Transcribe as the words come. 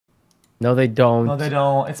No, they don't. No, they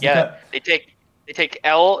don't. It's Yeah, they take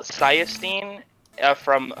L-cysteine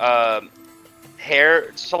from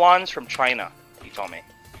hair salons from China. You told me.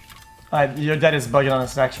 Your dad is bugging on a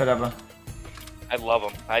snack. Shut up. I love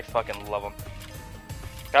him. I fucking love him.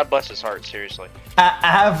 God bless his heart. Seriously.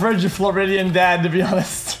 Average Floridian dad, to be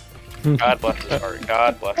honest. God bless his heart.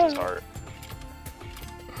 God bless his heart.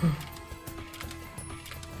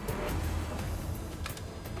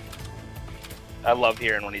 I love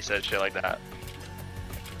hearing when he says shit like that.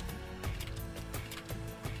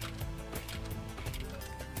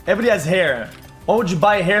 Everybody has hair. Why would you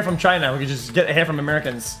buy hair from China? We could just get hair from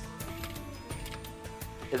Americans.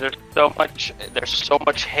 There's so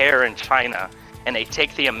much hair in China, and they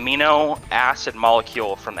take the amino acid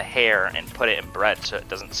molecule from the hair and put it in bread so it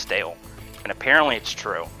doesn't stale. And apparently it's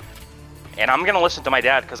true. And I'm gonna listen to my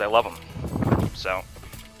dad because I love him. So,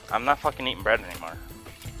 I'm not fucking eating bread anymore.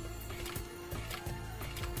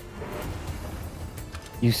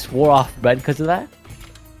 You swore off bread because of that?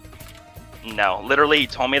 No, literally he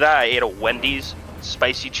told me that. I ate a Wendy's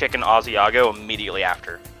spicy chicken Asiago immediately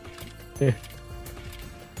after.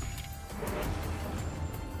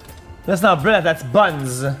 That's not bread, that's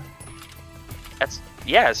buns.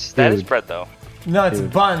 Yes, that is bread though. No, it's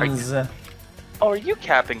buns. Oh, are you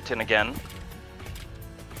Cappington again?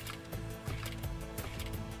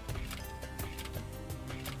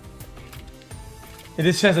 It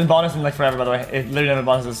is just in bonus in like forever, by the way. It literally never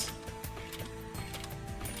bonuses.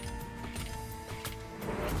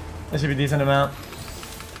 That should be a decent amount.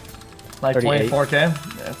 Like 24k?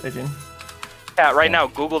 Yeah, 18. Yeah, right now,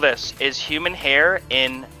 Google this. Is human hair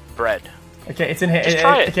in bread? Okay, it's in here. Just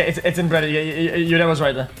try it. Okay, it's in bread. Your dad was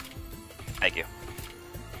right there. Thank you.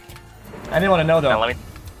 I didn't want to know though. Now let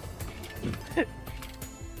me...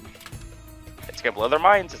 It's gonna blow their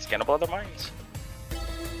minds. It's gonna blow their minds.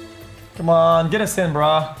 Come on, get us in,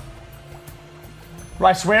 brah. Bro,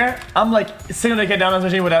 I swear, I'm like sitting to get down on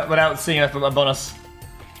this machine without seeing a bonus.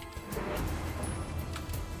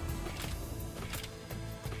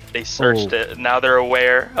 They searched it. Now they're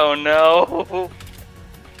aware. Oh no.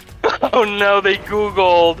 Oh no, they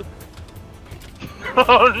Googled.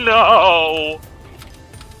 Oh no.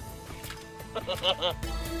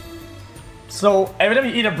 So every time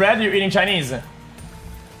you eat a bread, you're eating Chinese.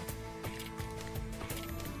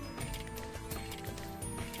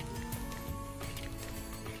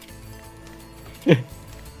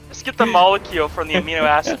 Let's get the molecule from the amino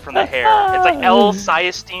acid from the hair. It's like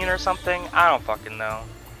L-cysteine or something. I don't fucking know.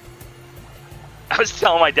 I was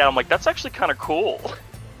telling my dad, I'm like, that's actually kind of cool.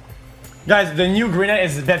 Guys, the new green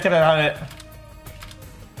is dead kept on it.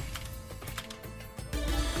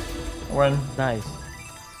 Win. Nice.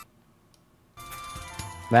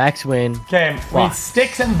 Max win. Okay, we need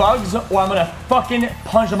sticks and bugs, or I'm gonna fucking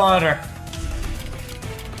punch the monitor.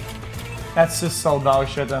 That's just so dog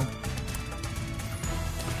shit then.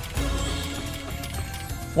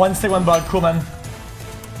 One stick, one bug, cool man.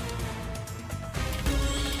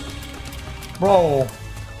 Bro.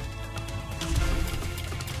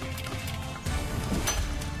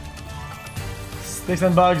 Sticks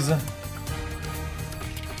and bugs.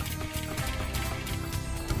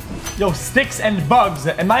 Yo, sticks and bugs.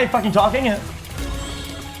 Am I fucking talking?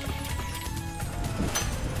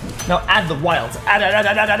 No, add the wilds. Add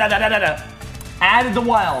the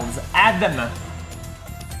wilds. Add them.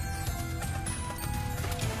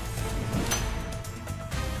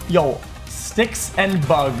 Yo, sticks and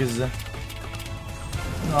bugs.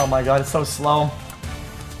 Oh my god, it's so slow.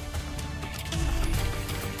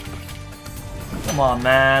 Come on,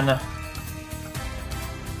 man.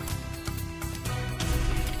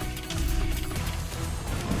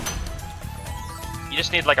 You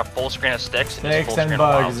just need like a full screen of sticks and Sticks just full and screen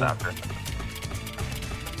bugs. of wilds after.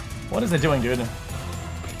 What is it doing, dude?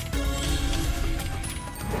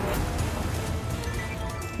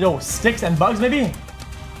 Yo, sticks and bugs, maybe?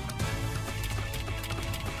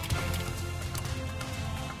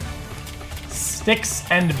 Sticks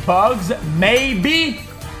and bugs, maybe?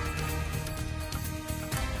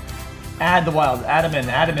 Add the wilds, add them in,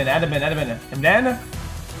 add them in, add them in, add them in. And then...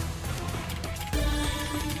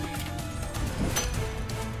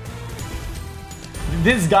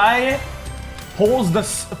 this guy pulls the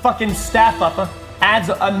fucking staff up, adds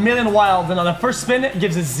a million wilds, and on the first spin, it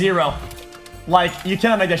gives a 0. Like, you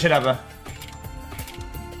cannot make that shit up.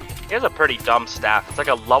 He has a pretty dumb staff. It's like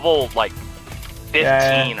a level, like,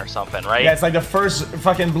 15 or something, right? Yeah, it's like the first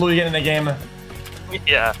fucking blue you get in the game.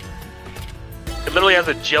 Yeah. It literally has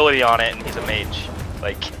agility on it, and he's a mage.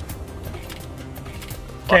 Like,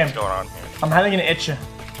 what's going on here? I'm having an itch.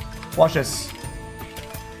 Watch this.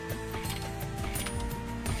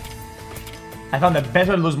 I found the best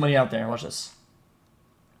way to lose money out there. Watch this.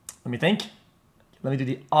 Let me think. Let me do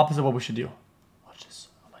the opposite of what we should do. Watch this.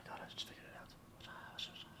 Oh my god, I just figured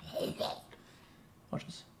it out. Watch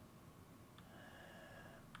this.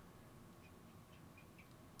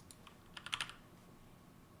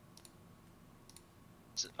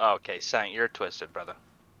 Okay, Saint, you're twisted, brother.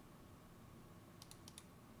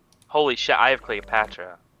 Holy shit, I have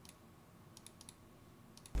Cleopatra.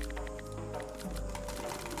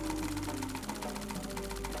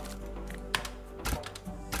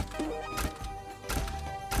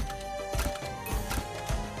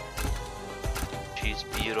 She's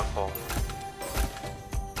beautiful.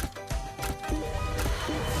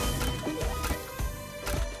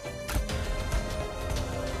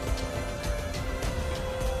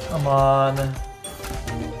 Come on.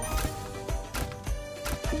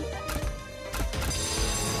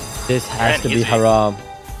 This has Man, to be easy. haram.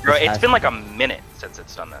 Bro, This it's has been to like be- a minute since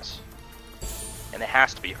it's done this. And it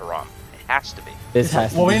has to be haram. It has to be. This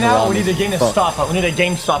has to Well, be we now haram we need as a game to fuck. stop. We need a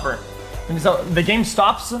game stopper. And so the game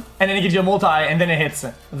stops, and then it gives you a multi, and then it hits.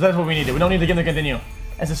 That's what we need. We don't need the game to continue.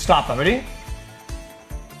 It's a stop. Ready?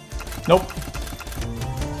 Nope.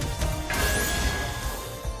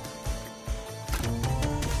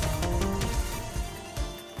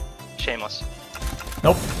 Shameless.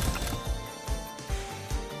 Nope.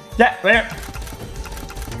 Yeah, right here.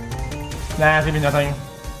 Nah, it's gonna be nothing.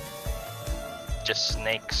 Just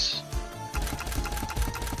snakes.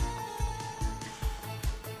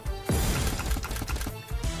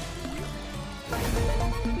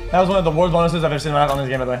 That was one of the worst bonuses I've ever seen in my life on this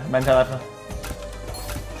game, by the way. My entire life.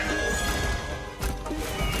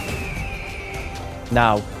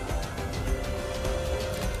 Now.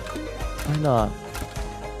 Why not?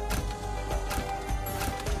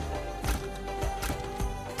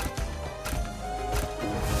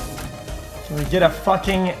 Can we get a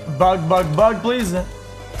fucking bug, please?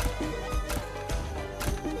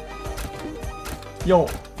 Yo.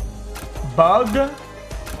 Bug.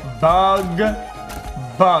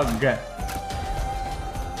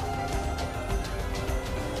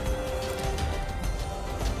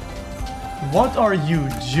 What are you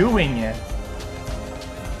doing?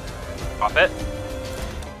 Pop it.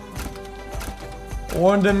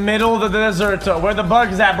 We're in the middle of the desert. Where the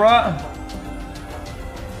bugs at, bruh?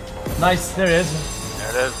 Nice, there it is. There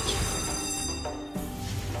it is.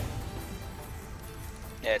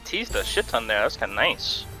 Yeah, it teased a shit ton there. That's kind of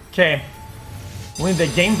nice. Okay. We need the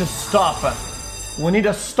game to stop. We need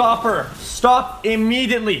a stopper. Stop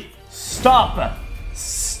immediately. Stop.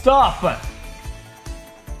 Stop.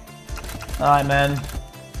 Alright, man.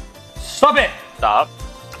 Stop it! Stop.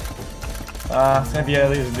 It's gonna be at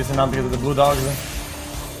least a decent amount because of the blue dogs.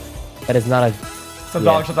 That is not a. The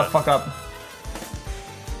dog, shut the fuck up.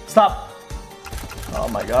 Stop. Oh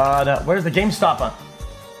my god. Where's the game stopper?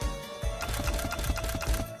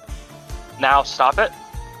 Now stop it.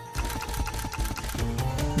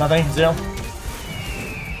 Nothing. Zero.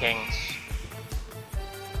 Kings.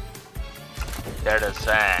 There it is.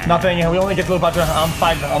 Nothing. We only get Cleopatra. I'm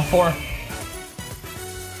 5. I'm 4.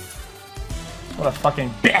 What a fucking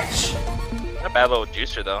bitch. Not a bad little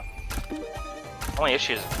juicer though. Only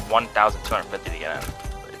issue is 1,250 to get in.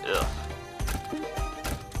 But, ugh.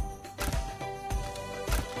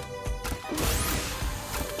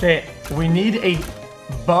 Okay, we need a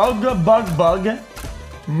bug,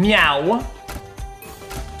 meow.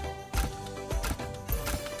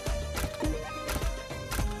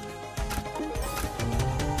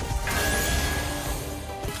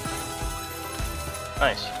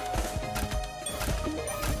 Nice.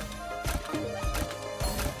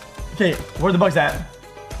 Okay, where the bugs at?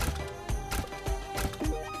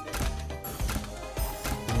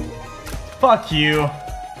 Fuck you.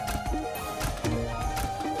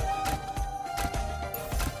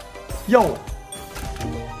 Yo.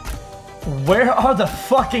 Where are the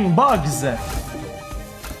fucking bugs?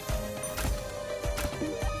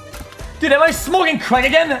 Dude, am I smoking crack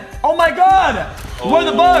again? Oh my god! Where are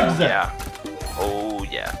the bugs? Yeah. Oh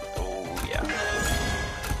yeah. Oh yeah.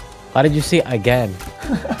 Why did you say again?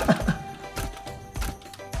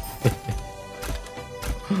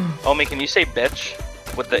 Homie, can you say bitch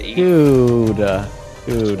with the E? Dude. Just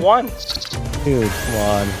Dude. once. Dude, come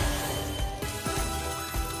on.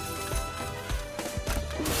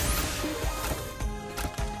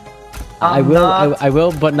 I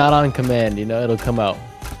will, but not on command, you know, it'll come out.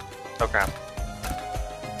 Okay.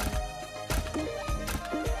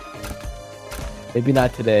 Maybe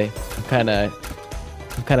not today. I'm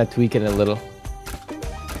kinda tweaking it a little.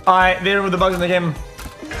 Alright, there with the bugs in the game.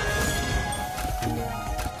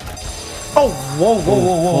 Oh,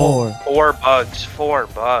 whoa. 4 bugs. 4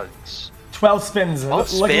 bugs. 12 spins. Oh, Look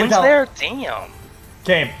spins how... there? Damn.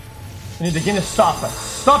 Okay. We need to get to stop.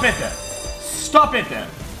 Stop it. Stop it.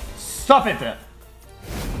 Stop it.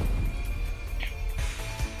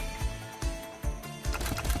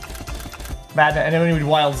 Bad. And then we need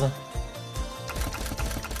wilds.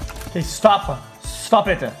 Okay, stop. Stop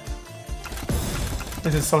it.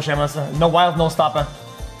 This is so shameless. No wild, no stopper.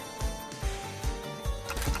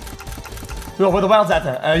 Yo, where the wilds at?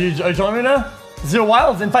 Are you joining me now? 0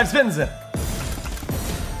 wilds in 5 spins.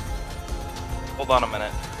 Hold on a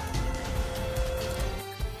minute.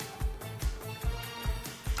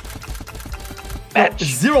 Yo,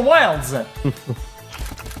 0 wilds. There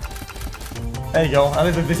you go. At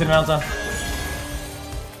least a decent amount.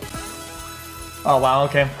 Oh wow.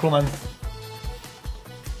 Okay. Cool, man.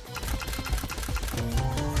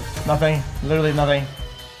 Nothing. Literally nothing.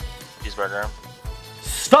 Cheeseburger.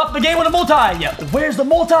 Stop the game with a multi! Where's the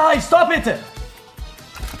multi? Stop it!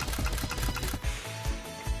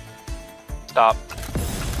 Stop.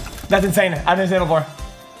 That's insane. I've never seen it before.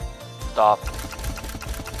 Stop.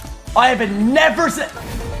 I have never seen...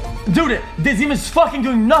 Dude, this game is fucking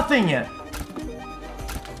doing nothing.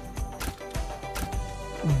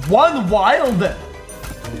 1 wild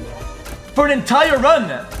for an entire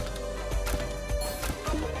run.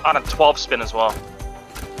 On a 12 spin as well.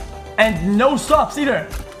 And no stops either.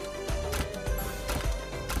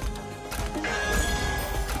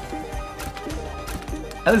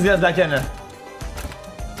 At least he guy's back in there.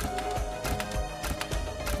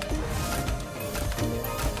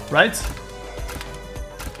 Right?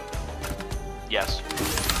 Yes.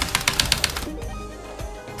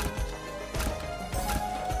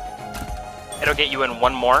 It'll get you in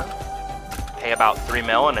 1 more. Pay about 3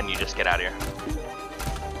 mil, and then you just get out of here.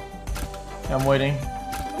 I'm waiting.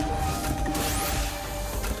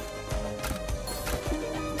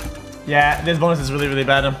 Yeah, this bonus is really, really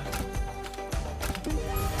bad.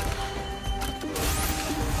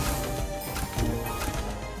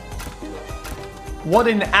 What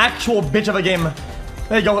an actual bitch of a game.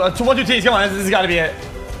 There you go. 2, 1, 2 T's. Come on, this has got to be it.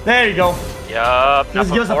 There you go. Yup.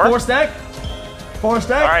 Just give us a 4 stack. 4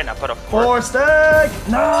 stack. All right, now put a 4 stack.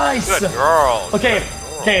 Nice. Good girl. Okay. Good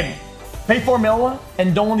girl. Okay. Pay 4 mil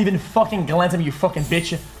and don't even fucking glance at me, you fucking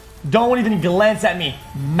bitch. Don't even glance at me.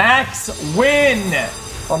 Max win.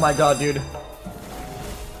 Oh my god, dude.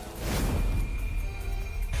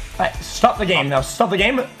 Alright, stop the game now. Stop the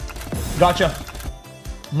game. Gotcha.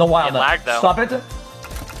 No wild. It lagged, though. Stop it.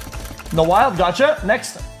 No wild. Gotcha.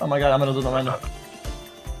 Next. Oh my god, I'm gonna do the random.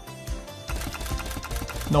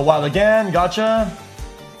 No wild again. Gotcha.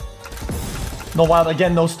 No wild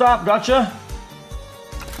again. No stop. Gotcha.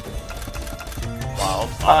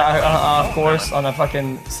 Of course, on a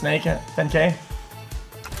fucking snake, 10k.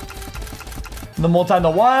 The multi, the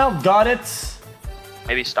wild, got it.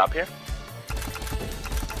 Maybe stop here.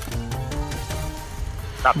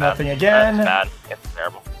 Not bad. Nothing again. That's bad. It's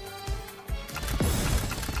terrible.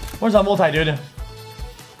 Where's that multi, dude?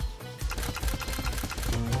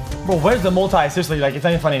 Bro, where's the multi? Seriously, like, it's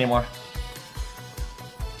not even funny anymore.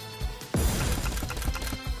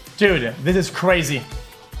 Dude, this is crazy.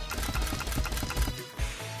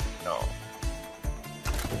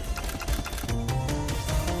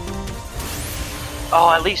 Oh,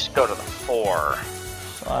 at least go to the 4.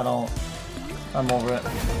 So I don't... I'm over it.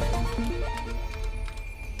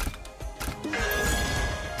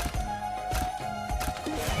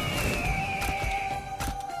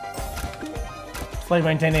 Flag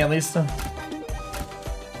maintaining at least.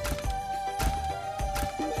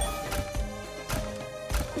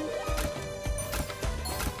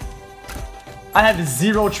 I have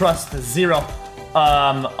 0 trust, 0,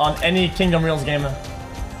 on any Kingdom Reels game.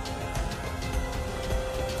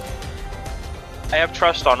 I have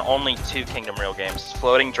trust on only 2 Kingdom Real games.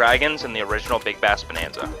 Floating Dragons and the original Big Bass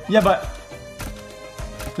Bonanza. Yeah, but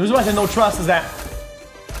the reason why I said no trust is that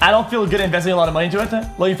I don't feel good investing a lot of money into it.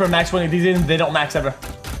 Looking for a max winning. These they don't max ever.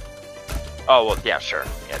 Oh, well, yeah, sure.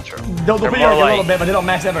 Yeah, true. They'll put you like a little bit, but they don't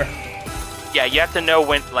max ever. Yeah, you have to know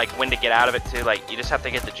when to get out of it, too. Like, you just have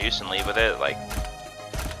to get the juice and leave with it. Like,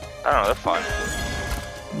 I don't know, they're fun.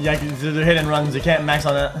 Yeah, they're hit and runs. You can't max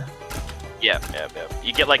on it. Yeah.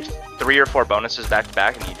 You get like 3 or 4 bonuses back to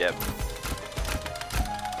back and you dip.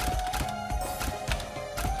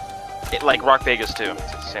 It, like Rock Vegas too.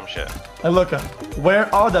 It's the same shit. Hey, look, where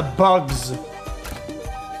are the bugs?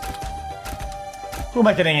 Who am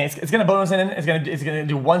I kidding? It's gonna bonus in. It's gonna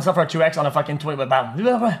do 1 stuff for a 2x on a fucking toy, but bam.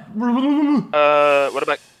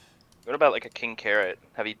 What about like a King Carrot?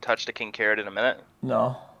 Have you touched a King Carrot in a minute?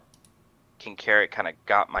 No. King Carrot kind of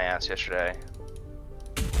got my ass yesterday.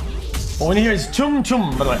 What we need here is Chum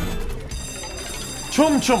Chum, by the way.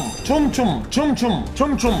 Chum chum, chum chum, chum chum,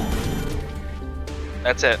 chum chum.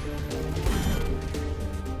 That's it.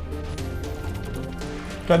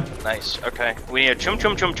 Good. Nice. Okay. We need a chum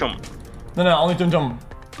chum chum chum. No, no, only chum chum.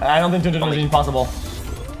 I don't think chum chum is even possible.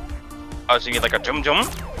 Oh, so you need like a chum chum?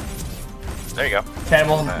 There you go.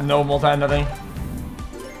 Terrible, no multi, nothing.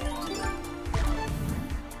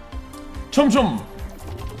 Chum chum.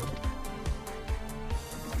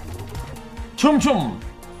 Chum chum.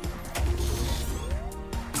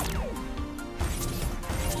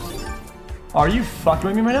 Are you fucking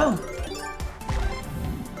with me right now?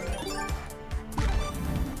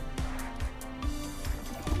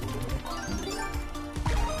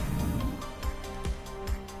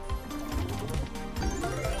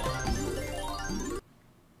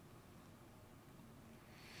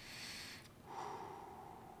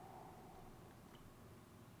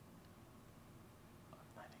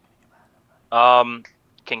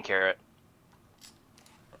 King Carrot.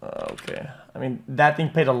 Okay. I mean, that thing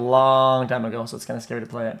played a long time ago, so it's kind of scary to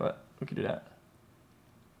play it, but we could do that.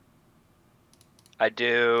 I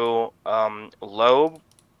do low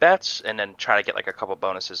bets and then try to get like a couple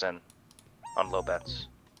bonuses in on low bets.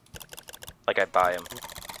 Like I buy them.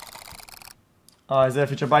 Is there a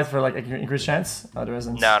future buys for like increased chance? Oh, there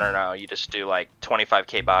isn't. No. You just do like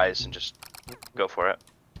 25k buys and just go for it.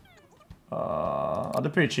 Oh, they're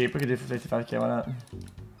pretty cheap. We could do for 55k. Why not?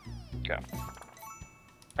 Okay.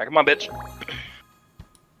 Alright, come on, bitch.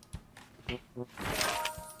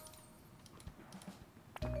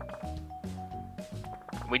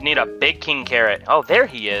 We need a big King Carrot. Oh, there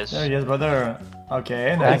he is. There he is, brother.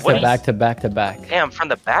 Okay, Back nice. to back to back to back. Damn, from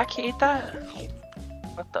the back he ate that?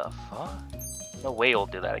 What the fuck? No way he'll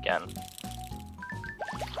do that again.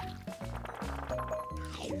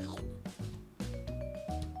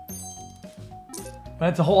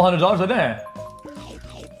 That's a whole $100 right there.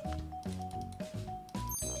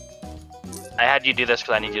 I had you do this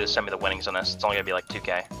because I need you to send me the winnings on this. It's only gonna be like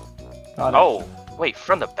 2k. Got it. Oh, wait,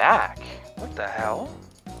 from the back? What the hell?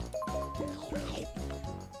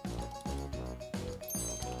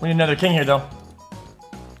 We need another king here, though.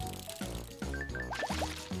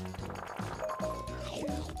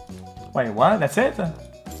 Wait, what? That's it?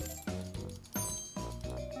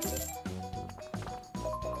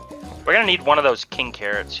 We're gonna need one of those King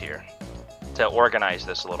Carrots here to organize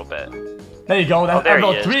this a little bit. There you go. That's, there he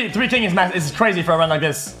bro, is. three king is crazy for a run like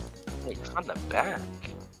this. Wait, from the back?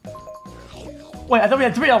 Wait, I thought we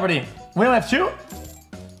had 3 already. We only have 2? You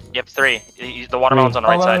have 3. The watermelon's on the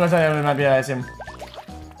right side. It might be, I assume.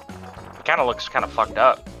 It kind of looks kind of fucked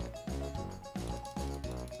up.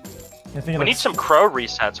 We We need some crow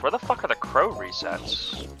resets. Where the fuck are the crow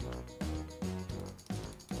resets?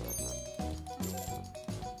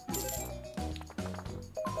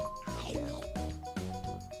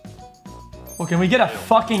 Well, can we get a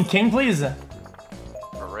fucking king, please?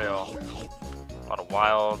 For real. A lot of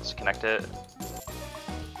wilds. Connect it.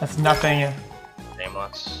 That's nothing.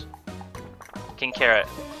 Shameless. King Carrot.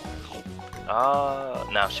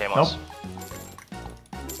 No, shameless. Nope.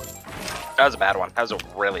 That was a bad one. That was a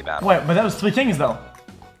really bad one. Wait, but that was 3 kings, though.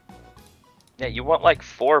 Yeah, you want like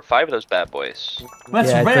 4 or 5 of those bad boys.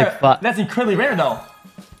 That's Yeah, it's rare. like That's incredibly rare, though.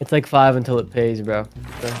 It's like 5 until it pays, bro.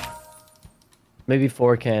 So, maybe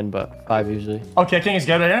 4 can, but 5 usually. Okay, king is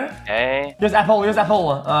good right here. Okay. Here's apple. Here's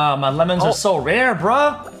apple. My lemons are so rare,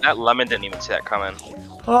 bruh. That lemon didn't even see that coming.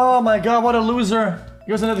 Oh my god, what a loser.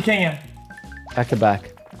 Here's another king. Back to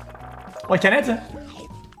back. Wait, can it?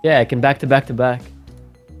 Yeah, I can back to back to back.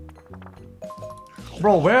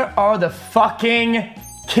 Bro, where are the fucking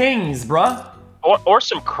kings, bruh? Or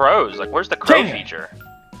some crows. Like, where's the crow King. feature?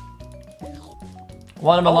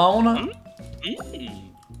 Want him alone? Yeah,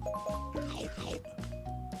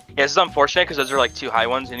 this is unfortunate because those are like 2 high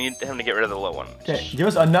ones. You need him to get rid of the low one. Okay, give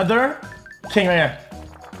us another king right here.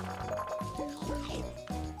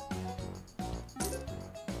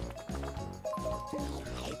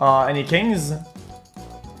 Any kings?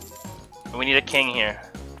 We need a king here.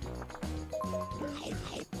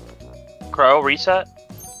 Crow, reset?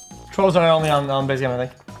 Trolls are only on base game, I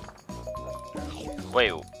think. Wait.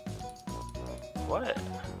 What?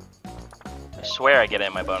 I swear I get it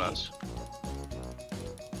in my bonus.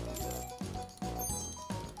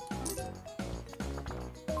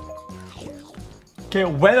 Okay,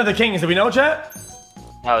 when are the kings? Do we know, chat?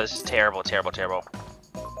 Oh, this is terrible, terrible, terrible.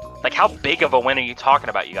 Like, how big of a win are you talking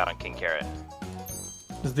about you got on King Carrot?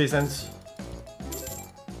 It's decent.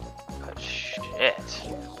 Oh, shit.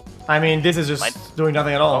 I mean, this is just doing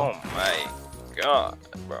nothing at all. Oh my god,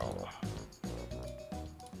 bro.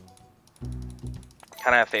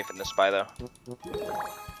 Kinda have faith in this spy, though.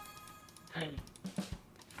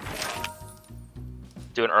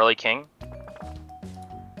 Do an early king.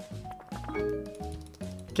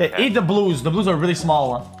 Okay, eat the blues. The blues are really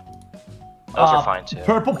small. Those are fine too.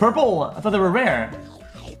 Purple. I thought they were rare.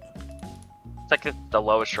 It's like the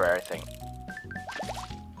lowest rare, I think.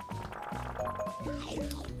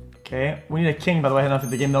 Okay, we need a king, by the way. I don't know if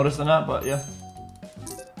the game noticed or not, but yeah.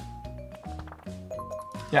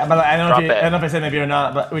 Yeah, by the way, I don't know if I said maybe or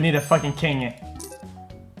not, but we need a fucking king.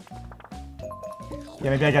 Yeah,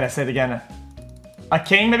 maybe I gotta say it again. A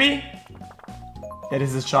king, maybe? Yeah,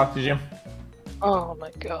 this is shock to you. Oh my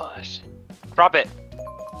gosh. Drop it.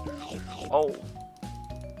 Oh.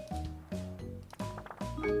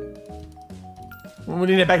 We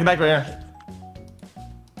need it back to back right here.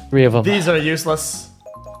 3 of them. These are useless.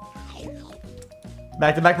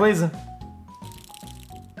 Back to back, please.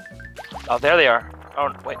 Oh, there they are.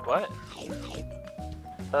 Oh, wait, what?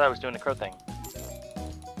 I thought I was doing the crow thing.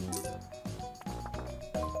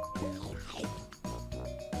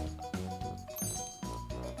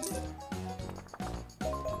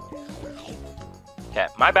 Okay,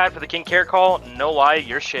 my bad for the king carrot call. No lie,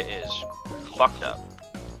 your shit is fucked up.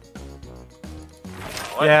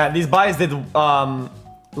 What? Yeah, these buys did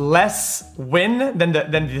less win than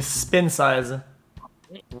the spin size.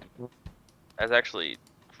 That's actually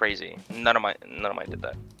crazy. None of mine did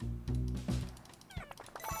that.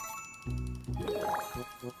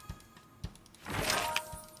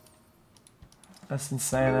 That's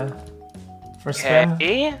insane. For spin.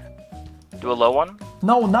 Okay. Do a low one.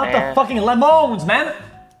 No, not the fucking lemons, man.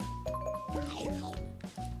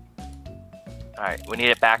 Alright, we need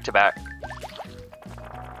it back to back.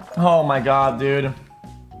 Oh my god, dude.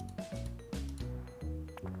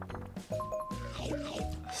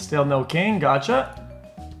 Still no king, gotcha.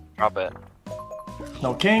 Drop it.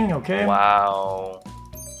 No king, okay. Wow.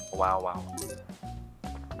 Wow.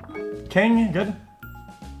 King, good.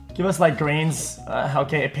 Give us like greens.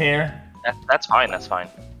 Okay, a pair. That's fine, that's fine.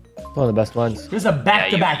 One of the best ones. Here's a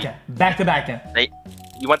back-to-back. Back-to-back. Hey,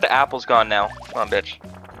 you want the apples gone now. Come on, bitch.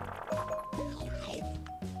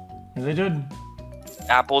 Really, dude?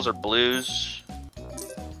 Apples or blues?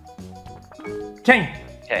 King!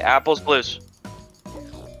 Okay, apples, blues.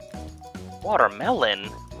 Watermelon?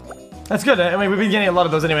 That's good. I mean, we've been getting a lot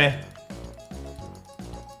of those anyway.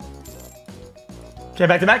 Okay,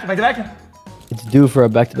 back-to-back, back-to-back. It's due for a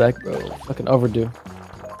back-to-back, bro. Fucking overdue.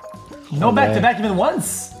 No back-to-back even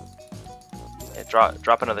once. Yeah,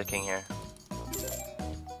 drop another king here.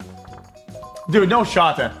 Dude, no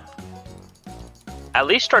shot. At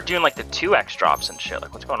least start doing like the 2x drops and shit.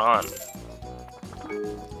 Like, what's going on?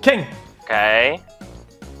 King. Okay.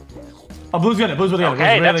 Oh, blue's good. Blue's really good.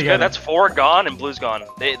 Okay, Blue's that's really good. That's 4 gone and blue's gone.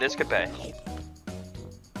 This could pay.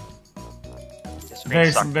 This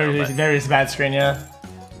very sucked, very bad screen, yeah.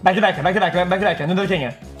 Back-to-back. Another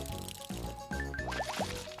king.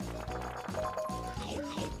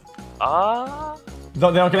 They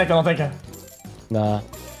don't connect, I don't think. Nah.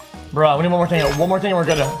 Bro, we need one more king. One more king, we're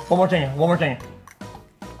good. One more king.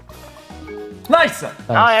 Nice!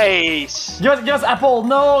 Nice! Give us apple.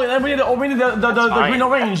 No, we need the green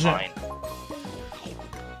orange. That's fine.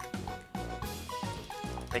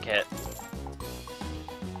 Big hit.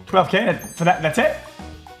 12k for that. That's it.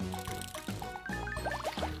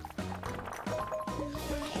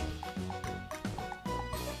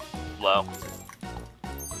 Low.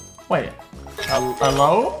 Wait. A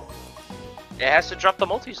low? It has to drop the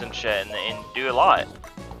multis and shit and do a lot.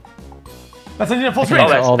 That's a full screen.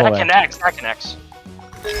 Oh, all the that way. connects. That connects.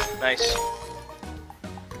 Nice.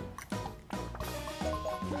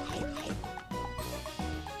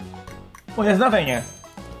 Well, there's nothing here.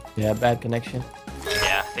 Yeah, bad connection.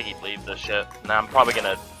 Yeah, I think he'd leave this shit. Now I'm probably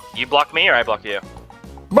gonna... You block me or I block you?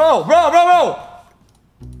 Bro!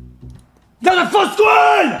 That's a full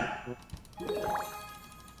screen!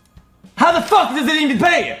 How the fuck does it even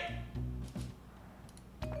pay?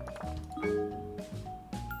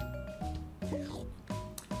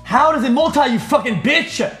 How does it multi, you fucking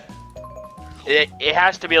bitch? It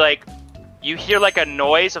has to be like... You hear like a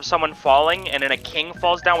noise of someone falling and then a king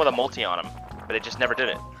falls down with a multi on him. But it just never did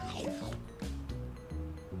it.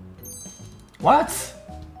 What?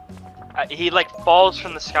 He like falls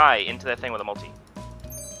from the sky into that thing with a multi.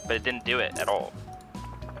 But it didn't do it at all.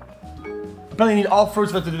 Probably need all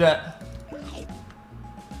fruits for it to do that.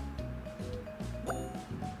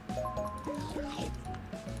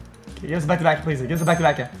 Okay, give us a back-to-back, please. Give us a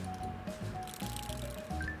back-to-back.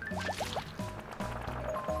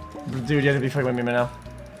 Dude, you have to be fucking with me right now.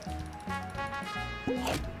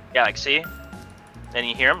 Yeah, like see? And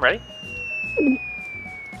you hear him, ready?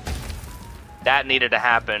 That needed to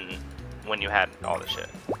happen when you had all this shit.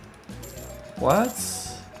 What?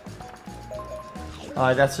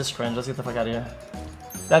 Alright, that's just cringe. Let's get the fuck out of here.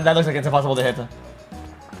 That looks like it's impossible to hit.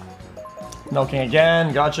 No king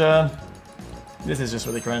again. Gotcha. This is just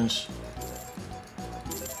really cringe.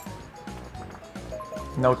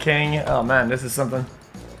 No king. Oh man, this is something.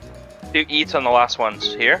 Who eats on the last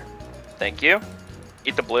ones? Here. Thank you.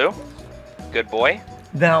 Eat the blue. Good boy.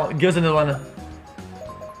 Now, give us another one.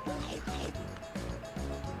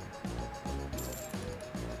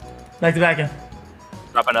 Back to back.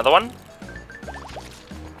 Drop another one.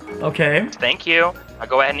 Okay. Thank you. I'll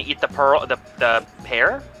go ahead and eat the pearl, the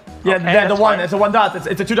pear. Yeah, Okay, the one. fine. It's a one dot.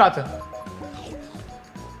 It's a two dot. Alright,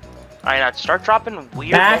 now start dropping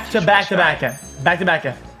weird. Back to multis back from to the sky. back. Back to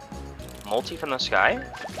back. Multi from the sky.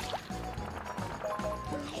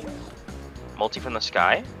 Multi from the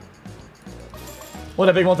sky. What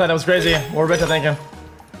a big multi. That was crazy. We're better thinking.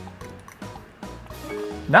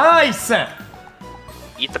 Nice.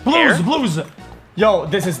 Eat the pear. Blues. Yo,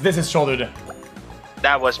 this is troll, dude.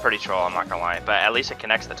 That was pretty troll, I'm not gonna lie, but at least it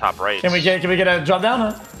connects the top right. Can we get a drop down?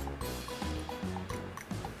 Huh?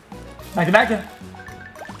 Back to back.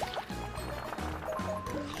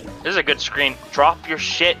 This is a good screen. Drop your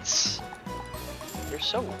shits. You're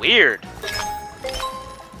so weird.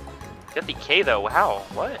 Get the K though. How?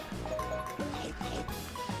 What?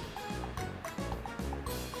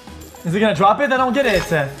 Is he gonna drop it? I don't get it.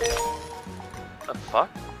 The fuck?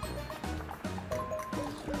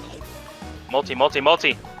 Multi. No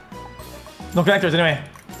connectors anyway.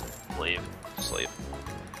 Leave. Just leave.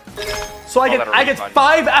 So I get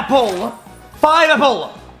 5 apple. 5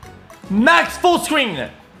 apple. Max full screen.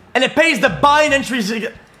 And it pays the buying entries.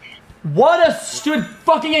 What a stupid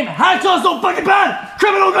fucking game. Hacksaw so fucking bad.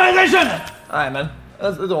 Criminal organization. Alright, man.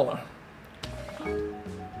 Let's do one more.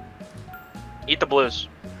 Eat the blues.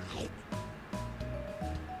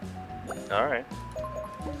 Alright.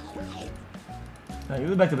 Alright,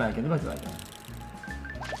 do back to back. Do back to back.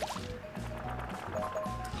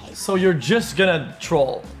 So you're just gonna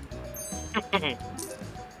troll.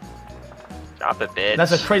 Drop it, bitch.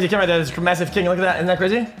 That's a crazy king right there. That's a massive king. Look at that. Isn't that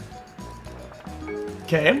crazy?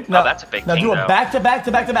 Okay. Now, that's a big now king, do a though. back to back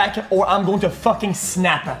to back to back, or I'm going to fucking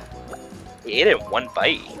snap. He ate it in one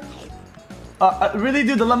bite. Really,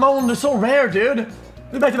 dude? The lemon, they're so rare, dude.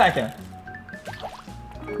 Do back to back.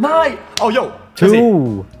 Nice. Oh, yo.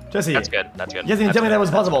 Two. Jesse. That's good. That's good. You guys didn't tell me that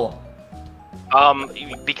was possible.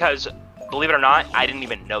 Because believe it or not, I didn't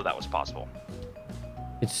even know that was possible.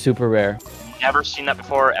 It's super rare. Never seen that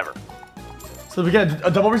before, ever. So we get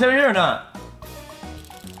a double reset here or not?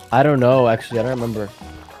 I don't know, actually. I don't remember.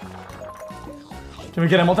 Can we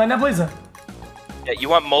get a multi now, please? Yeah, you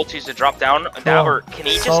want multis to drop down? That, or can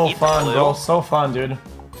he just so eat fun, the blue? bro. So fun, dude.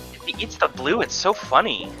 If he eats the blue, it's so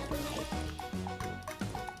funny.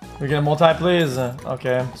 We get a multi, please.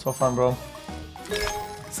 Okay, so fun, bro.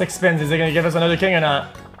 6 spins. Is he gonna give us another king or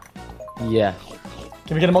not? Yeah.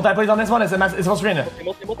 Can we get a multi, please, on this one? It's a full screen.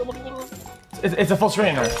 It's a full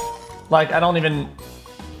screen. Like, I don't even...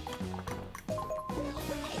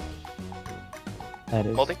 That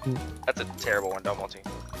is. Multi? That's a terrible one. Don't multi.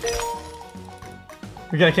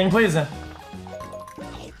 We get a king, please. That's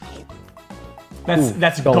Ooh,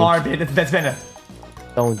 that's don't. garbage. That's been.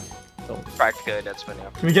 Don't. Cracked good. That's been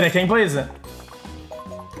up. Can we get a king, please?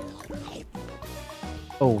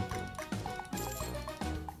 Oh.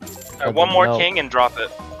 Alright, one more No. king and drop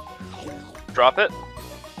it. Drop it.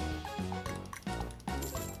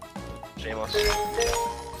 Shameless.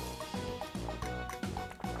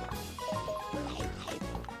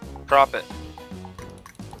 Drop it.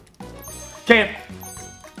 Okay.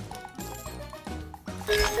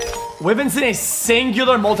 We haven't seen a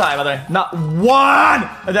singular multi, by the way. Not one!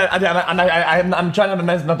 I'm trying to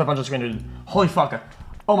mess not a bunch of screen, dude. Holy fuck.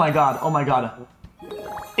 Oh my god, oh my god.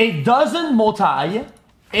 It doesn't multi.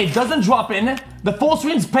 It doesn't drop in. The full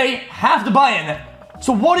screens pay half the buy-in.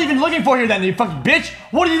 So what are you even looking for here then, you fucking bitch?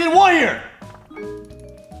 What do you even want here?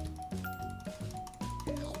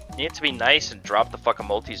 You need to be nice and drop the fucking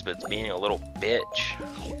multis, but it's being a little bitch.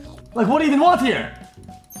 Like, what do you even want here?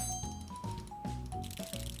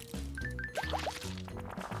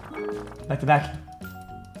 Back to back.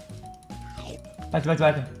 Back to back to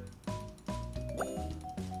back.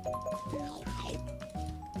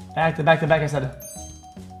 Back to back to back, I said.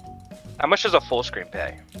 How much does a full screen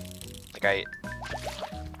pay? Like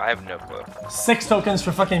I have no clue. 6 tokens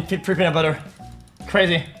for fucking free peanut butter.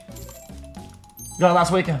 Crazy. Got it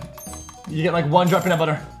last week. You get like 1 drop peanut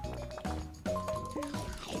butter.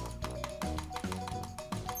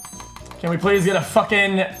 Can we please get a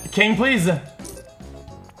fucking king, please?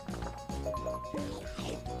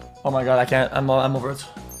 Oh my god, I can't. I'm over it.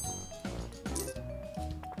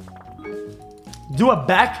 Do a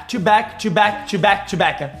back to back to back to back to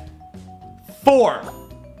back. 4.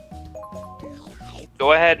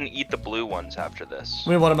 Go ahead and eat the blue ones after this.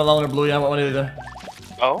 We want them alone or blue. Yeah, what do you do?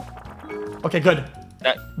 Oh? Okay, good.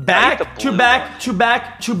 Now eat the Back to blue back one. to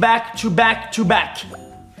back to back to back to back.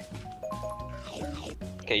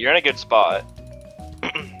 Okay, you're in a good spot. You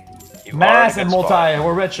are in a Massive good multi. spot.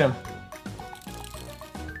 We're rich. If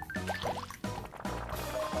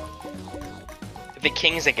it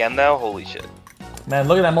kings again though, holy shit. Man,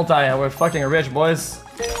 look at that multi. We're fucking rich, boys.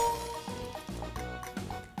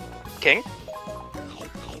 King?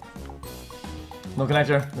 No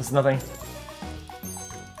connector. This is nothing.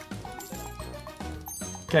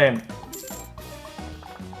 Okay.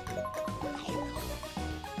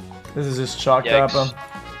 This is just chalked Yikes. up.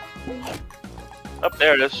 Up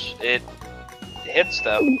there it is. It hits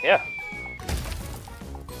though. Yeah.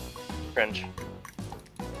 Cringe.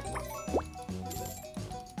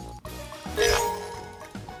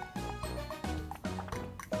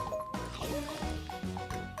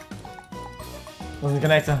 Doesn't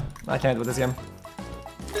connect. I can't with this game.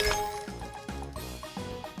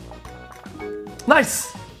 I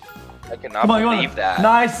Nice! cannot Come on, believe that.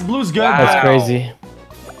 Nice, blue's good. Wow. That's crazy.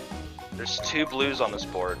 There's 2 blues on this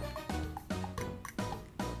board.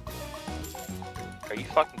 Are you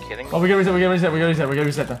fucking kidding me? Oh, we gotta reset, we gotta reset, we gotta reset, we gotta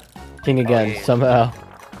reset. King again, yeah. somehow.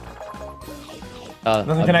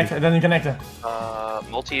 Doesn't connect, it doesn't connect.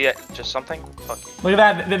 Multi, just something? Fuck you. Look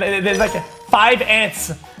at that, there's like 5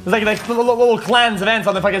 ants. There's like little clans of ants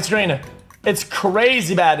on the fucking screen. It's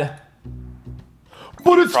crazy bad.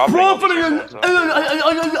 But it's profiting.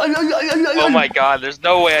 Oh my god, there's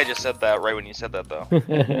no way I just said that right when you said that though. What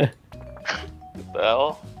the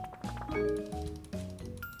hell?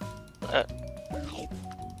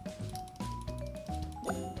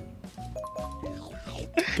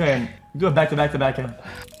 Okay, do it back to back to back.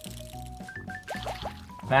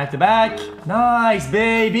 Back to back. Nice,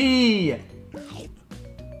 baby.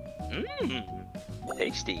 Mmm,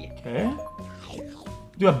 tasty. Okay.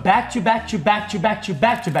 Do a back to back to back to back to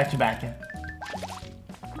back to back to back.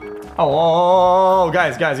 Oh,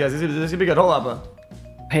 guys, this is gonna be good. Hold up.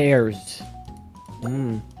 Pairs.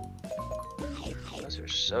 Mmm. Those are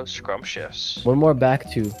so scrumptious. One more back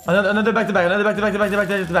to. Another back to back. Another back to back to back to back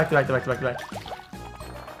to back to back to back to back to back.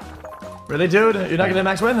 Really, dude? You're not gonna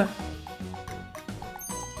max win?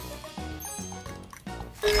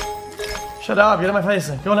 Shut up! Get out of my face.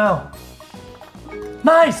 Go now.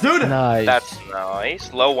 Nice, dude. Nice. That's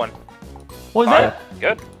nice. Low one. What was that?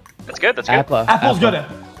 Good. That's good. That's good. Apple. Apple's good.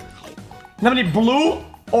 How many blue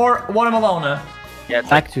or watermelon? Yeah, it's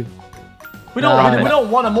Back to. We don't. Nice. We don't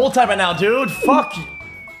want a multi right now, dude. Fuck. You.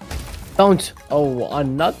 Don't. Oh,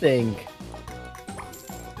 on nothing.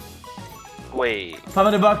 Wait.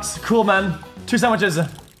 $500. Cool, man. 2 sandwiches.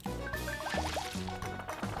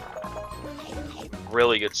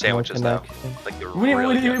 Really good sandwiches though. connection. Like they're We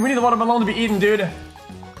really need, good. we need the watermelon to be eaten, dude.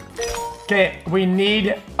 Okay, we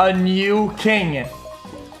need a new king.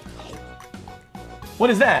 What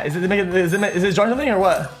is that? Is it join something or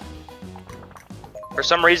what? For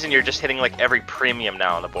some reason, you're just hitting like every premium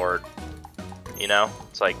now on the board. You know?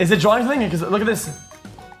 It's like, Is it drawing something? Because look at this.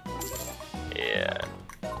 yeah.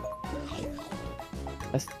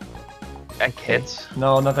 That's That hits.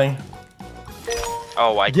 No, nothing.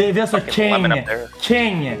 Oh, I Give us a fucking lemon king. up there.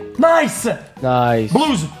 King. Nice. nice.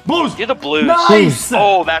 Blues. Blues. You're the blues. Nice.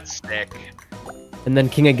 Oh, that's sick. And then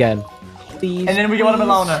king again. Please. And then we get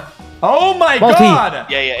watermelon. Oh my Multi. god.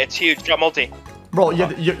 Yeah, yeah, it's huge. Drop multi. Bro,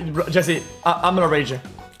 Jesse, I'm gonna rage you.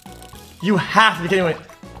 You have to be kidding me.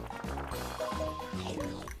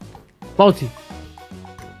 Multi.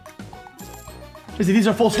 Jesse, these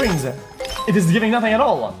are full swings. It is giving nothing at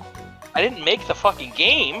all. I didn't make the fucking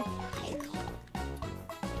game.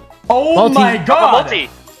 Oh Multi. my Drop a god. multi.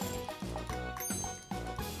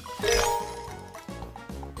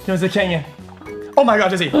 Here's the king. Oh my god,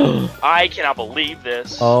 Jesse. I cannot believe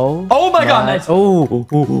this. Oh. Oh my god, nice. Oh.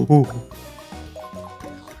 Ooh.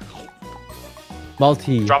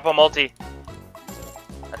 Multi. Drop a multi.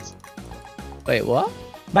 That's Wait, what?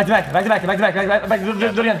 Back to back. Do it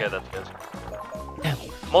that's again. good. That's good. Damn.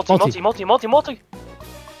 Multi.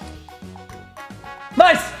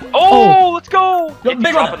 Nice. Oh, let's go. Yo, Get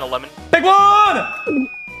big dropping one. the lemon. Big one.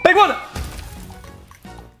 Big one.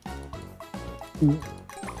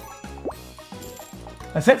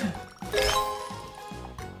 That's it.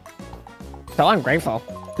 So ungrateful.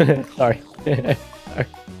 Sorry.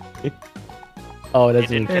 Oh, it doesn't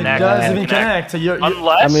didn't even It connect. doesn't even Connect. connect.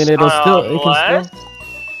 Unless. I mean, it'll still. It can unless- still.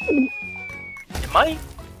 It might.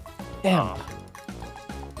 Damn.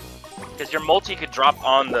 Because your multi could drop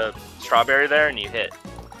on the strawberry there and you hit.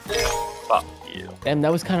 But you. Damn,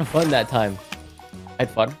 that was kind of fun that time. I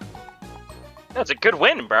had fun. That's a good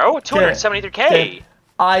win, bro. 273K. Okay.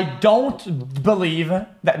 I don't believe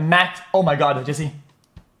that Matt. Oh my god, Jesse.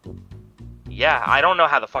 Yeah, I don't know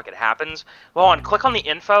how the fuck it happens. Well, on click on the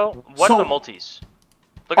info. What are the multis?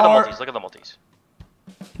 Look at the multis. Look at the multis.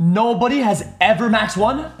 Nobody has ever max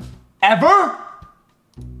 1? Ever?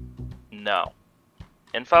 No.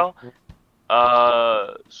 Info?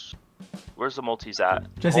 Where's the multis at?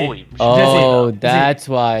 Jesse. Holy shit. Oh, Jesse. that's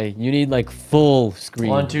why. You need like full screen.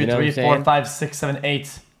 1, 2, you know 3, 4, 5, 6, 7,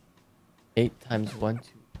 8. 8 times 1,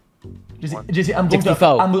 2. Jesse, I'm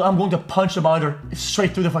going to punch the monitor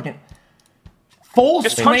straight through the fucking full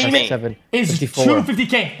Just punch screen me. is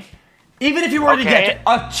 250k. Even if you were to get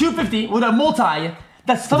a 250 with a multi,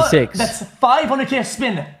 that's 500k a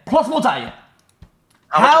spin plus multi.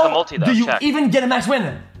 How much is the multi though? Do you even get a max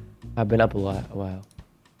win? I've been up a while.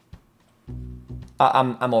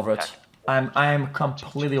 I'm over it. I'm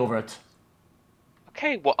completely over it.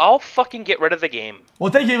 Okay, well I'll fucking get rid of the game.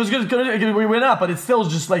 Well, thank you. It was good. We went up, but it's still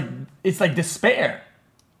just like like despair.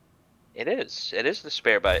 It is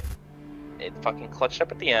despair, but it fucking clutched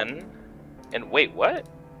up at the end. And wait, what?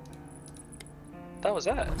 That was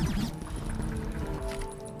that.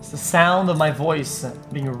 It's the sound of my voice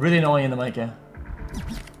being really annoying in the mic.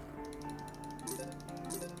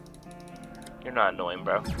 You're not annoying,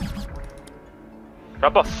 bro.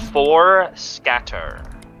 Drop a 4 scatter.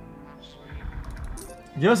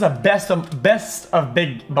 Give us a best of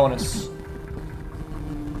big bonus.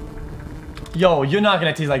 Yo, you're not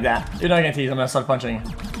gonna tease like that. You're not gonna tease. I'm gonna start punching.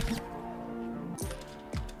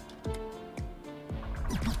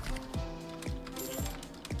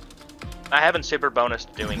 I haven't super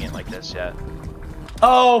bonused doing it like this yet.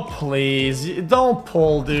 Oh, please. Don't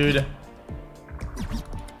pull, dude.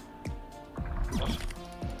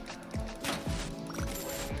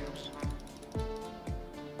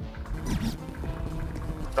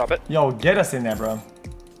 Drop it. Yo, get us in there, bro.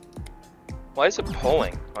 Why is it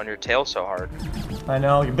pulling on your tail so hard? I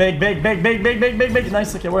know. Big.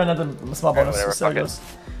 Nice. Okay, we're another small bonus. Whatever, We'll see how it fuck goes.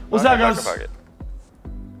 We'll see how it goes. Fuck it.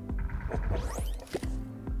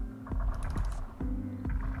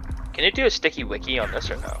 Can you do a sticky wiki on this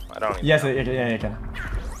or no? I don't even Yes, know. yeah, you can.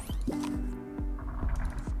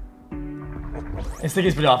 It's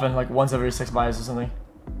stickies pretty often, like once every 6 buys or something.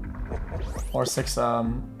 Or 6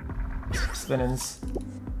 spin-ins.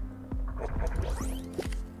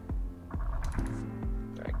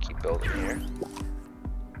 Alright, keep building here.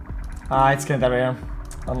 It's gonna die right here.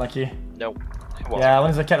 Unlucky. Nope. Yeah, when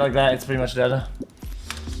it's a cat like that, it's pretty much dead. How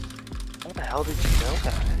the hell did you know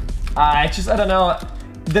that? I don't know.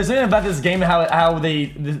 There's something about this game how the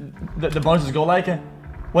bonuses go like.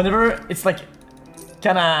 Whenever it's like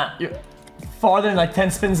kinda farther than like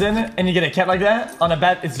 10 spins in and you get a cat like that, on a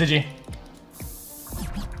bet it's GG.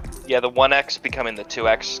 Yeah, the 1x becoming the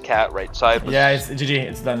 2x cat right side. Yeah, it's GG,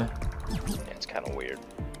 it's done. Yeah, it's kind of weird.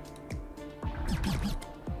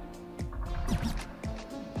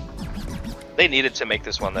 They needed to make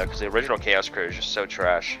this one though, because the original Chaos Crew is just so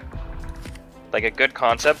trash. Like a good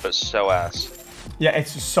concept, but so ass. Yeah,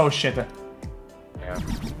 it's so shit. Yeah.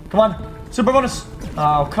 Come on, super bonus.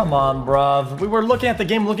 Oh, come on, bruv. We were looking at the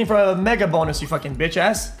game looking for a mega bonus, you fucking bitch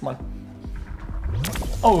ass. Come on.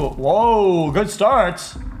 Oh, whoa, good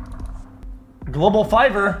start. Global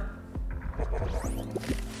Fiver.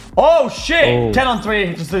 Oh shit! Oh. 10 on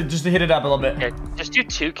 3, just to hit it up a little bit. Yeah, just do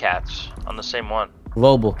 2 cats on the same one.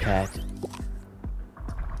 Global cat.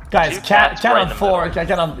 Guys, 2 cat cats right on in the 4,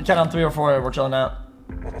 middle. cat on 3 or 4, we're chilling out.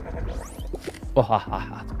 Oh, ha, ha,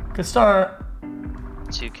 ha. Good start.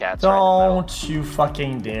 2 cats right in the middle. Don't you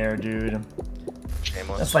fucking dare, dude.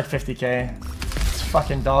 Shameless. That's like 50k. It's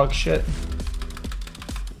fucking dog shit.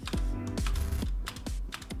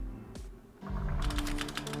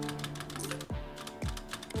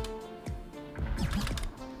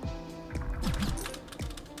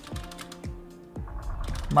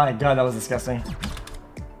 My god, that was disgusting.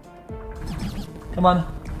 Come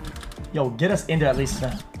on. Yo, get us in there at least.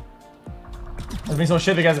 It's being so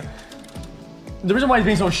shit because the reason why it's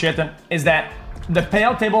being so shit is that the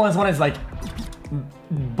payout table is one is like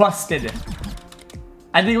busted.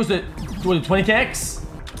 I think it was the 20kx,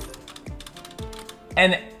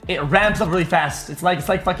 and it ramps up really fast. It's like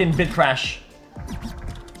fucking bit crash.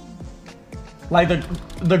 Like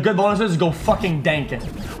the good bonuses go fucking dank.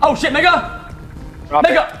 Oh shit, mega! Drop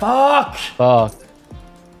Mega! it. Fuck! Fuck.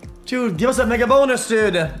 Dude, give us a mega bonus,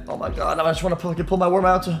 dude! Oh my god, I just want to pull my worm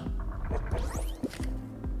out.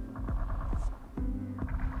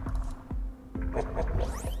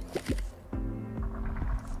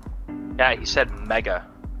 Yeah, he said mega.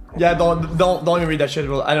 Yeah, don't even read that shit,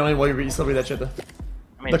 bro. I don't even want you to still read that shit. I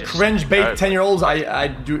mean, The just- cringe bait 10-year-olds, I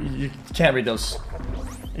do. You can't read those.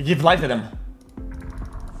 You give life to them.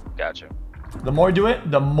 Gotcha. The more you do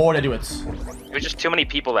it, the more they do it. It was just too many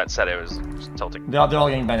people that said it was tilting. They're all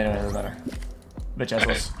getting banned anyway. It doesn't matter. Bitch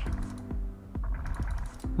assholes.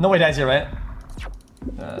 No way dies here, right?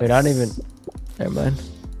 Wait, I don't even. Never mind.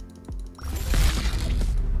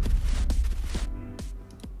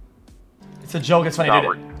 It's a joke. It's funny,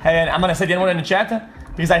 dude. Hey, and I'm gonna say the N-word in the chat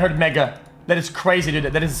because I heard Mega. That is crazy,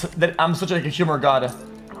 dude. That I'm such like a humor god.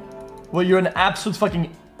 Well, you're an absolute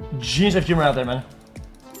fucking genius of humor out there, man.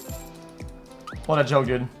 What a joke,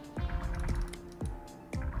 dude.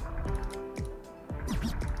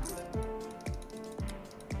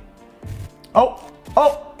 Oh!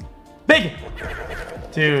 Oh! Big!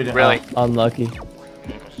 Dude. Really? Unlucky.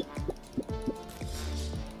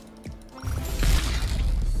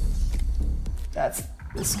 That's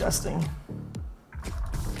disgusting.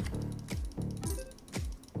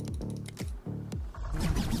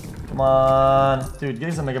 Come on. Dude, give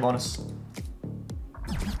me some mega bonus.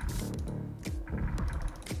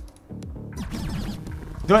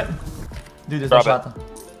 Do it. Dude, there's no Drop shot.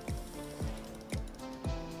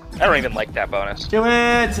 I don't even like that bonus. Do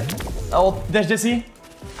it! Oh, there's Jesse.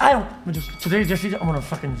 I don't. Today, Jesse, I'm gonna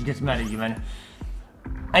fucking get mad at you, man.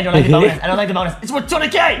 I don't like the bonus. I don't like the bonus. It's worth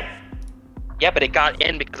 200K! Yeah, but it got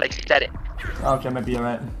in because I said it. Okay, maybe you're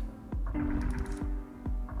right.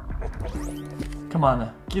 Come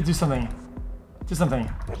on, do something. Do something.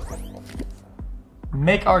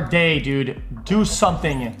 Make our day, dude. Do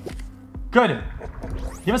something. Good.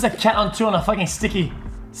 Give us a cat on 2 on a fucking sticky.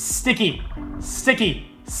 Sticky.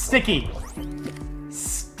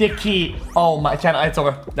 Oh my, cat, it's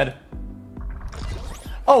over. Dead.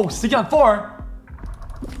 Oh, sticky on 4.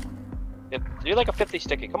 You're like a 50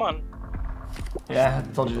 sticky, come on. Yeah, I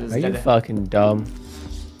told you this Are is you dead. fucking dumb?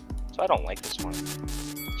 So I don't like this one.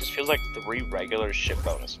 It just feels like 3 regular shit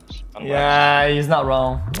bonuses. Yeah, he's not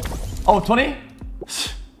wrong. Oh, 20?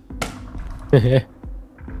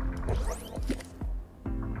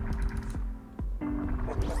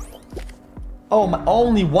 Oh, my,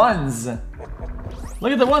 only ones.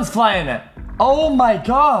 Look at the ones flying. Oh my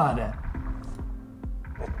god.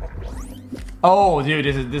 Oh,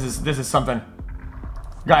 dude, this is something.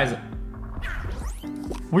 Guys,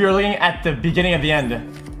 we are looking at the beginning of the end.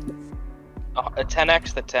 A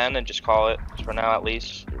 10x the 10 and just call it for now at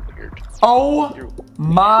least. You're weird. Oh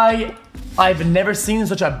my! I've never seen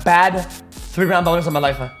such a bad 3-round bonus in my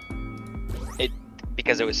life.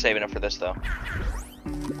 Because it was saving up for this though.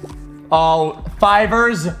 Oh,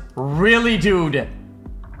 5ers? Really, dude?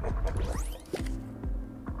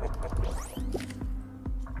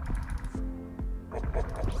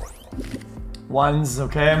 Ones,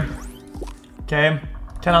 okay. Okay.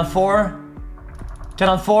 10 on 4. 10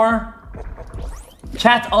 on 4.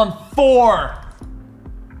 Cat on 4!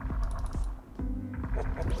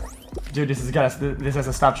 Dude, this is guys. This has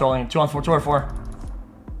to stop trolling. 2 on 4. 2 or 4.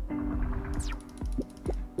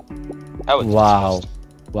 Wow.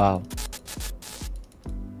 Wow.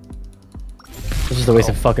 This is a waste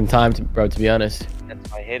of fucking time, bro, to be honest.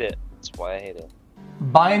 That's why I hate it. That's why I hate it.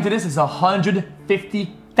 Buying into this is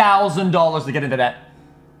 $150,000 to get into that.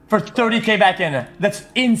 For 30K back in. That's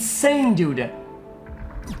insane, dude.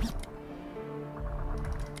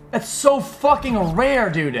 That's so fucking rare,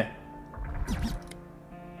 dude.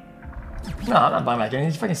 No, I'm not buying back in.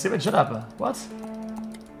 He's fucking stupid. Shut up. What?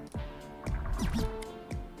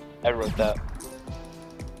 I wrote that.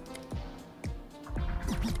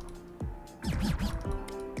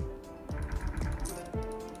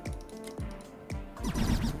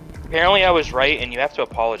 Apparently I was right and you have to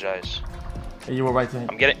apologize. Yeah, you were right there.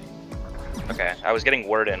 I'm getting... Okay, I was getting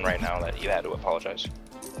word in right now that you had to apologize.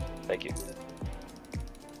 Thank you.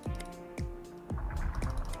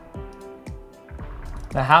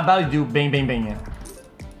 Now, how about you do bing, bing, bing?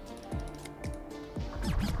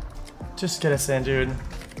 Just get us in, dude.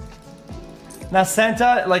 Now,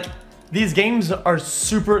 Santa, like, these games are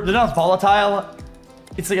super... They're not volatile.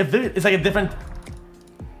 It's like a different...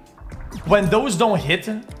 When those don't hit,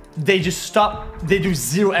 they just stop. They do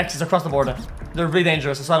 0 X's across the board. They're really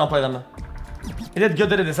dangerous, so I don't play them. It did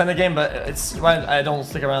good at the Santa game, but it's why I don't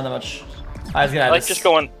stick around that much. I like just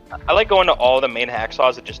going. I like going to all the main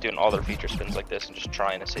hacksaws and just doing all their feature spins like this and just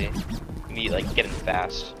trying to see me like getting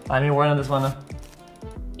fast. I mean, we're on this one.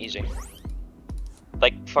 Easy.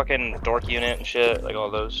 Like fucking dork unit and shit, like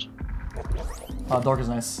all those. Oh, Dork is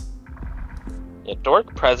nice. Yeah,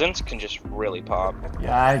 dork presence can just really pop.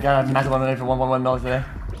 Yeah, I got a massive one for 111 mil today.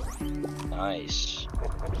 Nice.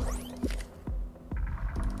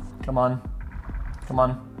 Come on. Come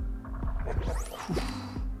on.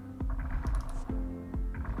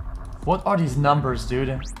 What are these numbers,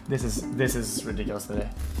 dude? This is ridiculous today.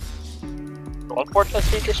 One fortune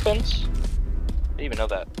feature spins? I didn't even know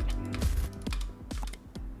that.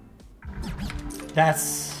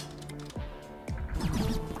 That's...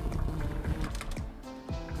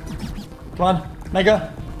 Come on,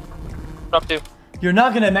 Mega. Up to. You're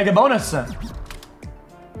not gonna Mega bonus.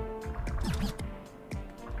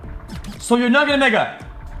 So you're not gonna Mega.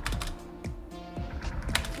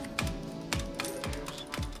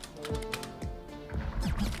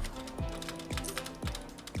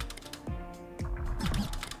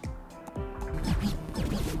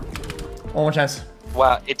 One more chance.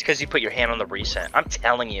 Wow, it's because you put your hand on the reset. I'm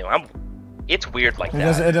telling you, it's weird like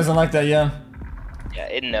that. It doesn't like that, yeah. Yeah,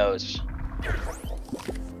 it knows.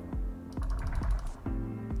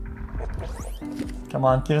 Come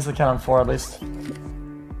on, give us the count on 4 at least.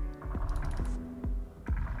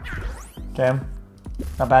 Okay.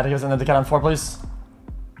 Not bad. Give us another count on 4, please.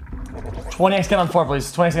 20x count on 4,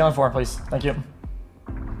 please. 20x count on 4, please. Thank you.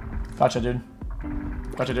 Gotcha, dude.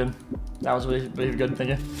 Gotcha, dude. That was really, really good.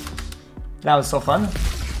 Thank you. That was so fun.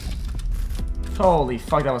 Holy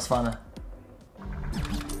fuck, that was fun.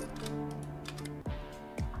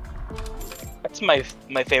 That's my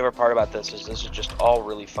favorite part about this is just all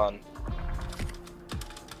really fun.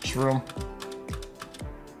 True.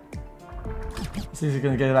 See if he's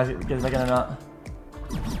gonna get it back in or not.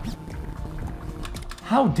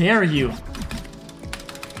 How dare you?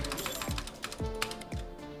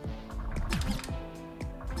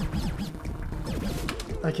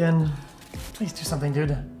 Again. Please do something,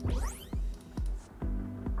 dude.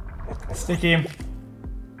 Sticky.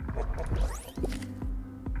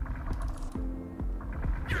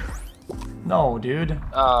 No, dude.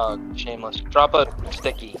 Shameless. Drop a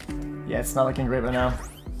sticky. Yeah, it's not looking great right now.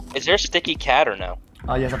 Is there a sticky cat or no?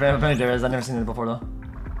 Oh, yes, apparently there is. I've never seen it before, though.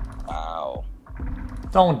 Wow.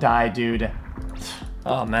 Don't die, dude.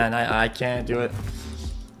 Oh, man, I can't do it.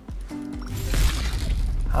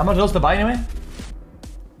 How much else to buy, anyway?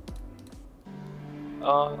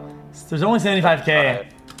 There's only 75k.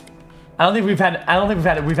 I don't think we've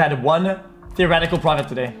had one theoretical profit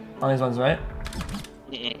today on these ones, right?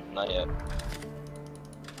 Not yet.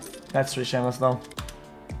 That's pretty shameless, though.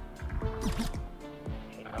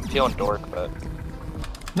 I'm feeling dork, but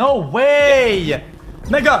no way!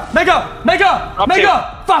 Mega! Mega! Mega! Up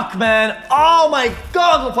Mega! Fuck, man! Oh my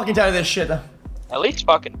god, I'm fucking tired of this shit. at least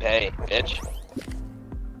fucking pay, bitch.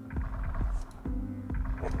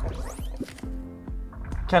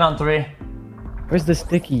 Count on 3. Where's the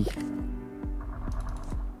sticky?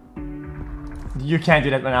 You can't do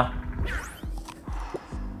that right now.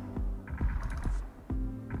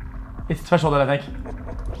 It's thresholded, I think.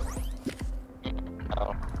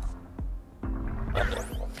 No.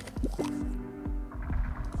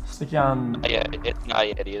 Sticky on. Yeah, it's not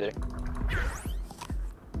yet either.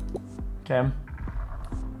 Okay.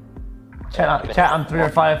 Cat on 3 or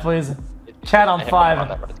 5, please. Cat on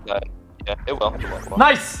 5. Yeah, it will. It will.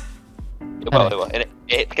 Nice! It will. It will.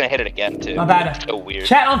 It's gonna hit it again too. Not bad. It's so weird.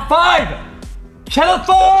 Cat on 5! Cat on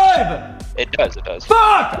 5! It does. It does.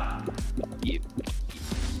 Fuck! You-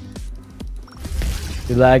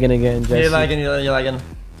 You're lagging again, Jesse. You're lagging, you're lagging.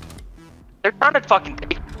 They're trying to fucking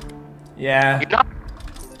take. Yeah. You're not.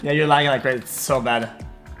 Yeah, you're lagging like crazy. It's so bad.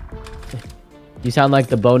 You sound like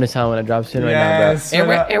the bonus sound when it drops in right now, bro.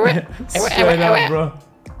 Straight up, bro.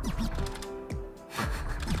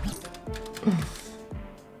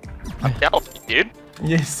 I'm telling you, dude.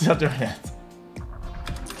 You're still doing it.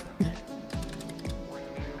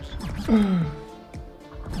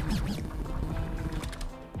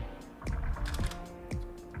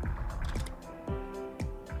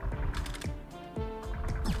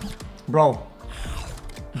 Bro.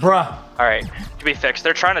 Bruh. Alright, to be fixed.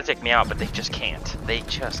 They're trying to take me out, but they just can't. They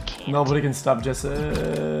just can't. Nobody can stop Jesse.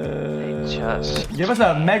 They just Give us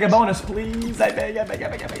a mega bonus, please. I beg.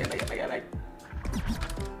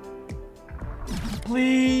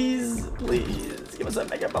 Please, please. Give us a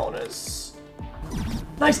mega bonus.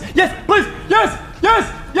 Nice. Yes, please. Yes.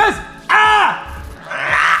 Ah!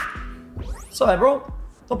 Sorry, bro.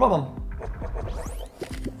 No problem.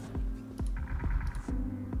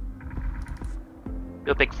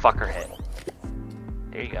 Real big fucker hit.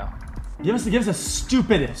 There you go. Give us a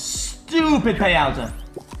stupid payout.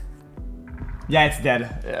 Yeah, it's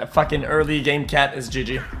dead. Fucking early game cat is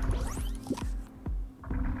GG.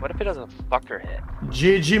 What if it does a fucker hit?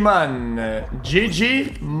 GG man.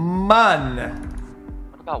 GG man.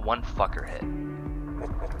 What about one fucker hit?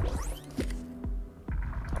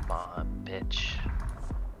 Come on, bitch.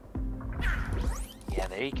 Yeah,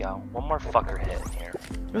 there you go. One more fucker hit in here.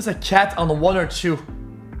 There's a cat on the 1 or 2.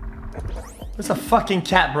 There's a fucking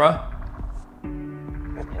cat, bro. Yeah,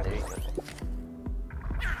 there you go.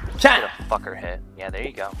 Cat! Get a fucker hit. Yeah, there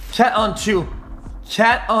you go. Cat on 2.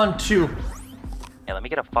 Cat on 2. Yeah, let me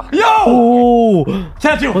get a fucker. Yo! Oh!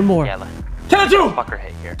 Cat on 2! One more. Yeah, Cat on 2! fucker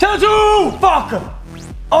hit here. Cat on 2! Fuck!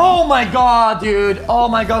 Oh my god, dude. Oh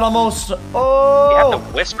my god, almost. Oh! You have to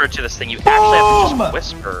whisper to this thing. You actually have to just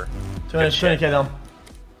whisper. 20k down.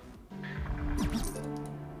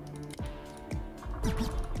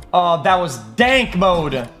 Oh, that was dank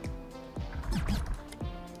mode.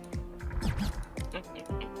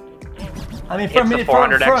 I mean, for a mini, for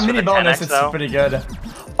a mini bonus, it's pretty good.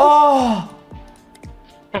 Oh!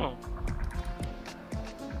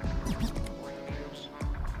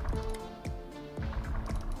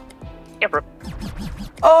 Yeah, bro.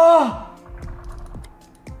 Oh!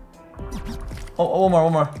 Oh,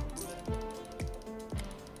 one more.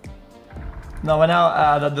 No, but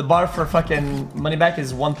now the bar for fucking money back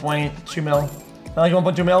is 1.2 mil. Like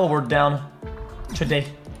 1.2 mil, we're down today.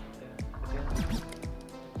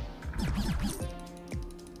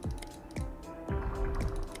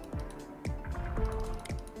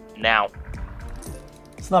 Now.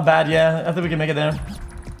 It's not bad, yeah. I think we can make it there.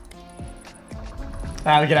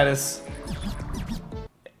 Ah, we get at this.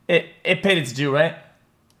 It paid its due, right?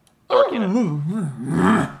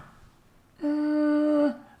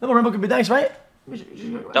 Double rainbow could be nice, right?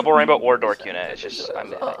 Double rainbow or dork unit. It's just, I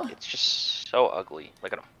mean, it's just so ugly.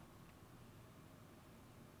 Look at him.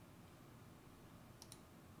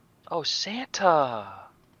 Oh, Santa.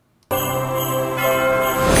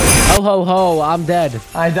 Ho ho ho! I'm dead.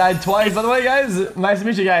 I died twice, by the way, guys. Nice to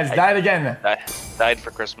meet you guys. Died again. Died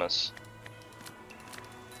for Christmas.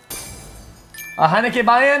 A Heineke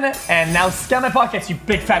buy-in, and now scan my pockets, you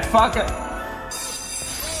big fat fuck.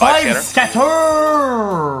 5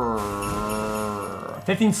 scatter.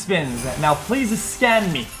 15 spins. Now please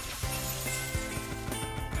scan me.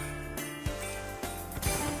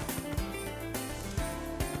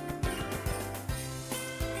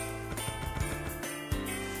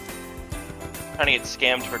 Trying to get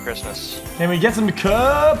scammed for Christmas. Can we get some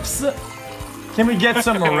cups? Can we get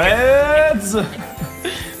some reds?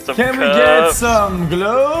 Can we get some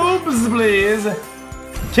globes, please?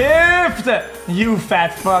 Gift, you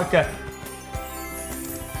fat fuck.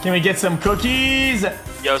 Can we get some cookies?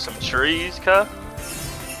 Yo, some trees, cuh?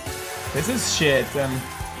 This is shit.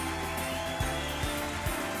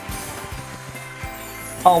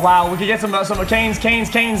 Oh wow, we could get some canes.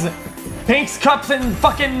 Pinks, cups, and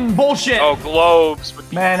fucking bullshit. Oh, globes.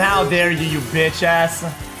 Man, how dare you, you bitch ass.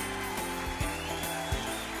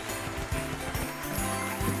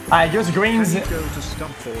 Alright, give us greens. Go to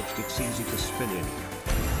Stump Forged, it's easy to spin in.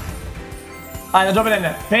 Alright, now drop it in.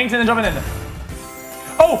 Pinks and then drop it in.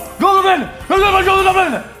 Oh! Go in! Go in!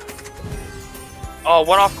 Oh,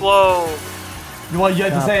 one off globe. What you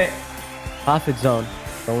had to say? Profit zone.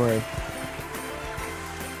 Don't worry.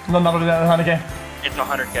 No, not 100k. It's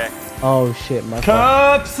 100k. Oh shit, my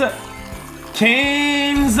fault. Cups!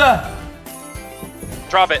 Canes!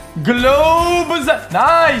 Drop it. Globes!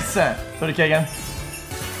 Nice! 30k again.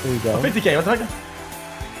 There you go. 50k, what the fuck?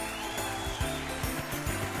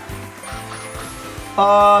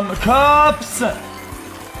 Cups!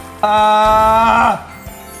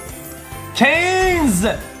 Canes!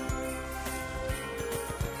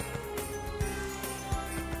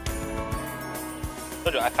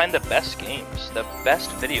 I find the best games, the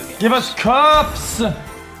best video games. Give us cups!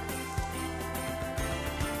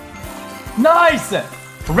 Nice!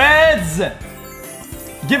 Reds!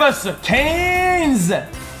 Give us canes!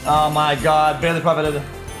 Oh my god, barely profited.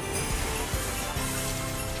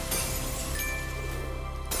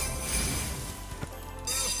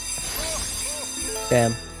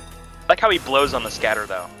 Damn. I like how he blows on the scatter,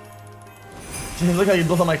 though. Dude, look how he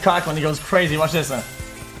blows on my cock when he goes crazy. Watch this. Yeah.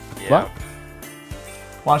 What?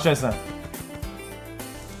 Watch this.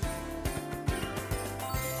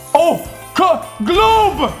 Oh!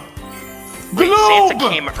 Globe! Wait, Globe! Santa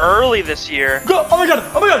came early this year. Go! Oh my god!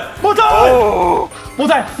 Oh my god! Multi! Oh!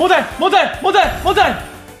 Multi!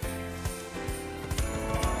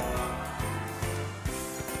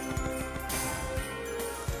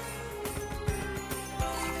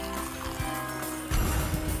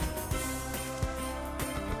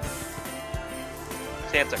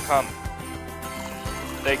 Santa, come.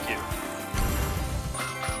 Thank you.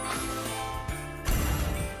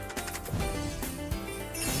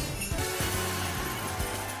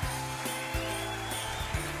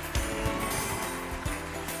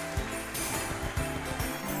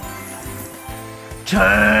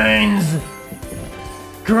 Canes!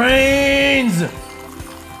 Grains!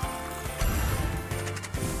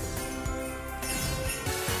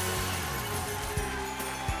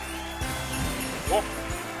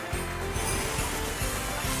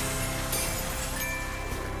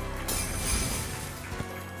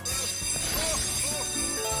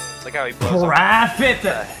 It's like how he blows up. Profit!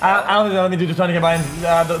 I don't know, let me do the 20k buy-in.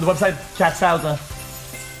 The website chats out.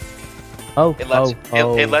 Oh,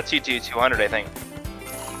 It lets you do 200, I think.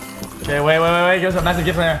 Okay, wait. Give us a massive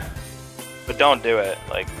gift in there. But don't do it.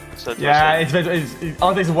 Like, so Yeah, it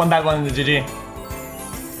only takes one bad one in the GG.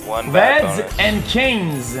 one bad Reds bonus. and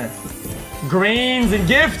kings. Greens and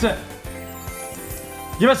gift.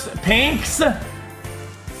 Give us pinks.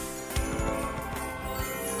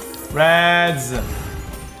 Reds.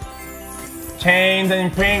 Kings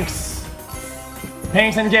and pinks.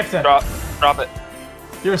 Pinks and gift. Drop it.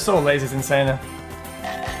 You're so lazy, it's insane.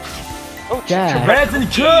 Oh, Yeah. Reds and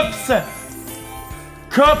cups.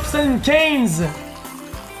 Cups and canes.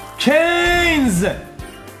 Canes.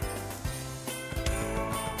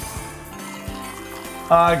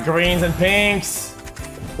 Greens and pinks.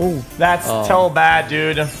 Oh, That's so bad,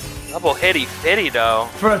 dude. Double hitty fitty though.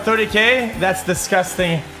 For a 30k, that's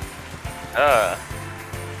disgusting.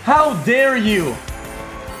 How dare you?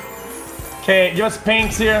 Okay, give us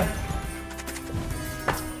pinks here.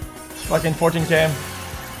 Fucking 14k.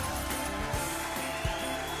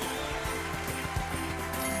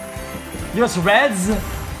 Give us reds.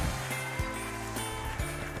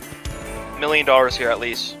 $1 million here at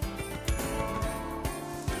least.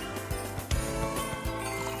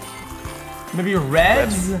 Maybe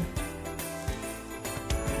reds.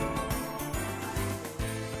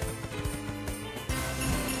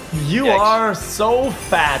 You Yikes. are so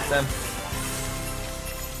fat.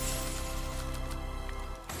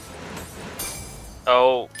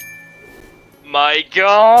 Oh my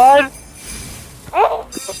god! Oh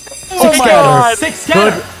my scatter. god! Six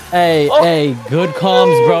scatter. Hey, good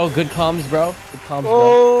comms, bro. Good comms, bro. Good comms,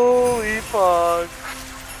 bro. Holy fuck.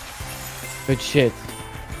 Good shit.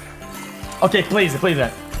 Okay, please.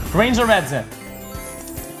 Greens or reds?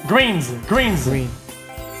 Greens. Green.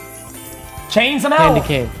 Chain somehow. Candy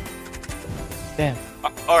cane. Damn.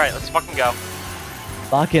 Alright, let's fucking go.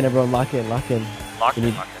 Lock in, everyone. Lock in. Lock You in,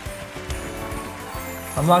 need- lock in.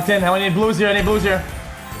 I'm locked in. How many blues here?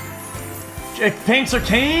 Pinks or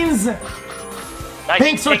canes? Nice.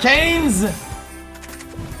 Pinks or canes?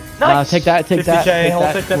 Nice. Take that. 50k.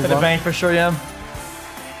 I'll take that to Move the on. bank for sure, yeah.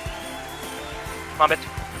 Come on, bitch.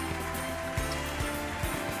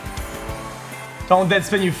 Don't dead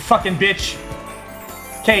spin, you fucking bitch.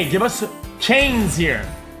 Okay, give us chains here.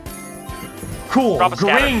 Cool. Drop a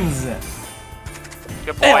scatter. Greens.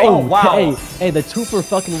 Good boy. Oh, wow. Hey, the 2 for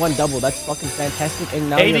fucking 1 double. That's fucking fantastic. And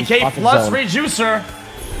now you're in 80k profit plus zone. reducer. Yeah,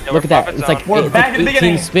 Look we're at that. profit It's zone. like, We're it's back like at the 18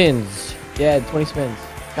 beginning. spins. Yeah, 20 spins.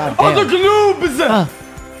 God Oh, damn. the gloobs. Ah.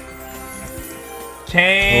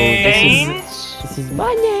 Canes. Canes? This is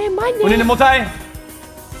money. We need a multi.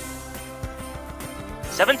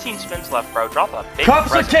 17 spins left, bro. Drop a big Cups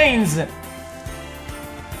or present. canes?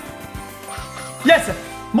 Yes.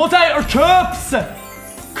 Multi or cups?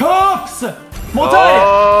 Cups.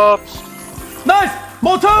 Multi. Oops. Nice.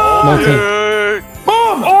 Multi. Multi. Hey.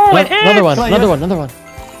 Boom. Oh, it hit! Another one. Play Another it. one. Another one.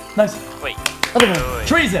 Nice. Wait. Another one. Wait.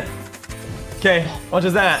 Treason. Okay. What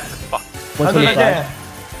is that? Fuck. 125.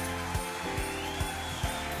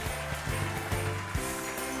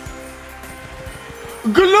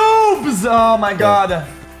 Globes! Oh my god.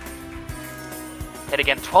 Hit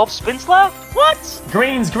again. 12 spins left? What?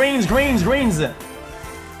 Greens. Okay,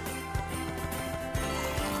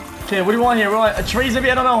 what do you want here? A trees maybe?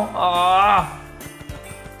 I don't know.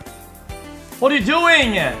 What are you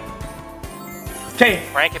doing? Okay.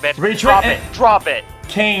 Rank it, bitch. Retreat Drop and- it. Drop it.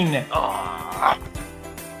 Cane. Ah.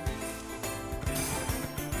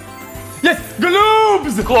 Yes!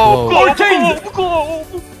 Globes! Globe, Or globe, canes! globe,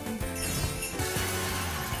 globe.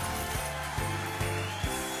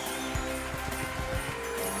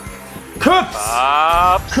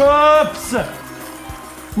 Cups! Cups!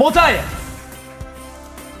 Multi!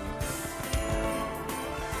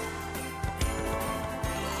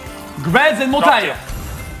 Reds and multi! Drop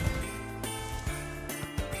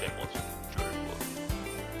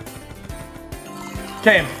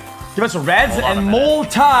Okay, give us reds Hold on a and minute.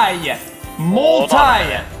 multi! Hold on a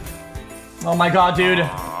minute. Oh my god, dude.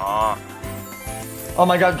 Oh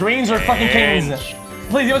my god, greens or fucking kings? Change.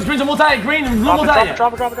 Please give us greens or multi! Green and blue Drop it, multi!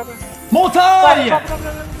 drop it, drop it, drop it, drop it. Multi! Drop it, drop it, drop it,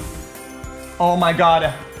 drop it. Oh my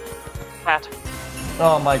god. Pat.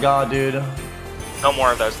 Oh my god, dude. No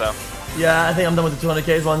more of those, though. Yeah, I think I'm done with the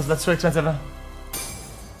 200k ones. That's too expensive.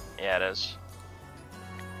 Yeah, it is.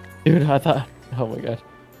 Dude, I thought. Oh my god.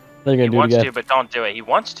 They're He gonna do it wants again. to, but don't do it. He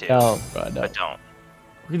wants to, No, bro, no. but don't.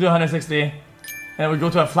 We can do 160. And we go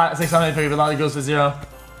to a flat 600 if everybody goes to 0.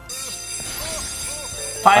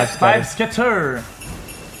 Five skitter.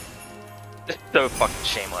 So fucking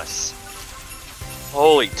shameless.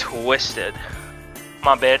 Holy twisted. Come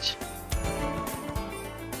on, bitch.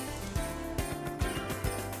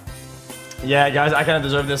 Yeah, guys, I kind of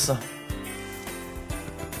deserve this.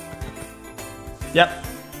 Yep.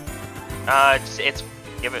 It's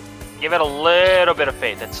give it a little bit of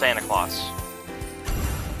faith. It's Santa Claus.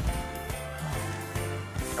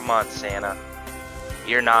 Come on, Santa.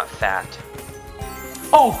 You're not fat.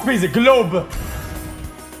 Oh, crazy globe!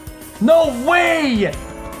 No way!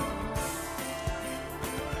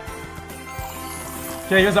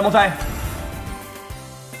 Okay, here's the multi.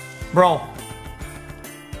 Bro.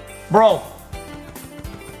 Bro.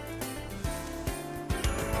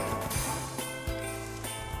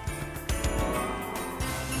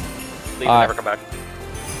 Leave and never come back.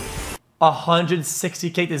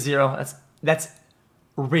 160k to 0. That's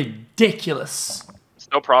ridiculous. It's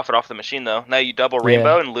no profit off the machine though. Now you double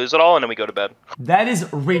rainbow and lose it all, and then we go to bed. That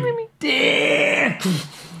is ridiculous.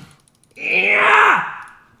 Yeah.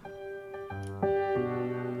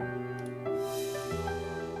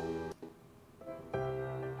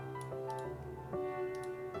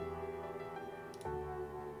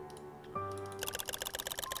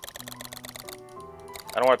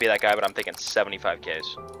 I don't want to be that guy, but I'm thinking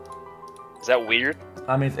 75Ks. Is that weird?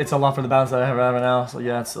 I mean, it's a lot for the balance that I have right now, so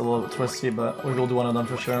yeah, it's a little bit twisty, but we will do one of them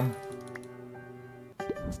for sure.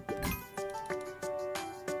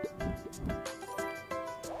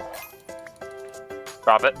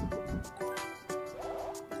 Drop it.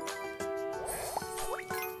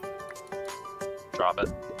 Drop it.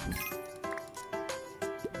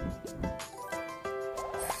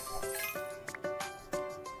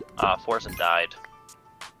 Forsen died.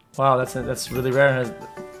 Wow, that's really rare.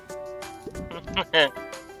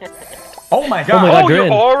 Oh my god! Oh my God, Oh, you're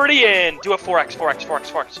in. already in! Do a 4x, 4x,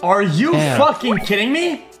 4x, 4x. Are you Damn. fucking kidding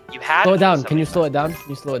me? You had Slow it to down. do Can you 75. slow it down? Can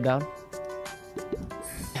you slow it down?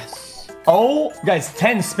 Yes. Oh, guys,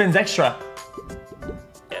 10 spins extra.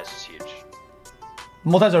 Yeah, this is huge.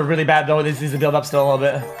 Multis are really bad though. This needs to build up still a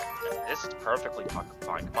little bit. This is perfectly fucking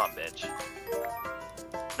fine. Come on, bitch.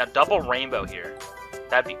 Now double rainbow here.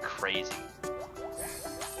 That'd be crazy.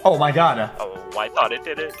 Oh my god. Oh, I thought it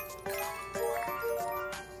did it.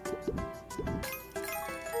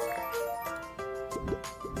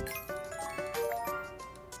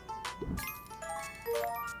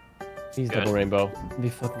 Please Good. double rainbow. It'd be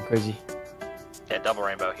fucking crazy. Yeah, double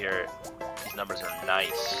rainbow here. These numbers are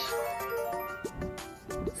nice.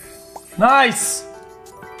 Nice!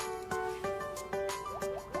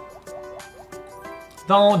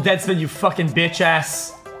 Don't dead spin, you fucking bitch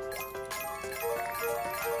ass.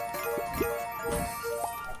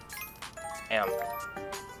 Damn,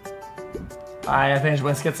 I finished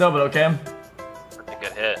with Schizo, but okay. pretty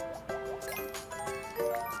good hit.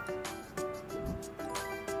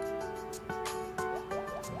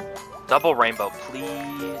 Double rainbow,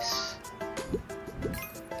 please.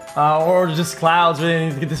 Or just clouds. We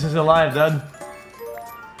need to get this alive, dude.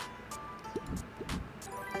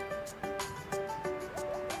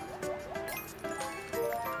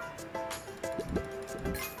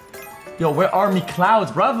 Yo, where are me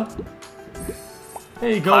clouds, bruv?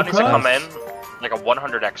 There you go, Cloud needs to cuz. come in like a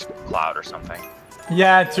 100x cloud or something.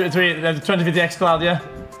 Yeah, 2050x cloud, yeah.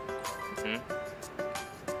 Hmm?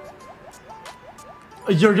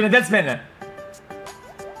 You're gonna dead spin it.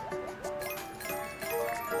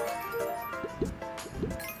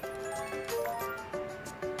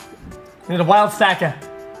 Need a wild stacker.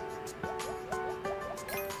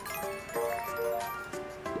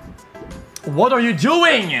 What are you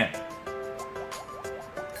doing?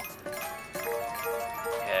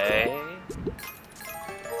 Okay.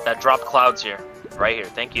 That drop clouds here. Right here,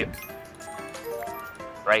 thank you.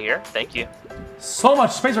 Right here, thank you. So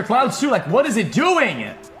much space for clouds too, like what is it doing?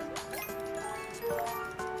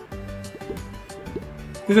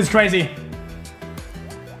 This is crazy.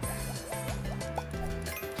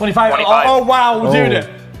 25. 25. Oh wow, Oh. dude.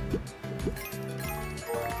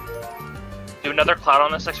 Do another cloud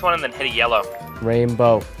on this next one and then hit a yellow.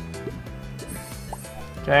 Rainbow.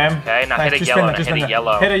 Okay. Okay, now hit a keep yellow, spinning, now keep hit a spinning.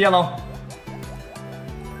 yellow. Hit a yellow.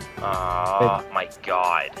 Oh my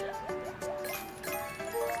god.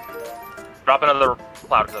 Drop another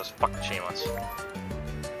cloud because that was fucking shameless.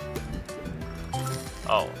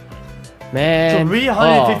 Oh. Man.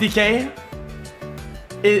 350k.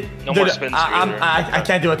 No more spins either. I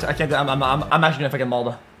can't do it. I can't do it. I'm actually gonna fucking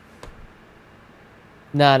Malda.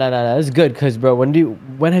 Nah. That's good, cause bro, when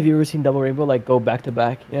have you ever seen double rainbow like go back to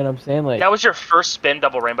back? You know what I'm saying? Like, That was your first spin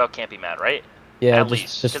double rainbow, can't be mad, right? yeah, at just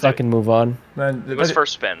least, just 'cause fucking move on. Man, It was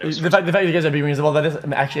first spin. It was The fact you guys are being reasonable, that is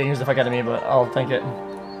actually angers the fuck out of me, but I'll take it.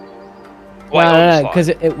 Well, Because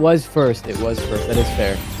it was first. It was first. That is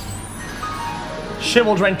fair. Shit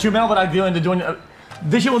will drain 2 mil, but I'm going to doing.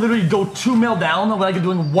 This shit will literally go 2 mil down when I can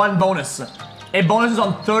doing 1 bonus. A bonus is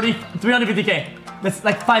on 350k. That's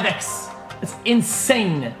like 5x. It's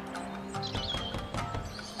insane.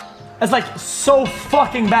 That's like so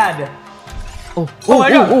fucking bad. Oh, Oh my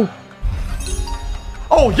god.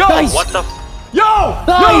 Oh, yo! Nice. What the? Yo!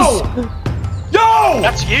 Nice. Yo!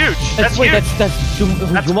 That's huge. That's Wait, huge. that's That's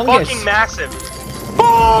humongous. fucking massive.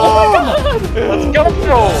 Boom! Let's go,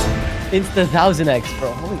 bro. Insta 1000x,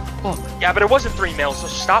 bro. Holy fuck. Yeah, but it wasn't 3 mil, so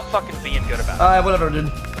stop fucking being good about it. Whatever,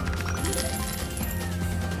 dude.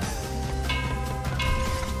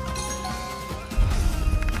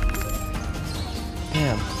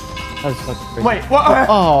 Damn. That was fucking crazy. Wait, what?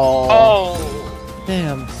 Oh. Oh.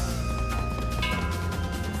 Damn.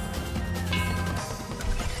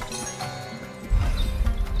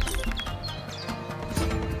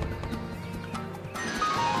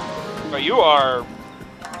 Bro, you are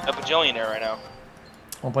a bajillionaire right now.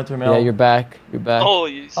 1.3 mil. Yeah, you're back. You're back.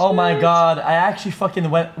 Holy Oh my shit. god, I actually fucking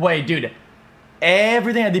went. Wait, dude.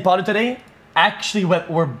 Everything I deposited today actually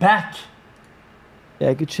we're back.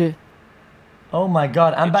 Yeah, good shit. Oh my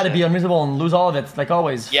god, I'm Good about to be shit. unreasonable and lose all of it, like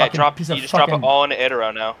always. Yeah, Fucking drop. piece You of just fucking... drop it all into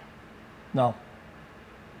Itero now. No.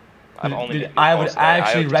 I've only Dude, been I would meatballs today.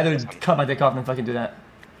 actually would rather just do cut my dick off than fucking do that.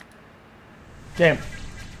 Okay.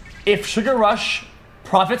 If Sugar Rush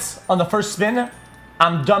profits on the first spin,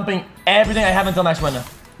 I'm dumping everything I have until next window.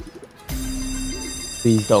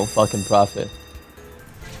 Please don't fucking profit.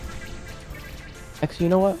 Actually, you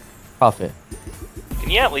know what? Profit. Can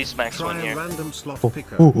you at least max Try one a here? random slot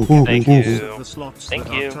picker. Thank you. The slots Thank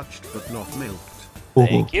that you. are touched but not milked.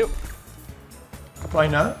 Thank you. Why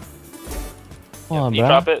not? Come on, Can you bro.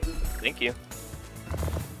 drop it? Thank you.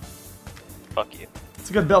 Fuck you. It's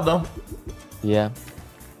a good build though. Yeah.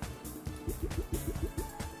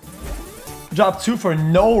 Drop 2 for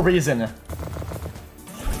no reason.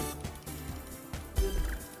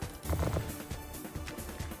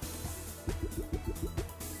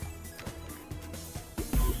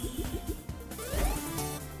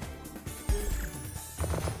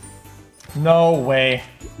 No way.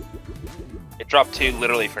 It dropped 2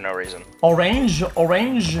 literally for no reason. Orange?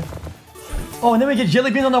 Orange? Oh, and then we get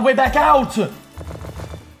jelly beans on the way back out! A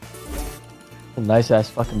nice ass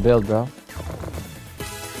fucking build, bro.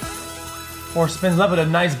 4 spins left with a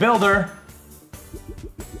nice builder.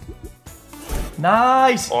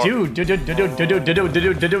 Nice! Dude.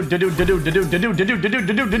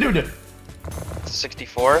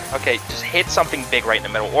 64? Okay, just hit something big right in the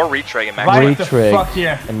middle. Or retrig and max Right win. the Retrig fuck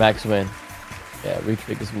here. and max win. Yeah,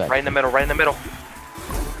 retrig is max. Right in the middle, right in the middle.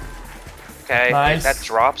 Okay, Nice. that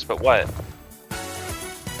drops, but what?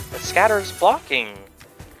 The scatter is blocking.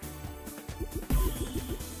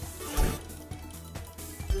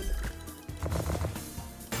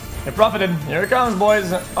 It profited. Here it comes,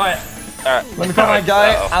 boys. Alright, Alright. let me call my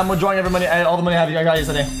guy. Uh-oh. I'm withdrawing every money, all the money I have I got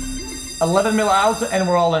yesterday. 11 mil out, and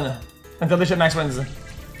we're all in. Until this shit max wins.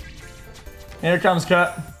 Here it comes,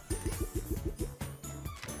 cut.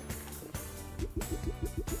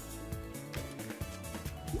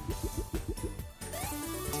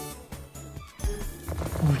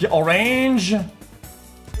 We get orange.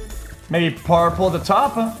 Maybe purple at the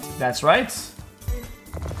top. That's right.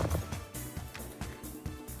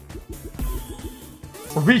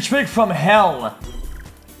 Retrig from hell.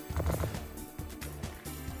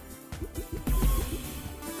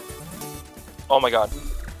 Oh my god.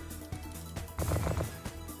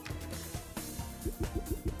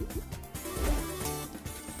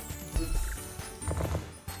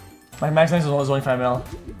 My max nice is only 5 mil.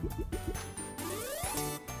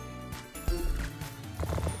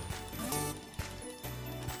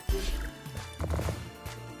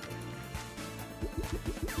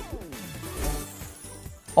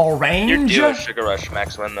 Orange? You're due a Sugar Rush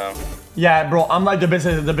max win though. Yeah, bro, I'm like the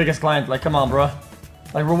biggest client. Like, come on, bro.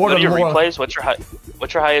 Like, Go reward to your more. replays. What's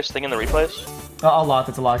your highest thing in the replays? A lot,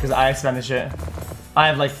 it's a lot, because I spend this shit. I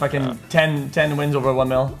have like fucking 10 wins over 1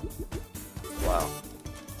 mil. Wow.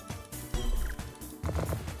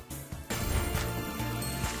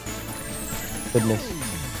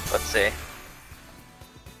 Goodness. Let's see.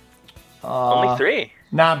 Only 3.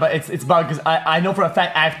 Nah, but it's bugged, because I know for a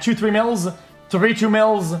fact I have 2 mils, 2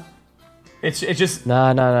 mils. It's just...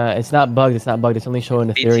 Nah. It's not bugged. It's not bugged. It's only showing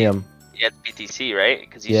Ethereum. Yeah, it's BTC, right?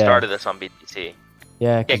 Because you Yeah. started this on BTC.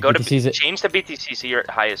 Yeah, Yeah, because go to BTC's change to BTC so you're at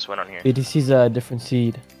highest win on here. BTC's a different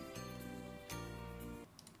seed.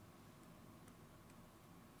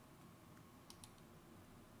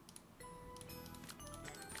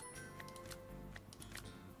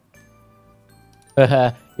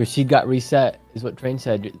 Your seed got reset, is what Train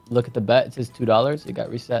said. Look at the bet. It says $2. It got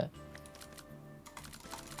reset.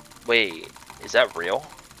 Wait, Is that real?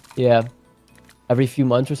 Yeah. Every few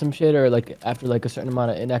months or some shit, or like after like a certain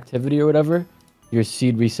amount of inactivity or whatever, your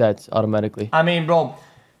seed resets automatically. I mean, bro.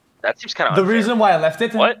 That seems kind of The reason why I left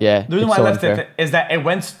it. What? Yeah, The reason it's why I so left unfair. it is that it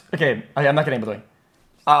went. Okay, I'm not kidding, by the way.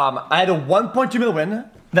 I had a 1.2 mil win.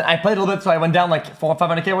 Then I played a little bit, so I went down like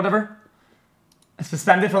 500k or whatever. I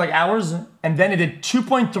suspended for like hours, and then it did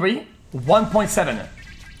 2.3, 1.7,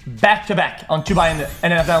 back to back on 2 buy, and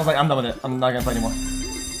then after I was like, I'm done with it. I'm not gonna play anymore.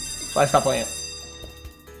 So I stopped playing it.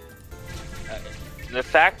 The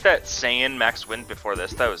fact that Saiyan max win before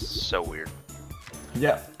this, that was so weird.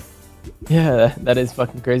 Yeah. Yeah, that is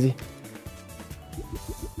fucking crazy.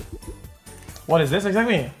 What is this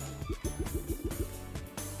exactly?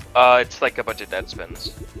 It's like a bunch of dead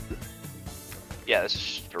spins. Yeah, this is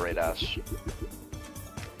straight ass.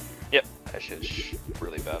 Yep, that shit is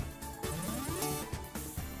really bad.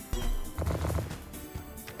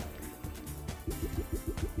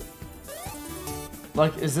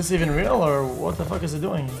 Like, is this even real, or what the fuck is it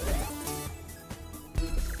doing?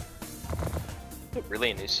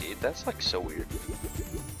 Really a new seed? That's like so weird.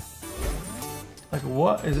 Like,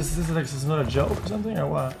 what? Is this like, is this not a joke or something, or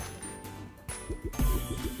what?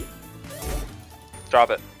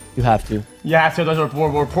 Drop it. You have to. Yeah, after those are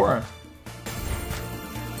poor.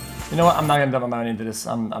 You know what? I'm not gonna dump my money into this.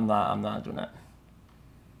 I'm not doing that.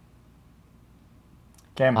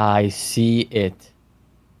 Okay. I see it.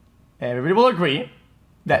 Everybody will agree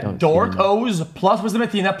that Don't Dork see it. O's plus Wisdom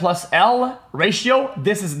Athena plus L ratio.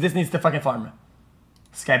 This needs to fucking farm.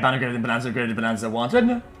 Skybound greater than Bonanza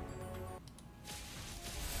wanted.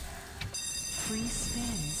 Free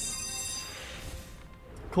spins.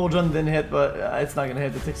 Cauldron didn't hit, but it's not gonna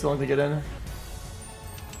hit. It takes so long to get in.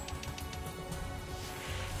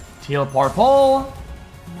 Teal purple.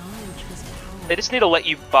 Knowledge was power. They just need to let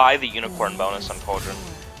you buy the unicorn bonus on Cauldron.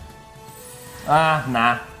 Ah,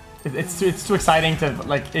 nah. It's too exciting to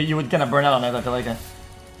like. You would kind of burn out on it. I feel like.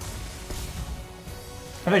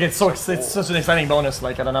 I think it's such an exciting bonus.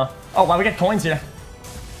 Like I don't know. Oh wow, we get coins here.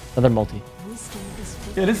 Another multi. Wisdom is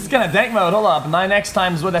Yeah, this is kind of dank mode. Hold up, 9x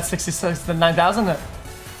times what? That's 66 to 9,000.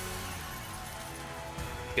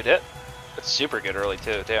 Good hit. That's super good early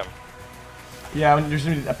too. Damn. Yeah, when there's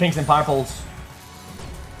pinks and purples.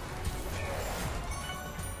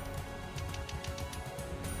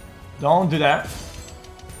 Don't do that.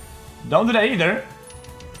 Don't do that either.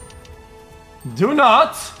 Do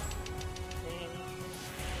not.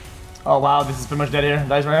 Oh wow, this is pretty much dead here.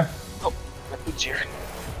 Dice right here. Oh, that boots here.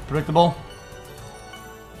 Predictable.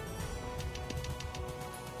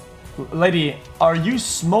 Lady, are you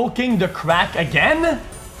smoking the crack again?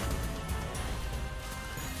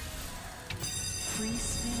 free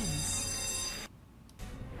spins.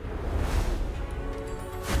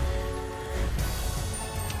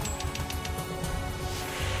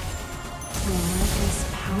 Relentless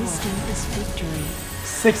power. Wisdom is victory.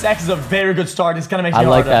 6x is a very good start. This kind of makes me I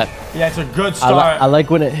like harder. that. Yeah, it's a good I, start. I like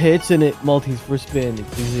when it hits and it multis for spin.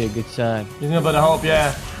 It's usually a good sign. There's no better hope,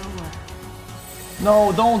 yeah. Power.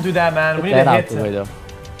 No, don't do that, man. Get We need that to out hit. the way though.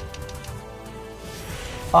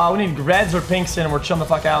 We need reds or pinks in and we're chilling the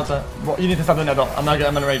fuck out. Bro, you need to stop doing that though. I'm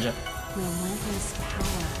gonna rage it. Relentless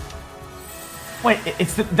power. Wait,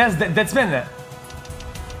 that's been there.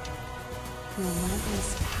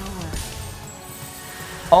 Relentless power.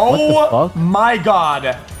 Oh fuck? my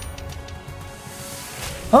god.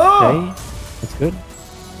 Oh! Okay, that's good.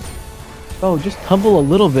 Oh, just tumble a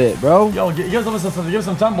little bit, bro. Yo, give us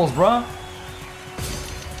some tumbles, bro.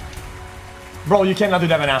 Bro, you cannot do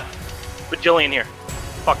that right now. Put Jillian here.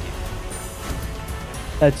 Fuck you.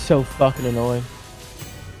 That's so fucking annoying.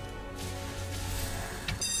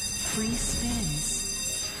 Free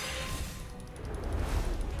spins.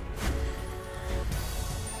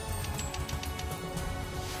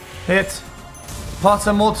 Hit. Pots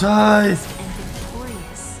and multis. And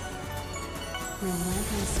victorious.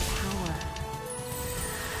 Relentless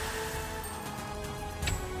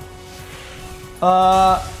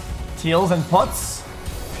power. Teals and pots.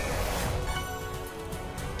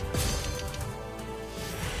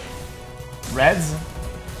 Reds.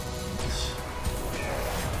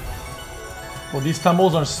 Well, these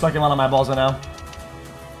tumbles are stuck in one of my balls right now.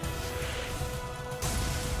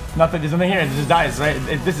 Nothing, there's nothing here, it just dies, right?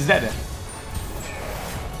 This is dead.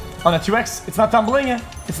 On a 2x, it's not tumbling,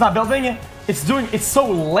 it's not building, it's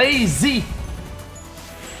so lazy.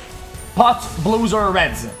 Pots, blues, or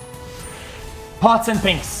reds. Pots and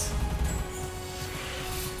pinks.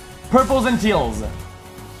 Purples and teals.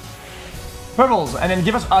 Purples, and then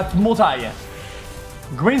give us a multi.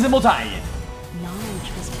 Greens and multi.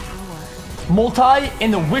 Knowledge was power. Multi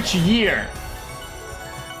in which year?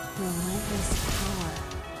 Relentless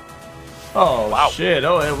power. Oh, Wow. shit.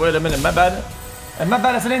 Oh, wait a minute. My bad. My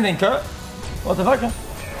bad as anything, Kurt. What the fuck?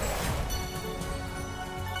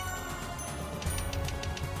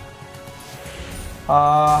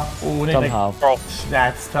 Oh, we need Somehow. Bro, to...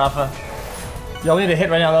 That's tough. Yo, we need a hit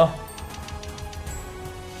right now, though.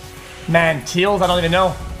 Man, Teals, I don't even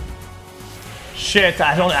know. Shit,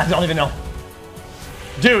 I don't even know.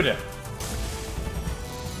 Dude.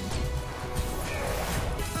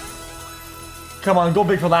 Come on, go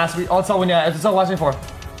big for last week. That's all we need. That's all we're asking for.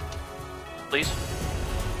 please.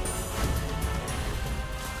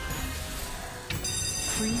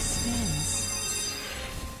 Free spins.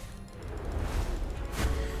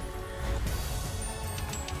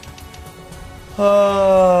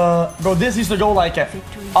 Bro, this used to go like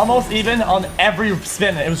almost even on every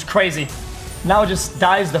spin. It was crazy. Now it just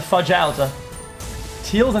dies the fudge out.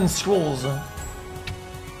 Teals and scrolls.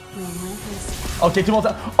 Relentless. Okay, two more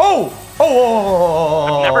times. Oh!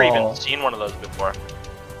 Oh! I've never even seen one of those before.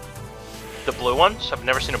 The blue ones? I've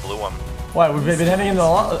never seen a blue one. Why? We've been having it a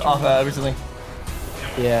lot of recently.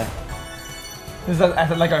 Yeah. This is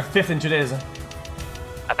like our 5th in 2 days.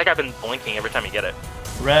 I think I've been blinking every time you get it.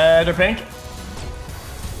 Red or pink?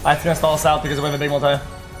 I think gonna stall us out because we have a big multi.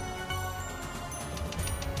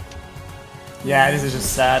 Yeah, this is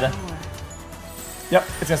just sad. Power. Yep,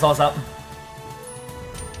 it's gonna stall us out.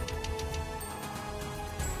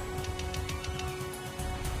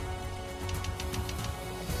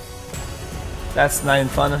 That's not even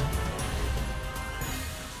fun.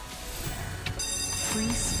 Free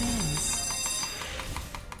spins.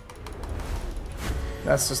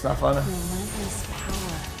 That's just not fun. Relentless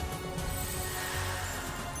power.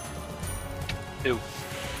 Ew.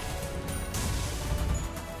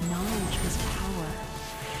 Knowledge was power.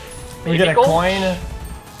 We get a Gold? coin.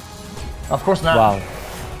 Of course not. Wow.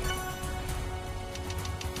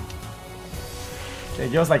 Okay,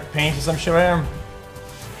 give us like paint or some shit right here.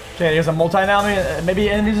 Okay, here's a multi now. Maybe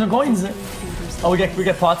enemies some coins. Oh, we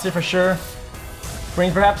get pots here for sure.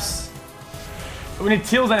 Green perhaps. We need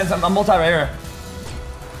teals and it's a multi right here.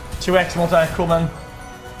 2x multi, cool man.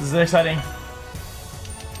 This is exciting.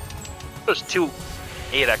 There's two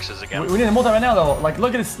 8Xs again. We need a multi right now though. Like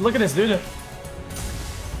look at this dude.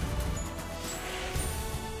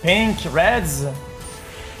 Pink, reds.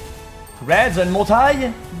 Reds and multi?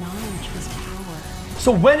 Knowledge was power.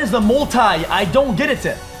 So when is the multi? I don't get it.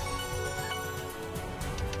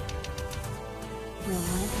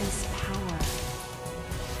 Relentless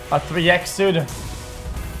power. A 3x dude.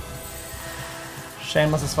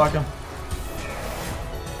 Shameless as fuck.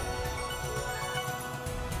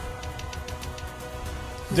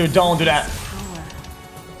 Dude, don't do that. Power.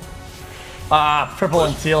 Ah, purple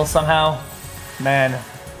and teal somehow. Man.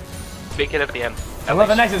 Big hit at the end.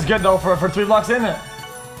 11x is good though for 3 blocks in.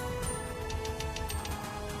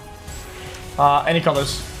 Any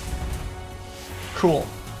colors. Cool.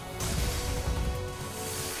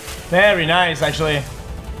 Very nice, actually.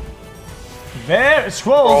 Very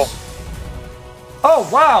scrolls. Oh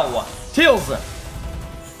wow, teals.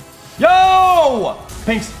 Yo,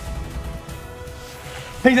 pinks.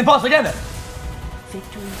 Pinks and pots again.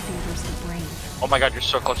 Victory favors the brave. Oh my god, you're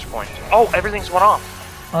so close to point. Oh, everything's went off.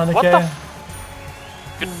 Okay. What the?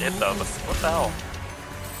 Good hit though, but what the hell?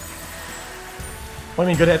 What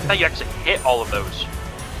do you mean good hit? I thought you actually hit all of those.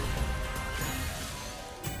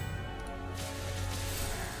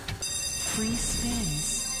 Free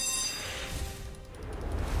spins.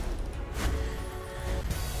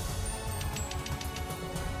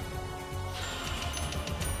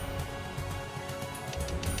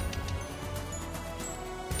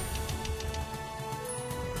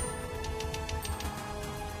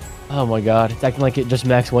 Oh my god. It's acting like it just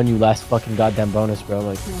max won you last fucking goddamn bonus, bro.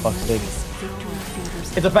 Like, fuck's sake. Relentless victory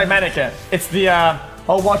favors It's a pragmatic. It's the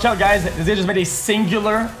oh watch out guys, they just made a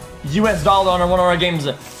singular US dollar on one of our games.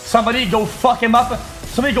 Somebody go fuck him up.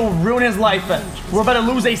 Somebody go ruin his life. We're about to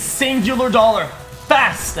lose a singular dollar.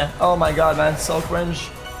 Fast! Oh my god man, so cringe.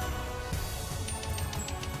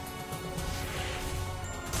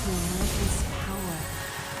 relentless power.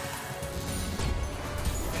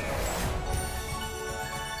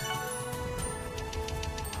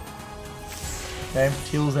 Okay,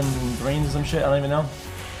 teals and greens or some shit, I don't even know.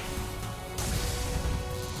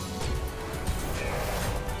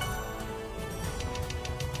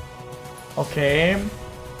 Okay.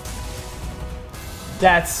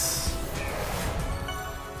 That's...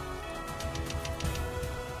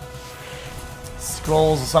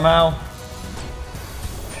 Scrolls somehow.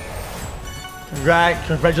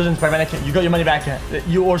 Congratulations, Pragmatic. You got your money back.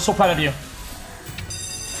 You are so proud of you.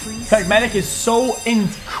 Free Pragmatic is so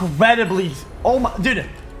incredibly... Oh my... Dude.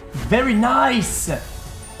 Very nice.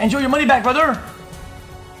 Enjoy your money back, brother.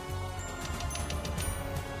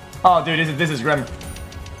 Oh, dude, this is grim.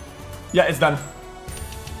 Yeah, it's done.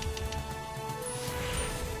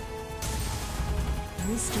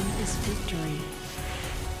 Wisdom is victory.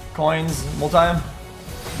 Coins, multi.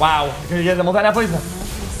 Wow. Can you get the multi now, please?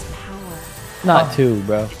 Love is power. Not two,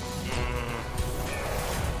 bro.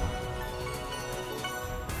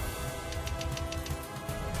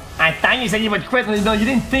 I thought you said you would quit. No, you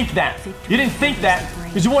didn't think that. You didn't think that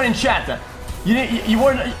because you weren't in chat. You didn't. You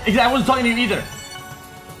weren't. I wasn't talking to you either.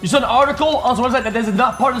 You saw an article on the website that this is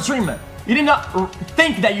not part of the stream. You did not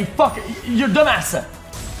think that. You're dumbass.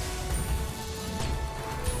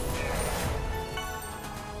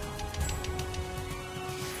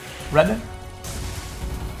 Read it.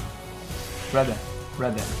 Read it.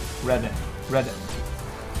 Read it. Read it. Read it.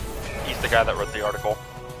 He's the guy that wrote the article.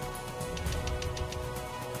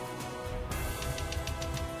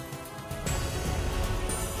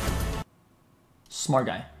 Smart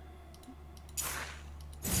guy.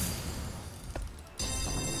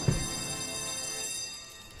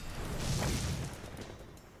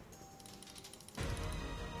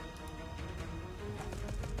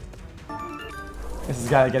 This has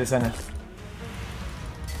got to get us in it.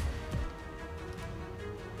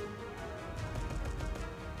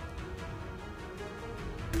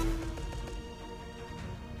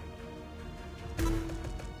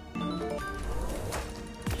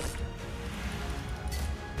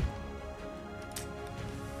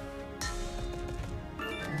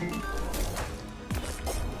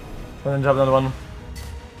 And then drop another one.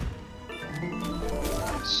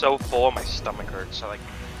 I'm so full, my stomach hurts. So like,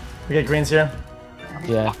 We get greens here.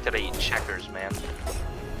 Yeah. fuck did I eat checkers, man?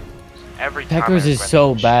 Every time. Checkers I is read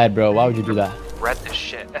so this bad, bro. Why would you do that? shit- Read this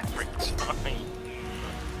shit every time.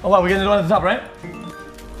 Oh wow, we're getting the one at the top, right?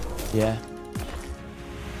 Yeah.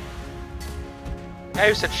 I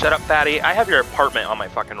who said shut up, fatty. I have your apartment on my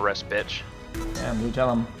fucking wrist, bitch. Damn, you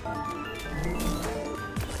tell him.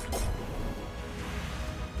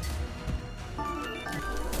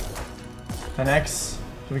 An X.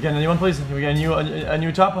 Can we get a new one, please? Can we get a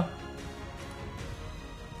new top?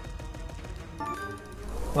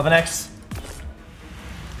 11X.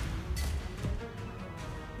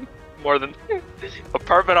 More than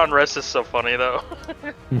apartment on wrist is so funny though.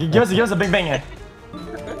 Give us a big bang here.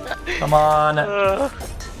 Come on. Oh,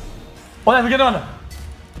 yeah, we get on.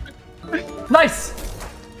 Nice.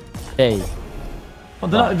 Hey. Oh,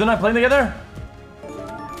 they're not playing together?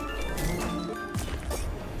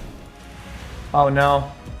 Oh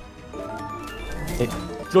no. Hey.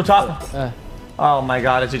 Go top. Oh my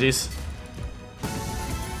god, it's GG's.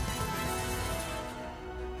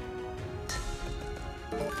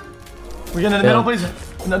 We get in the middle, please.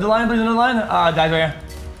 Another line, please. Another line. Ah, died right here.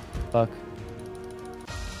 Fuck.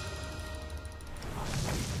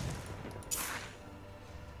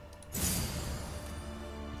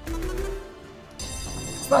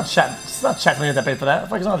 It's not chat. It's not chat that paid for that. What the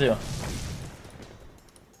fuck is wrong with you?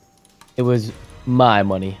 It was my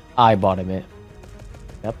money. I bought him it.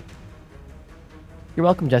 Yep. You're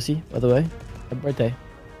welcome, Jesse, by the way. Happy birthday.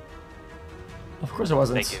 Of course it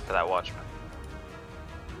wasn't. Thank you for that watch,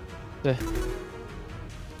 man.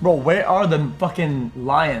 Bro, where are the fucking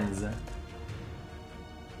lions?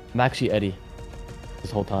 I'm actually Eddie. This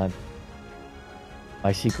whole time.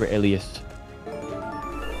 My secret alias.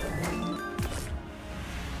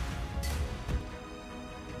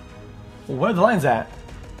 Where are the lions at?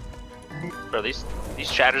 Bro, these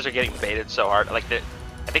chatters are getting baited so hard. Like,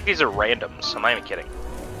 I think these are randoms. I'm not even kidding.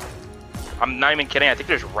 I'm not even kidding. I think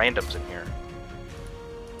there's randoms in here.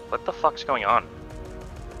 What the fuck's going on?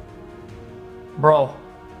 Bro.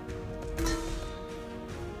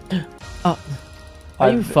 Are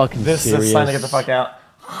you fucking this serious? This is time to get the fuck out.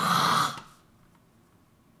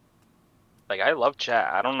 Like, I love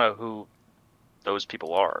chat. I don't know who those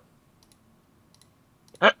people are.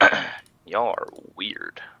 Y'all are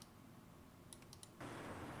weird.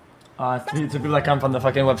 To people that come from the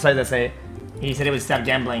fucking website that say he said he would stop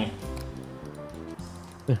gambling.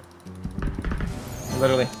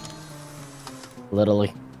 Literally.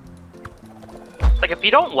 Literally. Like, if you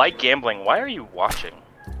don't like gambling, why are you watching?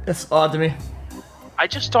 It's odd to me. I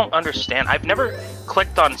just don't understand. I've never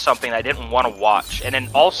clicked on something I didn't want to watch, and then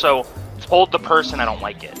also told the person I don't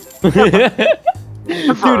like it. Dude,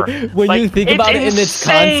 when Like, you think it's about it in its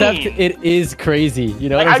insane. concept, it is crazy. You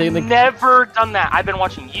know Like, what I'm I've saying? Like, never done that. I've been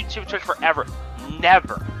watching YouTube, Twitch forever.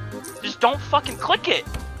 Never. Just don't fucking click it.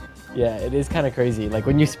 yeah, it is kind of crazy. Like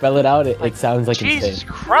when you spell it out, it sounds like Jesus insane.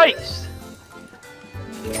 Christ.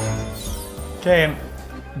 Okay,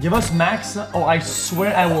 give us max. Oh, I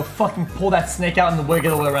swear I will fucking pull that snake out and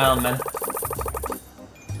wiggle it around, man.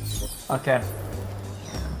 Okay.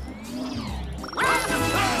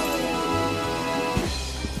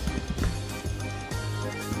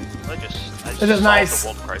 I just This is solved nice. The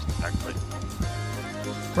world crisis, actually.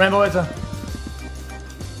 Rainbow Itza.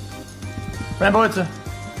 Rainbow Itza.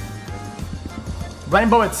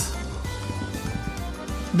 Rainbow Itza.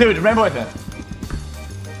 Dude, Rainbow Itza.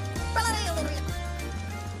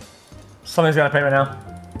 Somebody's gotta pay right now.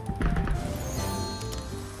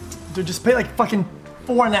 Dude, just pay like fucking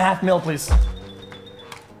 4.5 mil, please.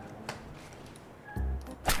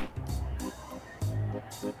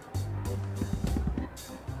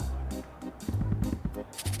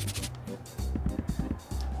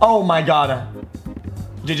 Oh my god.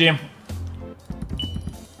 GG.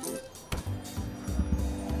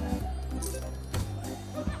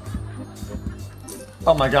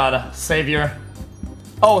 Oh my god. Savior.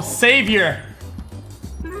 Oh, Savior!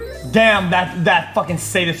 Damn, that fucking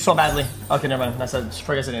saved it so badly. Okay, never mind. That's just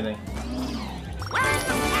forget anything.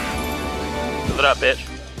 Fill it up, bitch.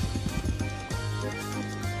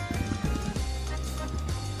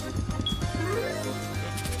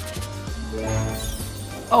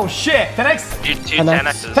 Oh shit! 10x! Two 10x.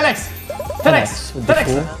 10x's. 10x! 10x! with the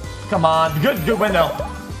 10x! Come on, good window.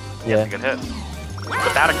 Yeah. Good hit.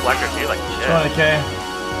 Without a collector too, like shit. 200k.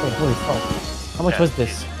 Oh, holy fuck. How much Yeah, was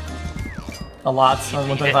this? A lot. He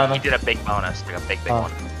 125. did a big bonus, like a big Oh.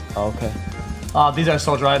 one. Oh, okay. Oh, these are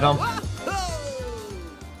so dry though.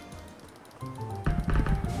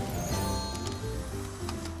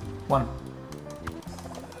 One.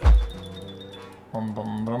 Bum,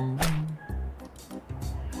 bum, bum, bum.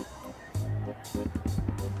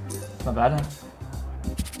 Not bad.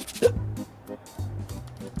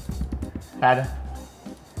 Bad.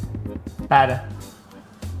 Bad.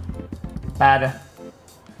 Bad.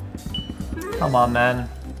 Come on, man.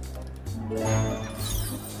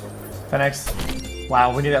 10x.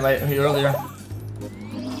 Wow, we need that late earlier.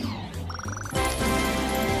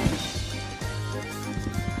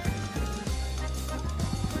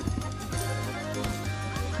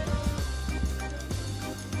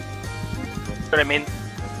 But I mean,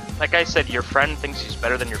 like I said, your friend thinks he's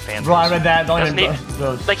better than your fan. Bro, I read that. Don't Doesn't even. he-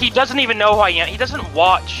 Like, he doesn't even know who I am. He doesn't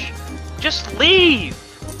watch. Just leave.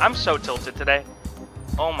 I'm so tilted today.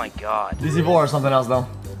 Oh my god. DZ4 or something else though.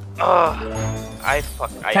 Ugh. I 10x, the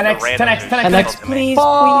randoms 10x, are 10x, so 10x, tilted me. Please,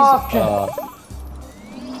 Fuck. please.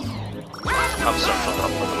 I'm so tilted.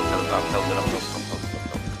 I'm tilted. I'm tilted. I'm tilted.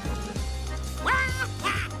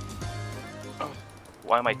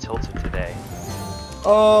 Why am I tilted today?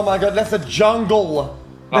 Oh my god, that's the jungle.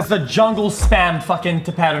 That's the jungle spam fucking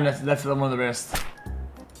to pattern. That's one of the best.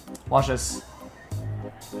 Watch this.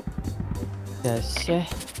 Yes. Yeah.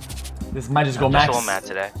 This might just go I'm max. just a little mad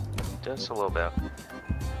today. Just a little bit.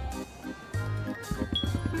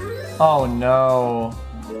 Oh no.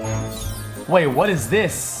 Wait, what is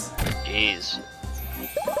this? Jeez.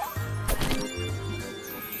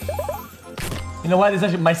 You know what? This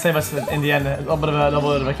actually might save us in the end. A little bit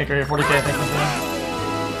of a kicker here. 40k, I think.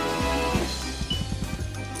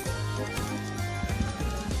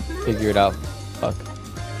 Figure it out. Fuck.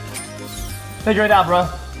 Figure it out, bro.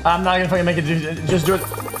 I'm not gonna fucking make it. Just do it.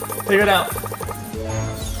 Figure it out.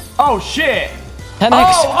 Oh shit! 10x.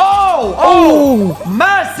 Oh!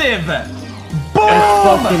 Massive! Boom!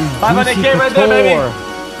 Fucking 500k right there, baby.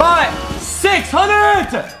 couture.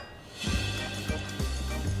 600!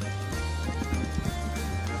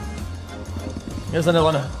 Here's another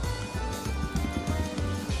one.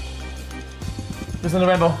 Here's another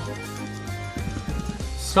rainbow.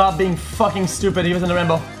 Stop being fucking stupid. He was in the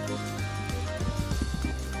rainbow.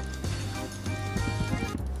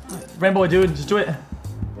 Rainbow, dude. Just do it.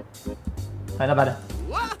 Alright, not bad.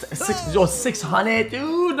 600,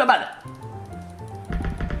 dude. Not bad.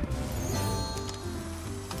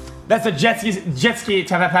 That's a jet ski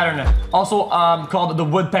type of pattern. Also called the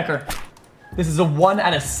woodpecker. This is a 1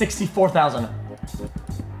 out of 64,000. Look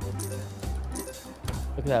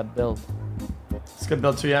at that build. It's a good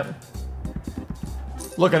build too, yeah.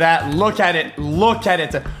 Look at that. Look at it. Look at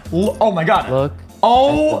it. Oh my god. Look.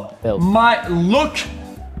 Oh at the build. my. Look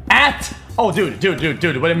at. Oh, dude.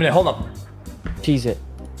 Wait a minute. Hold up. Cheese it.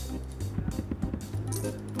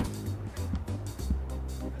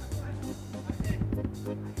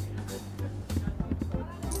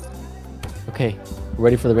 Okay. We're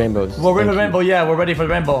ready for the rainbows. We're ready for Thank the you. rainbow. Yeah, we're ready for the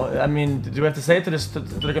rainbow. I mean, do we have to say it to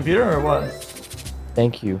the computer or what?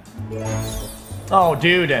 Thank you. Oh,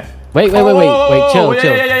 dude. Wait, chill,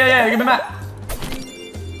 chill. Yeah. Give me that.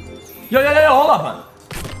 Yo, hold up, man.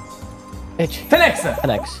 Bitch.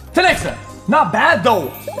 10x. 10x. Not bad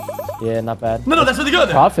though. Yeah, not bad. No, that's really good.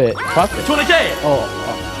 Profit. 200k. Oh.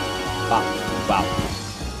 Wow.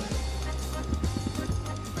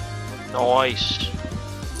 Nice.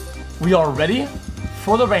 We are ready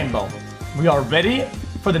for the rainbow. We are ready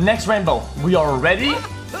for the next rainbow. We are ready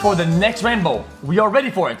for the next rainbow. We are ready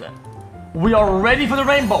for it. We are ready for the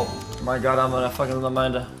rainbow. My god, I'm gonna fucking lose my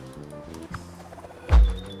mind.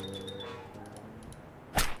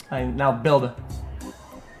 I now build.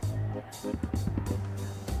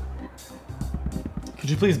 Could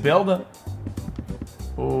you please build?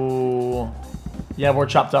 Oh, yeah, we're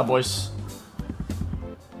chopped up, boys.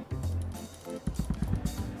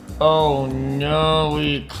 Oh no,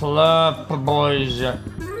 we clap, boys.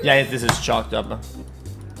 Yeah, this is chalked up.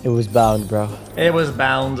 It was bound, bro. It was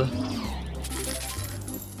bound.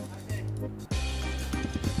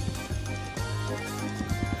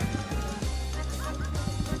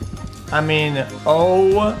 I mean,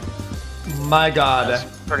 oh my god. That's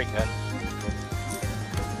pretty good.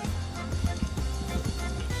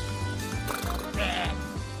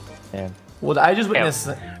 Damn. What I just witnessed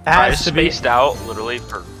I has to be spaced out literally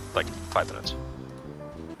for like 5 minutes.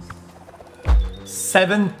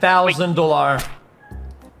 $7,000.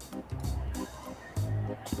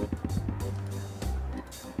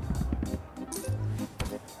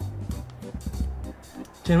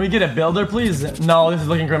 Can we get a builder, please? No, this is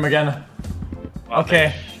looking grim again.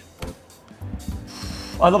 Okay.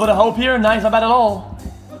 A little bit of hope here. Nice, not bad at all.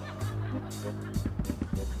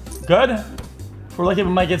 Good. If we're lucky, we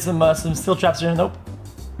might get some steel traps here. Nope.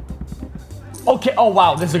 Okay. Oh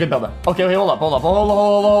wow, this is a good builder. Okay, wait, hold up. Hold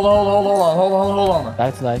on.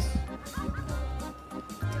 That's nice.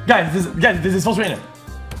 Guys, this is full screen.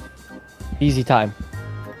 Easy time.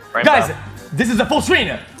 Rainbow. Guys, this is a full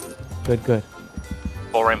screen. Good, good.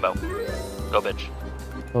 Full rainbow. Go, bitch.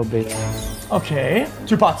 Oh, bitch. Okay.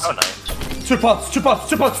 2 pots. Oh, nice. 2 pots.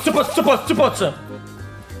 Clever.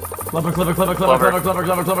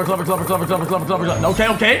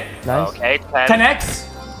 Okay. Nice. Okay, 10. 10x.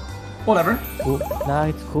 Whatever. Cool. Nah,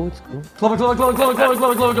 it's cool. It's cool. Clever.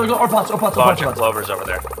 Or pots. Bunch of clovers over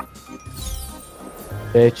there.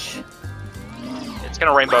 Bitch. It's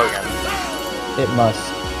gonna rainbow again. It must.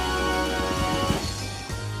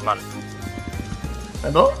 Come on.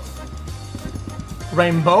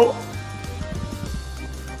 Rainbow.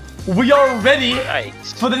 We are ready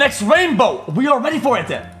Nice. for the next rainbow. We are ready for it.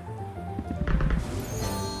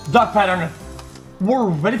 Duck pattern. We're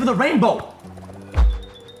ready for the rainbow.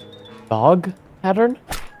 Dog pattern?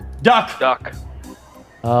 Duck. Duck.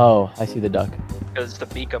 Oh, I see the duck. Because the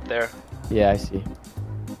beak up there. Yeah, I see.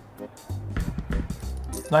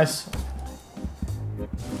 Nice.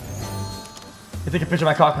 You take a picture of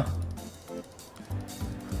my cock.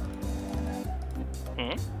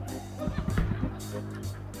 Hmm?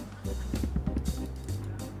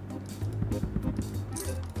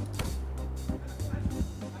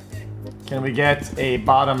 Can we get a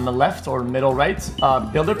bottom left or middle right?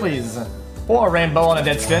 Builder, please. Or a rainbow on a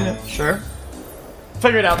dead skin. Sure.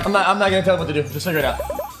 Figure it out. I'm not gonna tell you what to do. Just figure it out.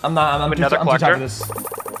 I'm too tired for this.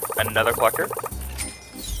 Another collector.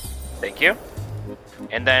 Thank you.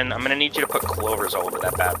 And then I'm gonna need you to put clovers all over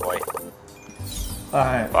that bad boy.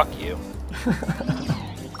 Alright. Fuck you.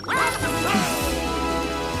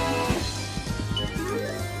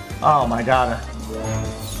 Oh my god.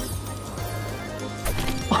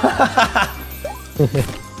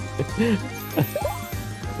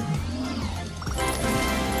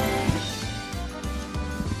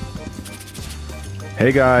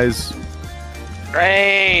 Hey guys.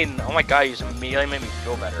 Rain! Oh my god, you just immediately made me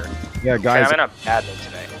feel better. Yeah, guys. I'm in a bad day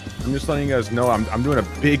today. I'm just letting you guys know I'm doing a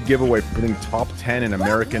big giveaway for getting top 10 in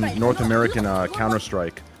North American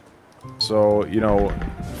Counter-Strike. So, you know,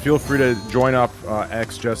 feel free to join up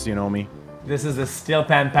X, Jesse, and Omi. This is the steel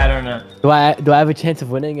pan pattern. Do I have a chance of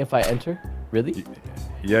winning if I enter? Really?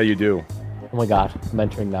 Yeah, you do. Oh my god, I'm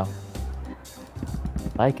entering now.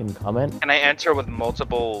 Like and comment. Can I enter with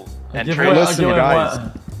multiple entries? Listen, guys.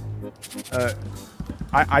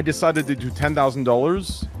 I decided to do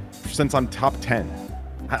 $10,000 since I'm top 10.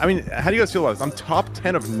 I mean, how do you guys feel about this? I'm top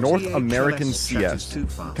 10 of North American CS. Can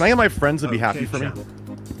I get my friends to be happy for me?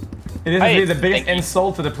 It is really the biggest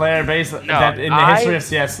insult to the player base that in the history of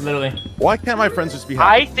CS, literally. Why can't my friends just be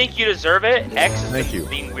I happy? think you deserve it. X is Thank you.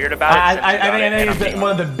 being weird about it. I think it's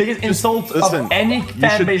one of the biggest insults of any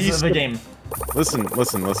fan base of the game. Listen.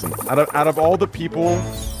 Out of all the people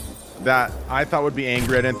that I thought would be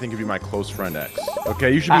angry, I didn't think it'd be my close friend X.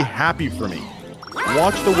 Okay, you should be happy for me.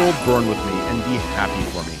 Watch the world burn with me and be happy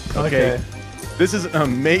for me. Okay. This is an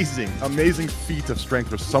amazing feat of strength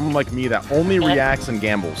for someone like me that only reacts and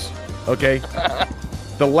gambles. Okay?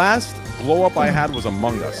 The last blow up I had was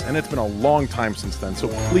Among Us, and it's been a long time since then. So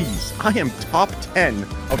please, I am top 10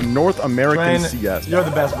 of North American CS. You're the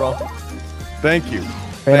best, bro. Thank you.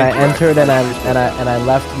 And I Thank you, entered and I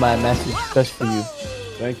left my message just for you.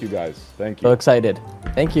 Thank you guys. Thank So you. excited.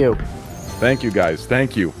 Thank you. Thank you guys.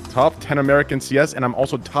 Thank you. Top 10 American CS, and I'm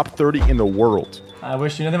also top 30 in the world. I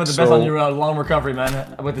wish you nothing but the best on your long recovery,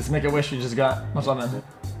 man. With this Make-A-Wish you just got. What's up, man?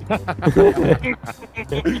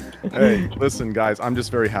 Hey, listen, guys, I'm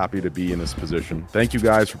just very happy to be in this position. Thank you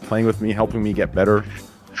guys for playing with me, helping me get better.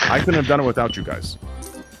 I couldn't have done it without you guys.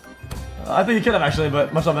 I think you could have actually,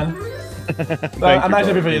 but much up, man. I'm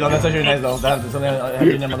actually happy for you though. That's actually nice though. That something I have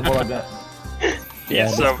your name on the board like that. Yeah,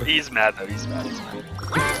 so he's mad though. He's mad.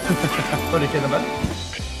 Pretty kidding, man.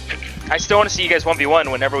 I still want to see you guys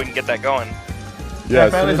 1v1 whenever we can get that going. Yeah, as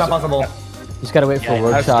apparently soon it's not as- possible. Just gotta wait for a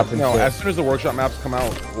workshop and shit. as soon as the workshop maps come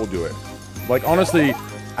out, we'll do it. Like, honestly,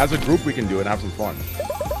 as a group, we can do it and have some fun.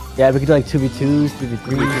 Yeah, we could do like 2v2s,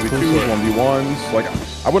 3v3s. 2v2s, 1v1s. Like,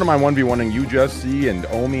 I wouldn't mind 1v1ing you, Jesse, and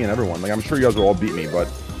Omi, and everyone. Like, I'm sure you guys will all beat me, but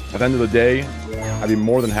at the end of the day, I'd be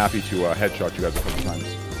more than happy to headshot you guys a couple times.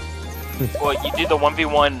 Well, you do the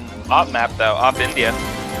 1v1 op map though, op India.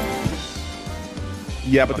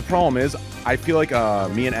 Yeah, but the problem is, I feel like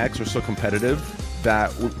me and X are so competitive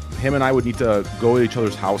that him and I would need to go to each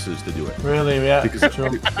other's houses to do it. Really, yeah. Because,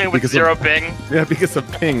 True. With because zero of, ping. yeah, because of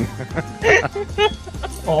ping.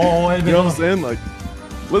 Oh, wait a You know what I'm minute. saying? Like,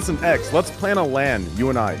 listen, X, let's plan a LAN, you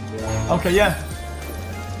and I. Okay, yeah.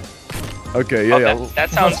 Okay, yeah, Oh, yeah.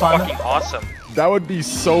 that sounds fun. fucking awesome. That would be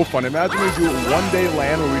so fun. Imagine we do a one-day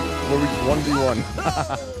LAN where we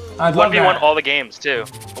 1v1. I'd love 1v1 that. all the games too.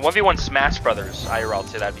 1v1 Smash Brothers IRL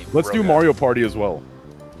too. That'd be. Let's real do good. Mario Party as well.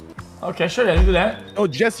 Okay, sure, yeah, you do that. Oh,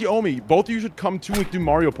 Jesse, Omi, both of you should come too and do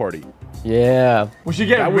Mario Party. Yeah. We should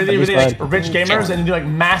get That would really, be really like, fun. rich gamers and do like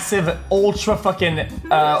massive, ultra fucking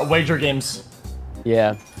wager games.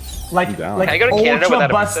 Yeah. Like, down. like Can I go to Canada ultra without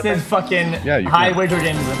a busted visa? fucking Yeah, you high can. wager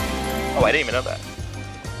games. Oh, I didn't even know that.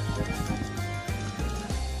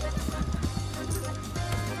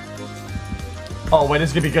 Oh wait,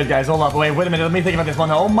 this could be good, guys. Hold up, wait a minute. Let me think about this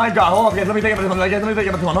one. Oh my god, hold up, guys. Let me think about this one. Guys, let me think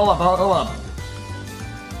about this one. Hold up, hold up.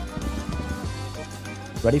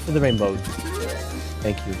 Ready for the rainbow.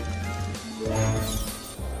 Thank you.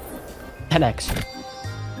 10x.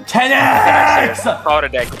 10x! Call it a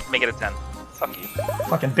day. Make it a 10. Fuck you.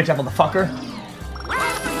 Fucking bitch ass motherfucker.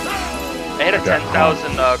 I hit a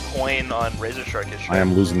 10,000 coin on Razor Shark yesterday. I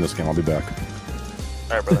am losing this game. I'll be back.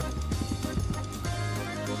 Alright, brother.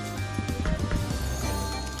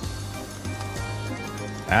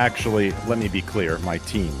 Actually, let me be clear. My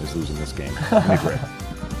team is losing this game. Let me grab.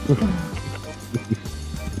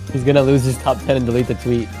 He's gonna lose his top 10 and delete the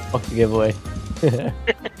tweet. Fuck the giveaway.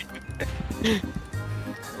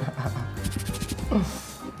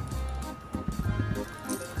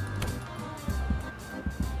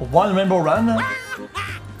 One rainbow run?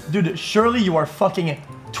 Dude, surely you are fucking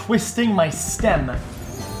twisting my stem.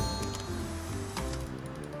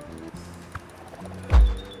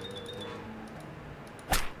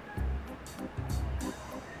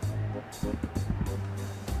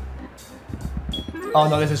 Oh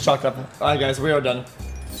no, this is chalked up. Alright guys, we are done.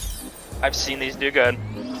 I've seen these do good.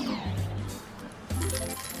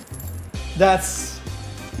 That's...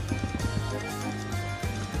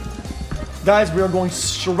 Guys, we are going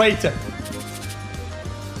straight to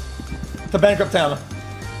Bankrupt Town.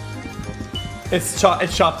 It's chopped.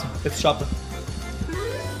 It's chopped. It's chopped.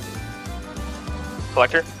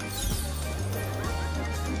 Collector?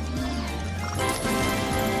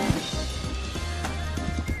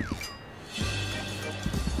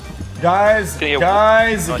 Guys, Can you-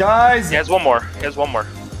 guys, Oh, guys. He has one more. He has one more.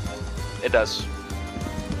 It does.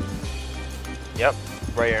 Yep.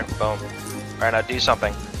 Right here. Boom. Alright, now do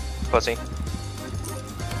something. Pussy.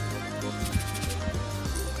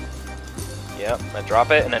 Yep. Now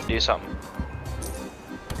drop it and then do something.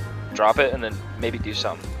 Drop it and then maybe do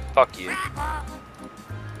something. Fuck you.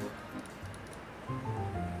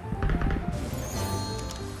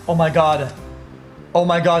 Oh my god. Oh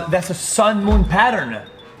my god, that's a sun moon pattern.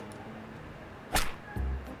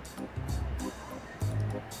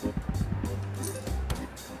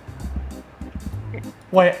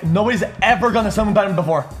 Wait, nobody's ever gone a sun moon pattern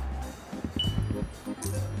before.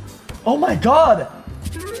 Oh my god.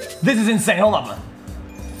 This is insane. Hold on.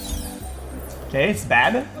 Okay, it's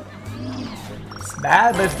bad. It's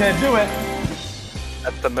bad, but it's gonna do it.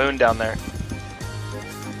 That's the moon down there.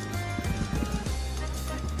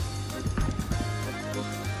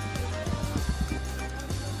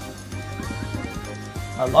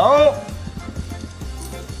 Hello?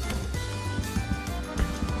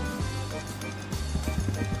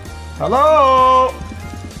 Hello?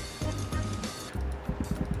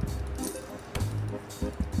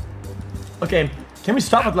 Okay, Can we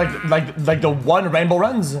stop with like the one rainbow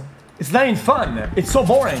runs? It's not even fun. It's so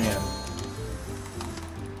boring.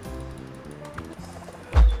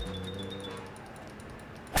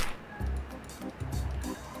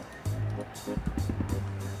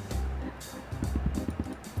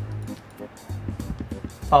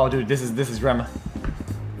 Oh, dude, this is grim.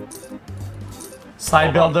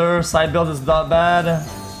 Side builder is not bad.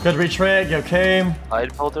 Good retrig, okay.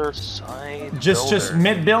 Side builder, side Just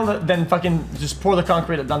mid build, then fucking just pour the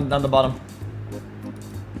concrete down the bottom.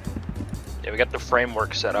 Yeah, we got the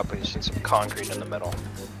framework set up. We just need some concrete in the middle.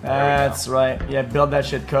 That's right. Yeah, build that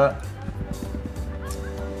shit, cut.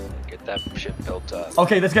 Get that shit built up.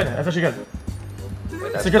 Okay, that's good. That's actually good.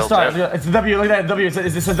 Wait, It's a good start. It's a W. Look at that W. It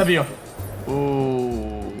says W. Ooh.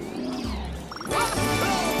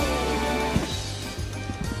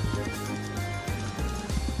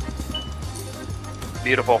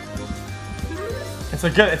 Beautiful. It's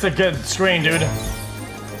a good screen, dude.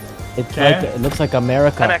 It's Okay. like, it looks like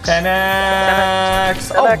America. 10x.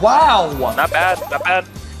 10x. Oh 10x. wow. Not bad, not bad.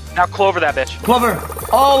 Now clover that bitch. Clover.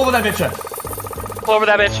 All over that bitch. Clover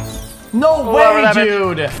that bitch. No over way, that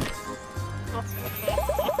bitch. dude.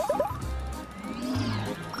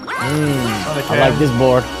 I like this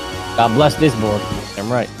board. God bless this board. I'm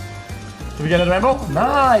right. Did we get another rainbow?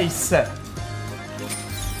 Nice.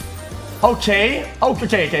 Okay.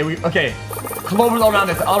 Okay. Clovers all around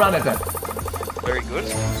it. Very good.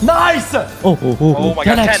 Nice. Oh my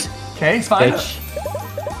god, 10. Okay, it's fine. Bitch.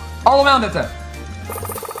 All around it.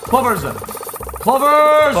 Clovers. Clover.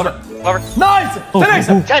 Nice. 10x.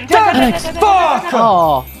 10. Fuck.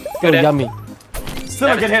 Oh, still Good. yummy. Still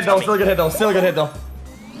a good hit though.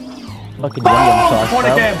 Fucking Boom. yummy sauce,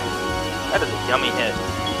 40k. That is a yummy hit.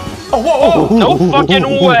 Oh, whoa. No fucking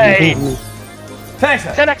way.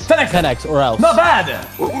 10x. 10x. 10x or else. Not bad.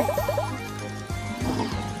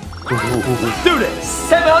 Dude,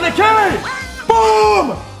 700k.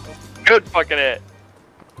 Boom. Good fucking hit.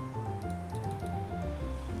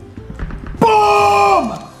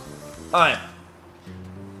 Boom! Alright.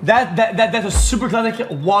 That's a super classic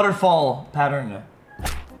waterfall pattern.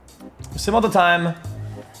 Sim all the time.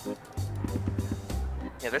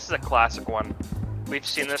 Yeah, this is a classic one. We've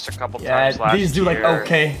seen this a couple Yeah, times last year. these do like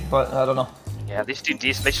okay, but I don't know. Yeah, these do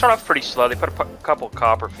decent. They start off pretty slow. They put a couple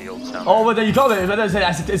copper fields down. Oh, but then you told it.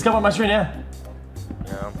 It's coming on my screen, yeah.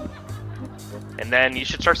 Yeah. And then you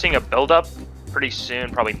should start seeing a build up pretty soon,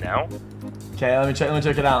 probably now. Okay, let me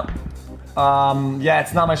check it out. Yeah,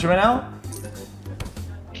 it's not my screen right now.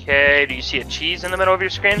 Okay, do you see a cheese in the middle of your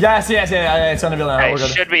screen? Yes, it's on the build now. Okay, We're it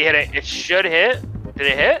good. should be hitting. It should hit. Did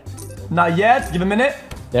it hit? Not yet. Give it a minute.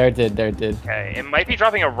 There it did. Okay, it might be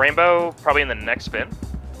dropping a rainbow probably in the next spin.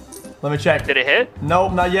 Let me check. Did it hit?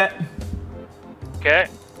 Nope, not yet. Okay.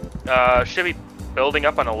 Should be building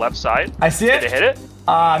up on the left side. I see it. Did it hit it?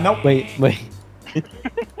 Nope. Wait.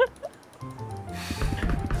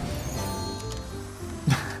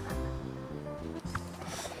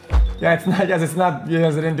 Yeah, it's not. Yes, it's not.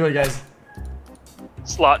 Yes, I didn't do it, guys.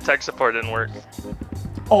 Slot tech support didn't work.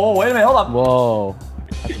 Oh, wait a minute. Hold up. Whoa.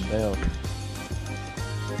 That's a fail.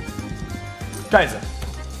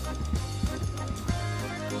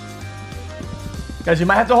 Guys, you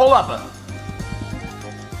might have to hold up.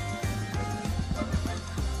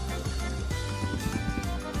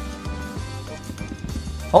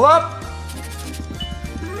 Hold up.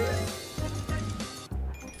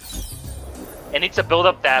 It needs to build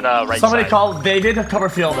up that right Somebody side. call David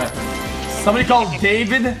Copperfield. Somebody call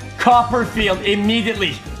David Copperfield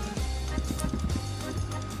immediately.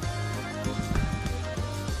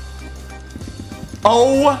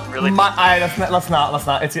 Oh Really? my! Let's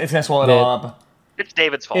not. It's gonna swallow it all up. It's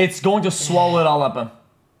David's fault. It's going to swallow it all up.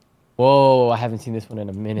 Whoa, I haven't seen this one in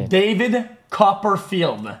a minute. David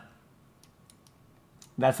Copperfield.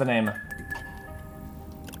 That's the name.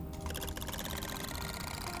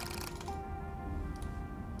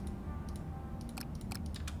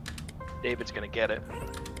 David's gonna get it.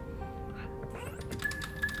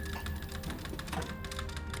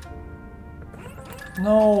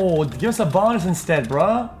 No, give us a bonus instead,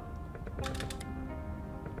 bruh.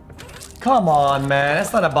 Come on, man.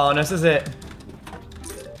 That's not a bonus, is it?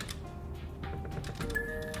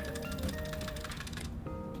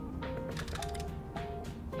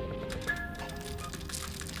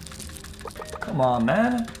 Come on,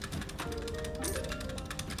 man.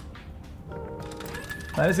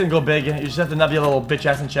 This is gonna go big. You just have to not be a little bitch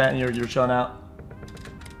ass in chat and you're chilling out.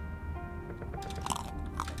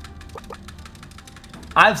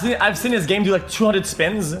 I've seen this game do like 200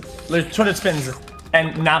 spins,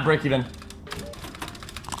 and not break even.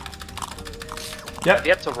 Yep.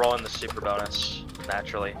 You have to roll in the super bonus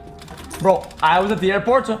naturally. Bro, I was at the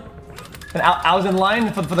airport, and I was in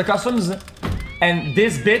line for the customs, and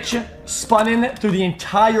this bitch spun in through the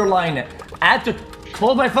entire line. I had to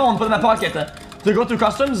close my phone, put it in my pocket, to go through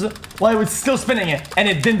customs while it was still spinning it, and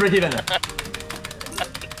it didn't break even.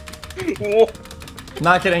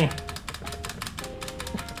 Not kidding.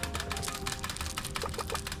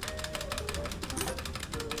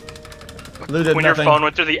 Looted When nothing. your phone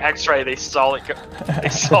went through the X-ray, they saw it. They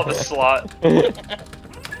saw the slot.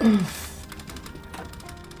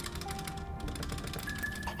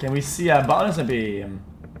 Can we see a bonus maybe?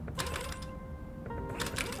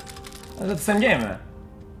 That's the same game.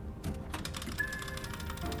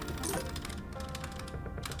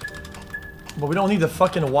 But we don't need the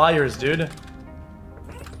fucking wires, dude.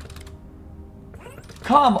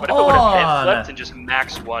 Come What if it would have bit on! flipped and just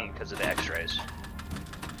max 1 because of the X-rays?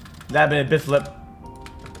 That'd been a bit flip.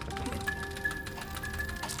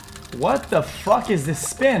 What the fuck is this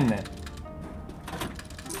spin?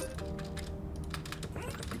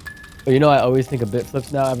 But you know, I always think of bit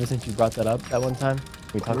flips now. Ever since you brought that up that one time,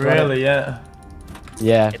 we talked about it. Really? Yeah.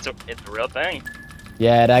 Yeah, It's a real thing.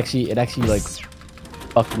 yeah. It actually like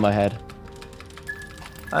fucked with my head.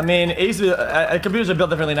 I mean, computers are built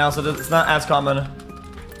differently now, so it's not as common.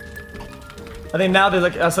 I think now there's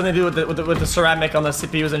like something to do with the ceramic on the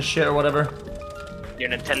CPUs and shit or whatever. Your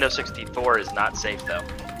Nintendo 64 is not safe though.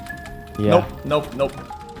 Yeah. Nope.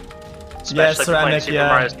 Especially Yeah, if you're playing ceramic, Super yeah.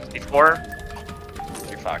 Mario 64.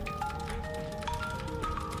 You're fucked.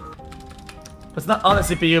 It's not on the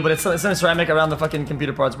CPU, but it's in ceramic around the fucking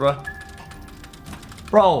computer parts, bro.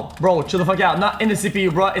 Bro, chill the fuck out. Not in the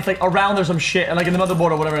CPU, bro. It's like around or some shit, and like in the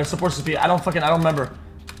motherboard or whatever. It supports the CPU. I don't remember.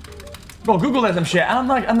 Bro, Google that some shit. I'm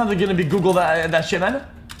not gonna be Google that shit, man.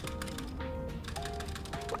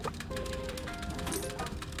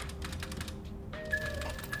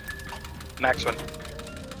 Max 1.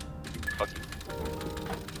 Fuck you.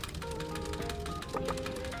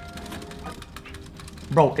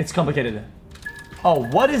 Bro, it's complicated. Oh,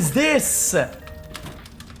 what is this?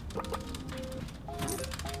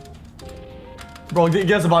 Bro,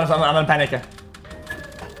 give us a bonus. I'm in panic.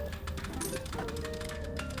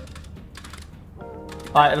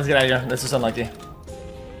 Alright, let's get out of here. This is unlucky.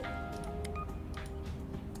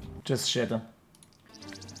 Just shit.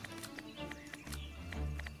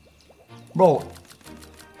 Bro.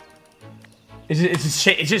 It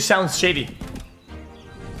just sounds shady.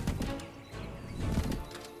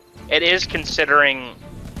 It is, considering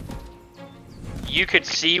you could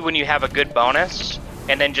see when you have a good bonus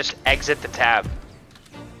and then just exit the tab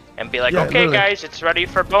and be like, Yeah, okay literally. guys, it's ready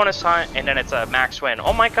for bonus hunt, and then it's a max win.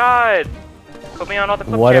 Oh my god, put me on all the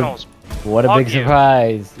clip What channels. What a Hog big you.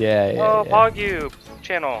 surprise! Yeah. Oh, hog you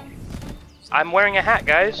channel. I'm wearing a hat,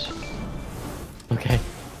 guys. Okay.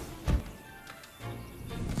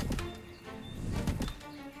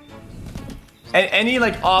 Any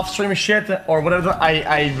like off-stream shit or whatever,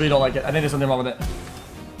 I really don't like it. I think there's something wrong with it.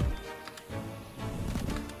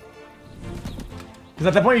 Because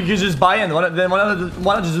at that point you could just buy in. Why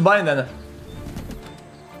not just buy in then?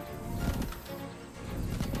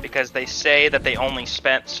 Because they say that they only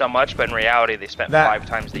spent so much, but in reality they spent 5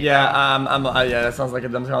 times the amount. Yeah, that sounds like a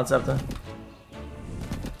dumb concept.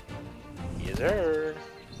 Yes, sir.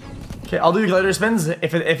 Okay, I'll do glider spins.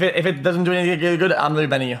 If it doesn't do anything good, I'm literally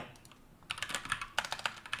banning you.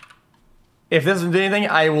 If this doesn't do anything,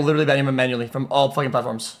 I will literally ban you manually from all fucking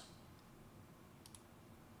platforms.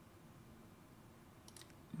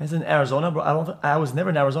 Is it in Arizona, bro? I was never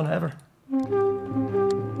in Arizona ever.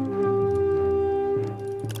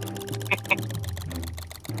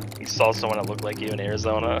 You saw someone that looked like you in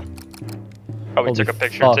Arizona. Probably Holy took a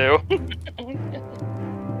picture fuck. too.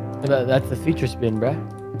 That's the feature spin, bruh.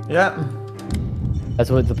 Yeah. That's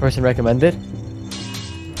what the person recommended.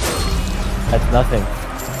 That's nothing.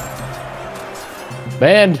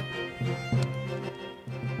 Banned.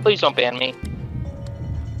 Please don't ban me.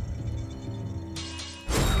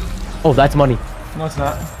 Oh, that's money. No, it's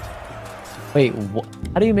not. Wait,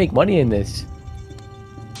 how do you make money in this?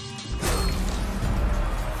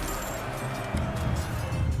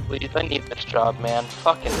 Please, I need this job, man.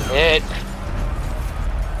 Fucking hit.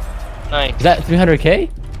 Nice. Is that 300k?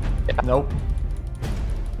 Nope.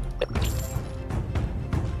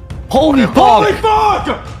 Holy Holy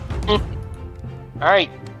fuck! fuck! Alright.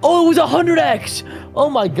 Oh, it was 100x! Oh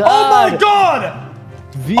my god! Oh my god!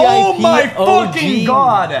 VIP Oh my OG, fucking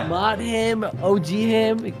god! Mod him, OG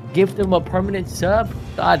him, gift him a permanent sub.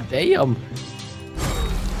 God damn.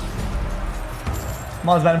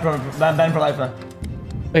 Mom's banned for life, man.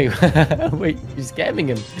 Wait, wait, you're scamming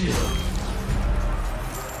him.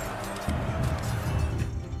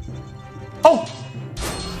 Oh!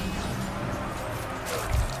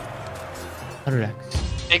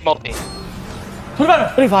 100x. Big multi.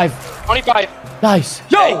 25. 25. 25. Nice.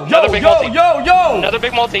 Yo, Hey, yo, another big yo, multi. yo, yo. Another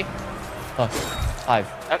big multi. Oh,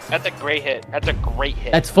 5. That's a great hit. That's a great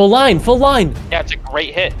hit. That's full line. Full line. Yeah, it's a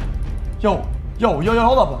great hit. Yo, yo, yo, yo,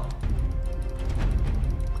 hold up.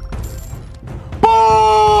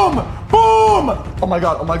 Boom! Boom! Oh my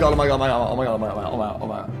god, oh my god, oh my god, oh my god, oh my god, oh my god, oh my god, oh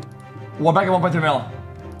my god. We're back at 1.3 mil.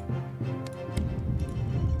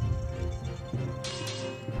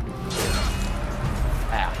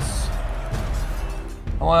 Ass.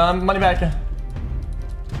 I want money back.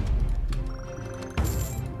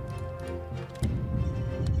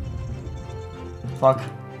 Fuck.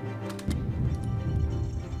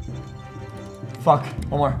 Fuck.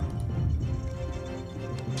 One more.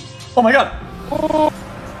 Oh my god!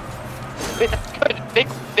 Wait, that's good.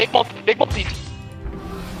 Big multi.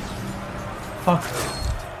 Fuck.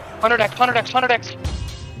 100x, 100x, 100x.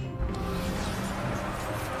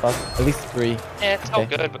 Fuck. At least 3. Yeah, it's so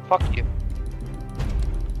good, but fuck you.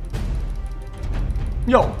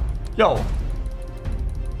 Yo! Yo!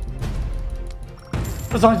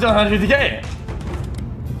 That's 150k!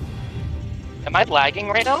 Am I lagging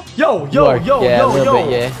right now? Yo! You Yo! are- Yo! yeah, Yo! a little Yo!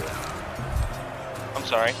 bit, yeah. I'm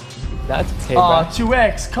sorry. That's okay, Aw, bro.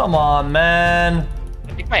 2x, come on, man.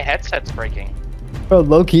 I think my headset's breaking. Bro,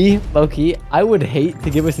 low key, I would hate to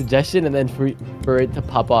give a suggestion and then for it to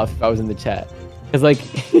pop off if I was in the chat. Cause like,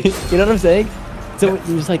 you know what I'm saying? So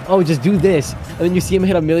you're just like, oh, just do this, and then you see him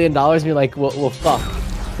hit $1 million, and you're like, well, fuck.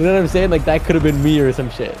 You know what I'm saying? Like that could have been me or some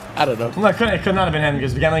shit. I don't know. Well, it could not have been him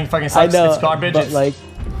because gambling fucking I sucks. know, It's garbage. but like,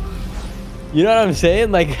 you know what I'm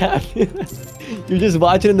saying? Like, you're just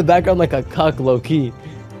watching in the background like a cuck, low key.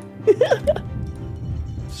 True,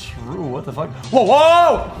 what the fuck? Whoa,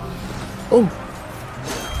 whoa! Oh.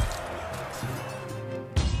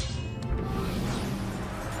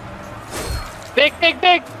 Big.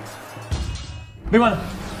 Big one.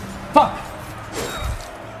 Fuck!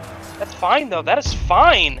 That's fine though. That is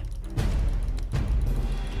fine.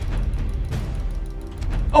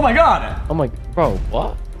 Oh my god! Oh my, bro,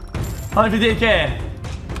 what? 158k.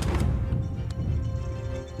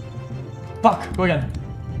 Fuck, go again.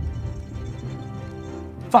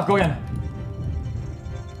 Fuck, go again.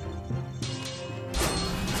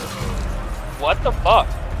 What the fuck?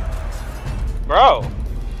 Bro.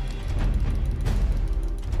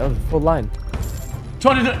 That was a full line.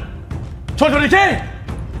 20k!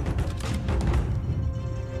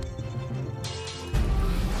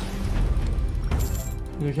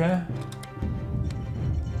 You okay?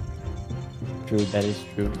 True, that is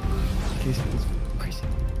true. He's crazy.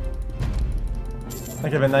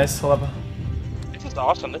 Okay, been nice. Hold up. This is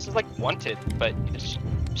awesome. This is like wanted, but you just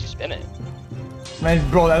spin it. Man,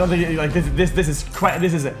 bro, I don't think like this is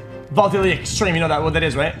volatility extreme. You know that what that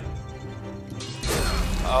is, right?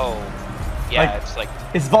 Oh. Yeah, Like, it's like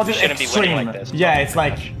It's volatility shouldn't be winning extreme. like this. Yeah, it's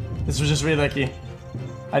like this was just really lucky.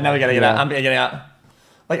 Now we gotta get Yeah. out. I'm getting out.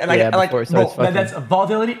 Like, Yeah, before it starts bro, fucking. that's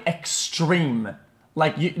volatility extreme.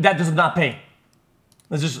 Like that does not pay.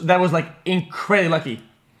 That was like incredibly lucky.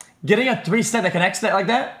 Getting a 3-set that connects that like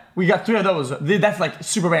that, we got 3 of those. That's like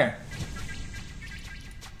super rare.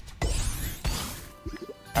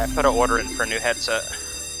 I put an order in for a new headset.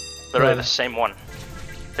 Literally the same one.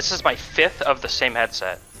 This is my 5th of the same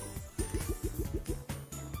headset.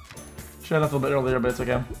 Should have left a little bit earlier, but it's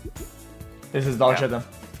okay. This is dog Yeah. shit though.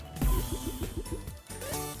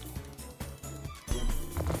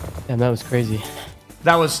 Damn, that was crazy.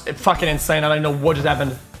 That was fucking insane. I don't know what just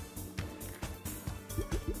happened.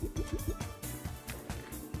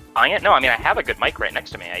 Buying it? No, I mean I have a good mic right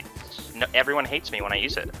next to me. No, everyone hates me when I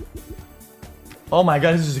use it. Oh my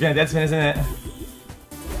god, this is just gonna dead spin, isn't it?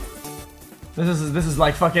 This is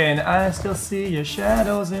like fucking. I still see your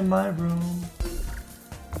shadows in my room.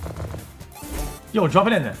 Yo, drop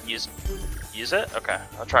it in there. Use it? Okay,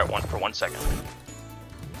 I'll try it for 1 second.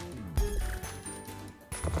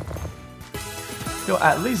 Yo,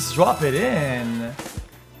 at least drop it in.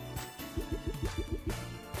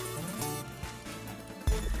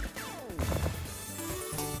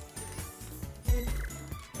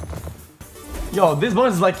 Yo, this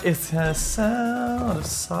bonus is like it's a sound of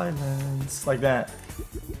silence, like that.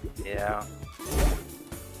 Yeah.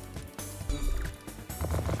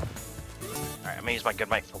 Alright, I'm gonna use my good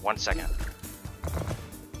mic for 1 second.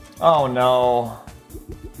 Oh no.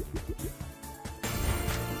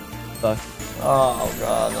 Fuck. Oh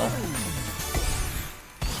god, no.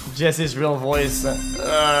 Jesse's real voice.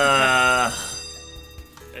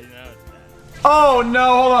 Oh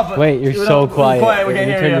no, hold up. Wait, you're so quiet. We Let can't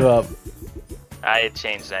me hear turn you. you up. I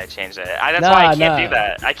changed it. That's why I can't do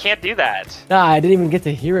that. I can't do that. Nah, I didn't even get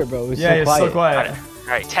to hear it, bro. It was Yeah, so you're quiet. so quiet.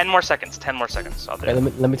 Alright, 10 more seconds. 10 more seconds. I'll do Okay,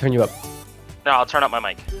 it. let me turn you up. No, I'll turn up my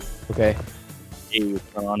mic. Okay. Hey, what's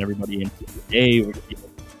going on, everybody? And today we're gonna be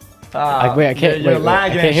Wait, I can't- You're wait,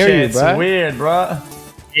 lagging I can't and hear shit. you, It's bruh. weird, bro.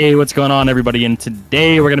 Hey, what's going on, everybody? And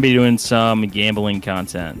today we're gonna be doing some gambling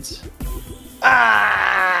content.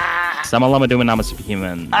 Sama lama doing nama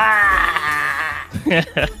superhuman. I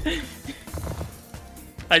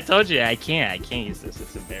told you I can't use this.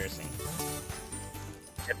 It's embarrassing.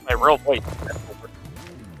 It's my real voice. That's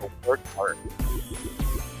the worst part.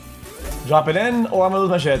 Drop it in, or I'm gonna lose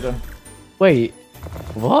my shit. Wait.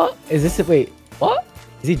 What? Is this? Wait. What?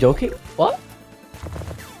 Is he joking? What?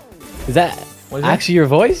 Is that What is it? actually your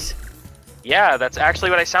voice? Yeah, that's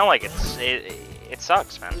actually what I sound like. It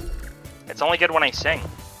sucks, man. It's only good when I sing.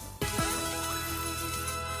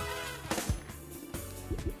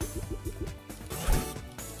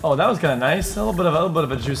 Oh, that was kind of nice. A little bit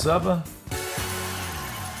of a juice up.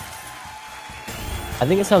 I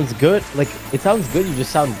think it sounds good. Like it sounds good. You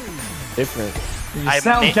just sound different. You I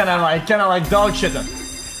sound ma- kind of like dog shit.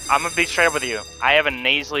 I'm gonna be straight up with you. I have a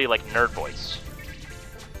nasally, like, nerd voice.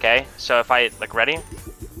 Okay? So if I, like, ready?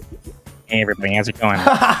 Hey, everybody, how's it going?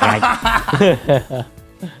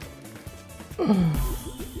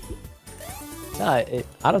 Nah,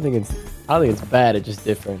 I don't think it's bad. It's just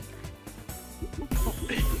different.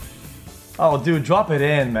 Oh, dude, drop it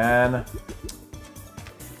in, man.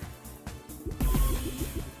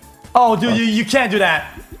 Oh, dude, you can't do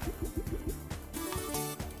that.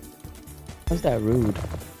 How's that rude?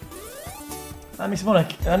 That makes me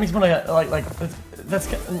wanna like that's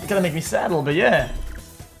gonna make me sad a little bit, yeah.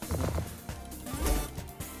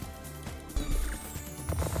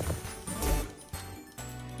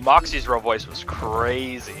 Moxie's real voice was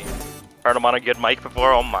crazy. Heard him on a good mic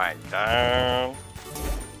before? Oh my god.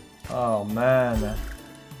 Oh man.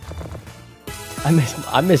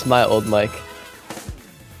 I miss my old mic.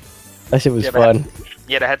 That shit was Yeah, fun.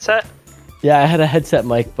 You had a headset? Yeah, I had a headset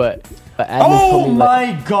mic, but admins Oh told me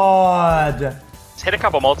like, my god. Just hit a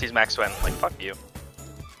couple multis, Max Win. Like, fuck you.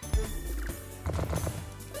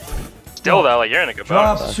 Still, though, like, you're in a good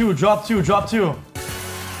Drop bonus. two, drop two, drop two.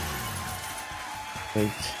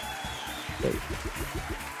 wait.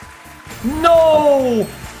 No!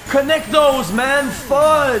 Connect those, man.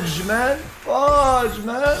 Fudge, man. Fudge,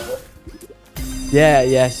 man.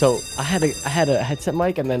 Yeah. So I had a headset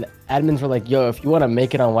mic, and then admins were like, "Yo, if you want to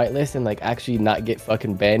make it on whitelist and like actually not get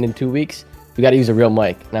fucking banned in 2 weeks, you got to use a real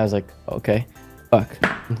mic." And I was like, "Okay, fuck."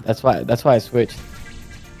 That's why I switched.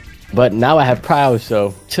 But now I have Prio,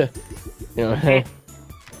 so you know.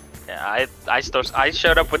 Yeah, I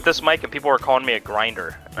showed up with this mic and people were calling me a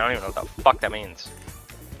grinder. I don't even know what the fuck that means.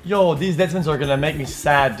 Yo, these deadspins are gonna make me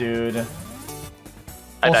sad, dude.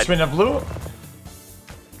 I Oh, died. spin of blue.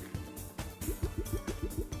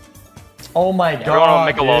 Oh my god, Everyone will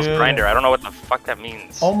make a Lowe's dude. grinder. I don't know what the fuck that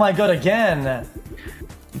means. Oh my god, again.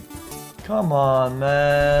 Come on,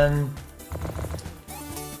 man.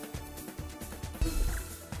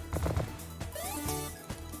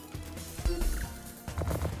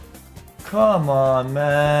 Come on,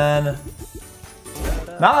 man.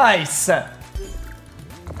 Nice!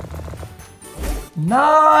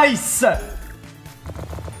 Nice!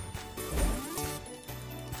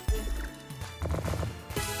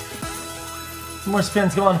 Some more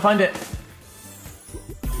spins, come on, find it.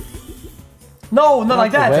 No, not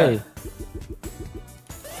like that. Way.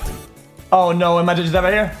 Oh no, am I just that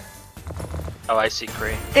right here? Oh, I see,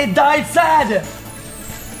 Cree. It died sad!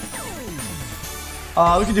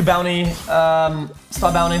 We could do bounty,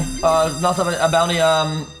 star bounty, not star bounty,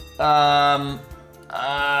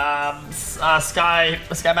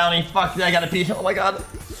 sky bounty, fuck, I gotta pee, oh my god.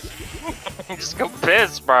 Just go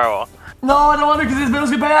piss, bro. No, I don't want to because this bills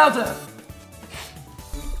get paid out!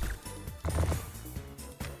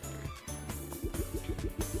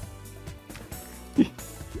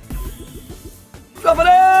 Drop it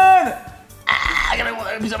in! I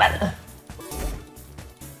gotta be so bad.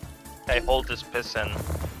 Hey, hold this piss in.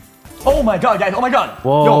 Oh my god, guys, oh my god!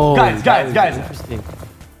 Whoa. Yo, guys, that was guys. Interesting.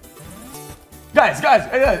 Guys.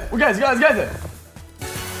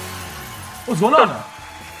 What's going on?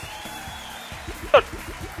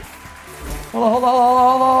 Hold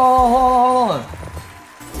on.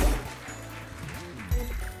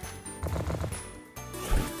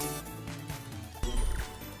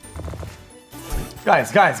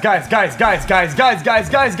 Guys.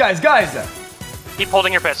 Keep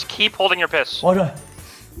holding your piss. Keep holding your piss. What?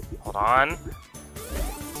 Hold on.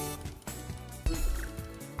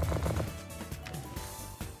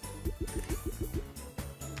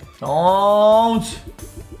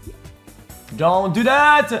 Don't do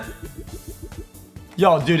that!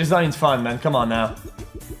 Yo, dude, it's not even fun, man. Come on now.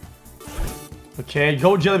 Okay,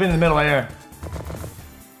 go jelly bean in the middle right here.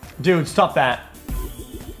 Dude, stop that.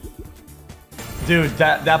 Dude,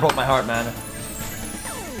 that broke my heart, man.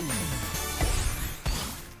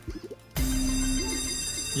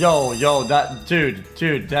 Yo, that dude.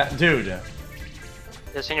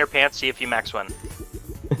 Just in your pants, see if you max one.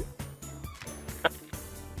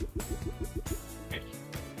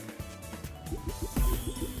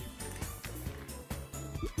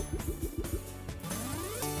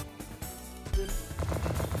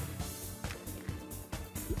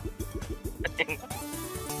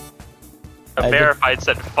 A verified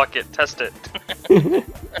said, fuck it, test it.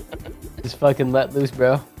 Just fucking let loose,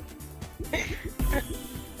 bro.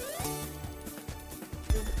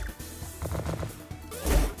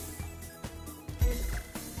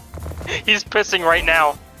 He's pissing right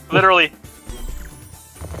now. Literally.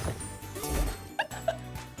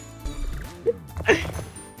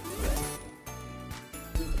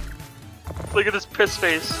 Look at this piss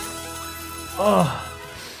face. Oh.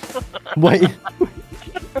 Wait.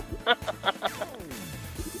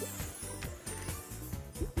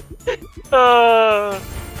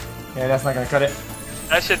 Yeah, that's not gonna cut it.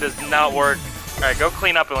 That shit does not work. Alright, go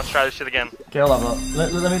clean up and let's try this shit again. Okay, hold on.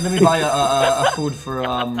 Let me buy a food for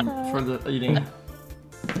the eating.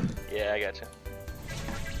 Yeah, I gotcha.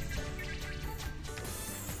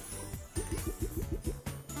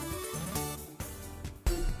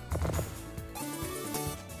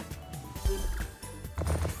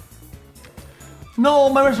 No,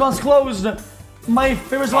 my restaurant's closed. My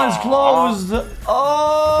favorite restaurant's closed.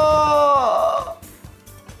 Oh.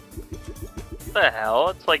 What the hell?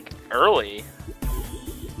 It's like early.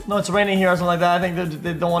 No, it's raining here or something like that. I think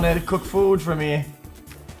they don't want to cook food for me.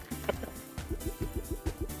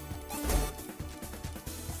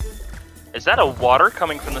 Is that a water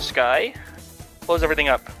coming from the sky? Close everything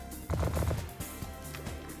up.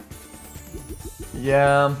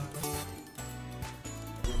 Yeah.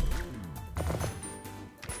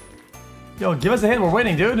 Yo, give us a hint. We're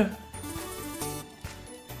waiting, dude.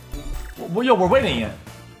 Yo, we're waiting.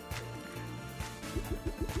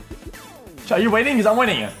 Are you waiting? Because I'm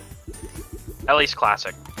waiting. At least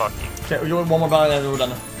classic. Fuck you. Okay, you want one more ballot and we're done.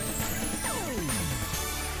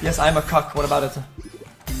 Yes, I'm a cuck. What about it?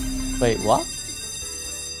 Wait, what?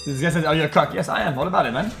 This guy said, are you a cuck? Yes, I am. What about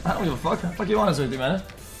it, man? I don't give a fuck. Fuck you honest with you, man.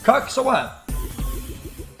 Cuck, so what?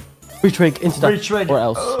 Free trig, insta, Free trig. or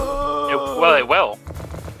else. Well, it will.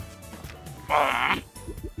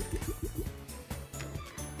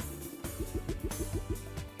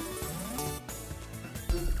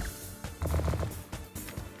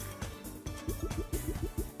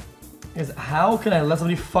 Is how can I let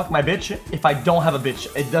somebody fuck my bitch if I don't have a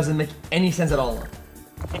bitch? It doesn't make any sense at all.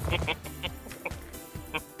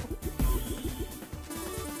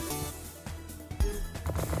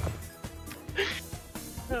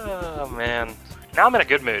 Oh man. Now I'm in a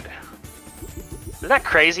good mood. Isn't that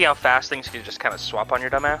crazy how fast things can just kind of swap on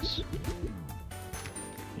your dumbass?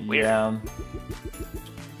 Weird. Yeah.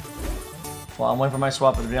 Well, I'm waiting for my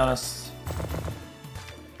swap, to be honest.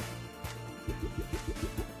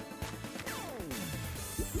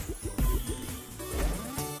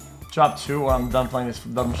 Drop 2 or I'm done playing this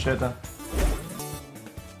dumb shit.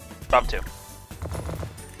 Drop 2.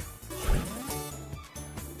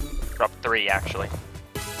 Drop 3, actually.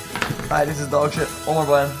 Alright, this is dog shit. One more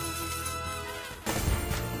plan.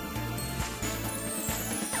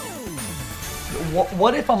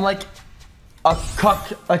 What if I'm like a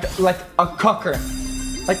cuck, like a cucker?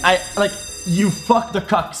 Like you fuck the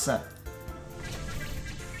cucks.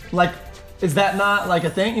 Like, is that not like a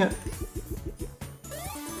thing?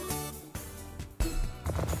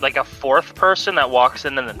 Like a fourth person that walks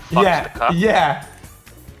in and then fucks the cup? Yeah.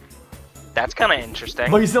 That's kind of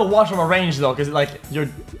interesting. But you still watch from a range though, because like you're.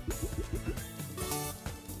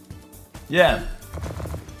 Yeah.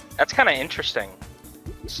 That's kind of interesting.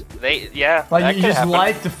 Yeah. Like you just happen.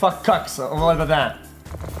 like to fuck cucks, or what about that?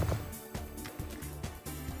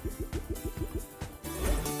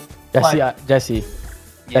 Jesse,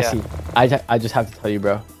 Yeah. Jesse, I just have to tell you,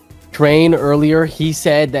 bro. Train earlier, he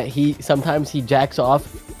said that sometimes he jacks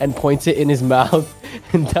off and points it in his mouth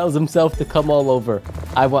and tells himself to come all over.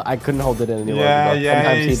 I couldn't hold it in any longer. Yeah, bro. yeah,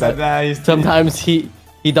 Sometimes he said that. Sometimes he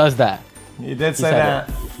does that. He did say said that.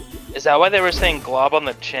 Is that why they were saying glob on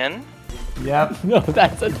the chin? Yep. No,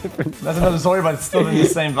 that's a different. That's another story, but it's still in the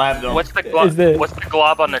same vibe though. What's the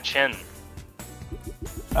glob on the chin?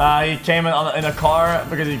 He came in a car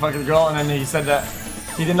because he fucked a girl, and then he said that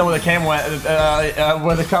he didn't know where the cum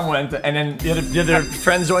went, and then the other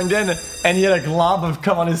friends joined in, and he had a glob of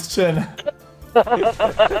cum on his chin.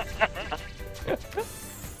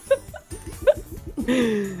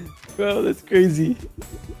 Bro, that's crazy.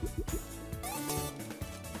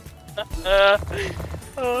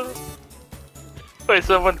 Wait,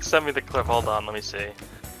 someone sent me the clip. Hold on, let me see.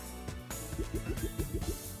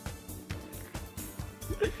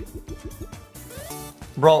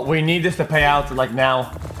 Bro, we need this to pay out like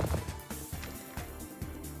now.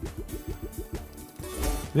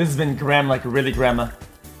 This has been grim, like really grim.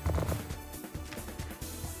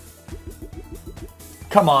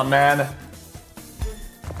 Come on, man.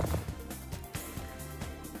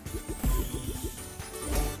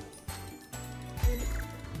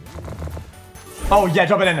 Oh yeah,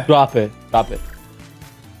 drop it in. Drop it. Drop it.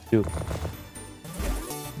 Dude.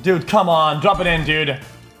 Dude, come on, drop it in, dude.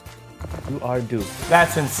 You are due.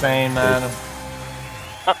 That's insane, man.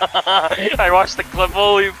 I watched the clip.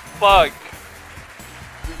 Holy fuck.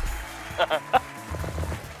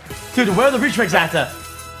 Dude, where are the reach tricks at?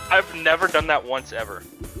 I've never done that once ever.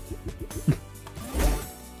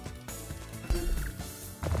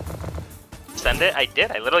 Send it? I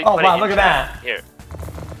did. I literally Oh, put wow, it in look at chat. that. Here.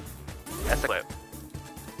 That's the clip.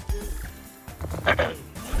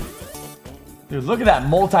 Dude, look at that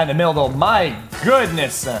multi in the middle, though. My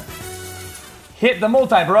goodness. Hit the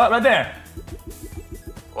multi, bro, right there.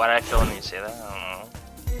 Why did I feel when you say that? I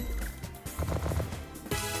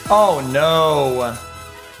don't know. Oh, no.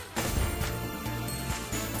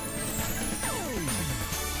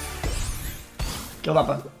 Kill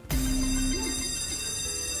up.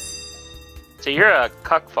 So you're a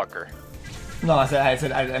cuck fucker. No,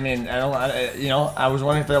 I mean, you know, I was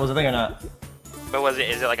wondering if that was a thing or not. But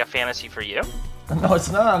is it like a fantasy for you? No,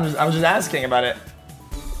 it's not. I was just asking about it.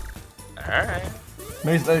 Alright.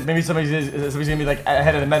 Maybe somebody's gonna be like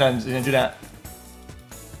ahead of the meta and gonna do that.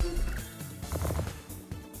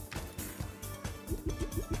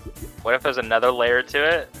 What if there's another layer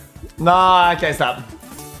to it? Nah, I can't stop.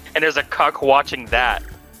 And there's a cuck watching that?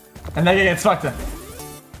 And then he gets fucked.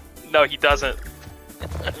 No, he doesn't.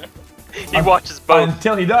 He watches both.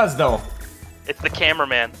 Until he does, though. It's the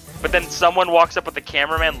cameraman. But then someone walks up with the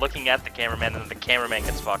cameraman looking at the cameraman, and then the cameraman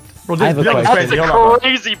gets fucked. Bro, I have a this is question. crazy. That's Hold on, the bro.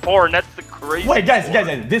 crazy porn. That's the crazy. Wait, guys,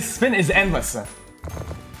 porn. this spin is endless. I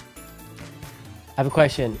have a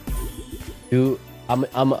question.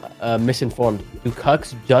 I'm misinformed. Do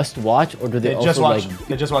cucks just watch, or do they, They also just watch. like?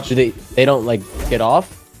 They just watch. Do they don't like get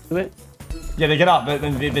off to it? Yeah, they get off, but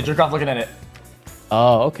then they jerk off looking at it.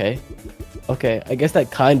 Oh, okay. Okay, I guess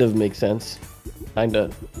that kind of makes sense.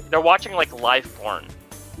 Kinda. They're watching like live porn.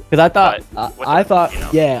 Because I thought, But with I the- thought, you know.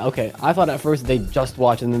 yeah, okay. I thought at first they just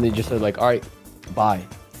watch and then they just are like, all right, bye.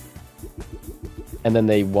 And then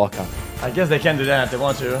they walk out. I guess they can do that if they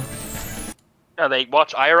want to. No, they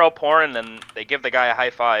watch IRL porn, and then they give the guy a high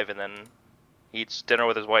five, and then he eats dinner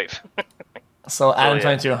with his wife. So Adam yeah.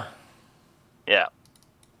 22. Yeah.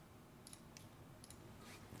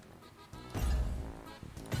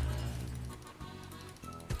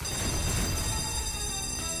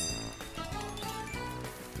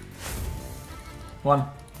 One.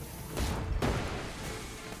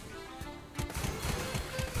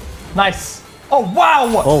 Nice. Oh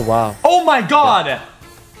wow. Oh, wow. Oh my god.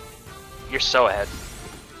 You're so ahead.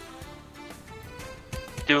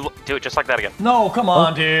 Do it just like that again. No, come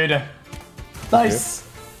on, dude. Nice.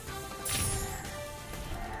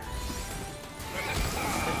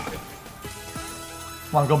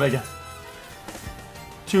 Come on, go big.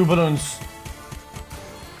 2 balloons.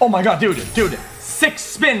 Oh my god, dude. 6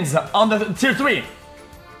 spins on the tier 3.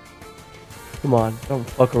 Come on, don't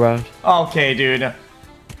fuck around. Okay, dude.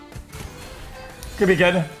 Could be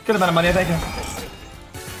good. Good amount of money, I think.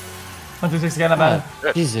 1, 2, 6 again, not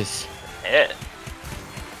bad. Jesus. Hit.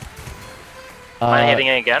 Am I hitting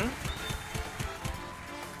it again?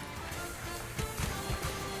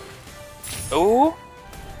 Ooh.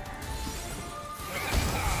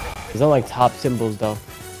 It's not like top symbols though.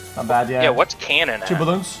 Not bad, yeah. Yeah, what's cannon 2 at?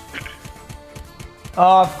 balloons.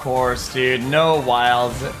 Of course, dude. No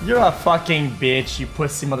wilds. You're a fucking bitch, you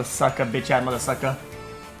pussy motherfucker, bitch-ass motherfucker.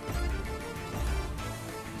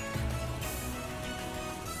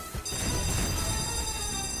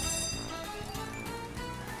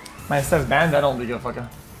 My says banned, I don't give a fucker.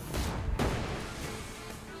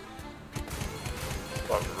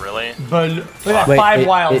 What, really? But look at that, Wait, 5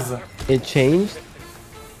 wilds. It changed?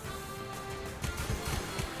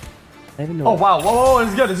 I didn't know. Oh wow, whoa,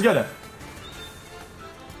 it's good, it's good.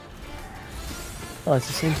 Oh, it's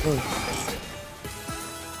the same thing.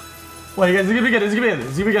 Wait, it's gonna be good, it's gonna be good,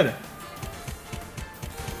 it's gonna be good.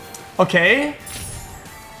 Okay.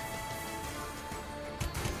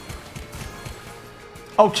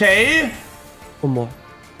 Okay. One more.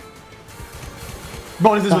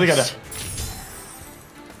 Bro, this is really good. Nice.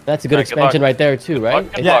 That's a good Alright, good expansion luck. right there too, right?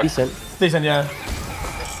 luck, good It's luck. decent. It's decent, yeah.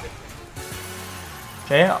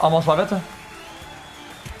 Okay, almost love it.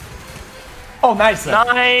 Oh, nice.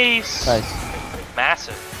 Nice. Nice.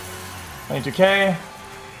 Massive. 22k.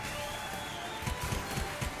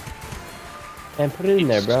 And put it in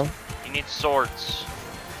there, bro. You need swords.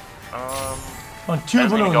 On 2 Doesn't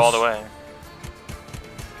balloons. even go all the way.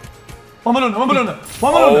 One balloon, one balloon,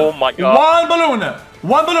 one balloon. Oh my god. One balloon,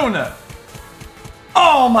 one balloon.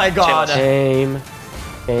 Oh my god.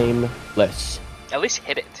 Shameless. At least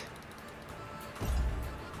hit it.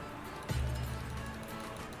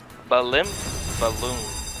 Balloon.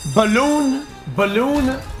 Balloon, balloon.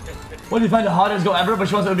 What do you find the hottest girl ever? But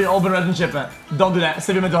she wants to be an open relationship. Don't do that.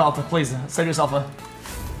 Save your mental health, please. Save yourself.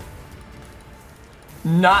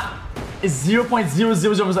 Not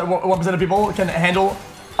 0.000% of people can handle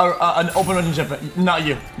an open relationship. Not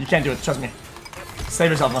you. You can't do it. Trust me.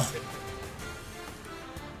 Save yourself.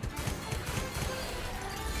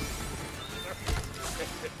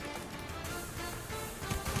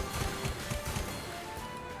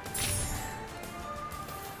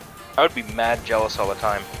 I would be mad jealous all the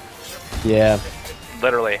time. Yeah.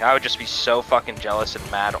 Literally, I would just be so fucking jealous and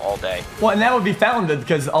mad all day. Well, and that would be founded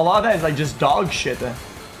because a lot of that is like just dog shit.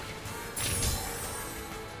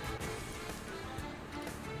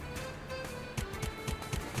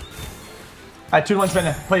 Alright, 2 to 1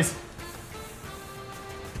 spin, please.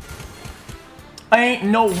 Ain't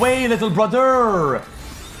no way, little brother.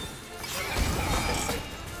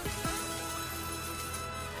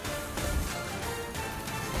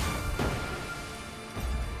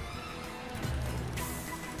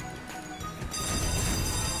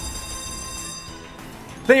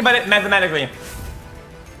 Think about it mathematically.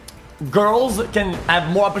 Girls can have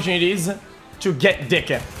more opportunities to get dick.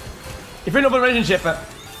 If you're in an open relationship,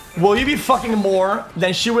 will you be fucking more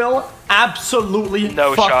than she will? Absolutely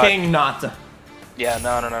No fucking shot. not. Yeah,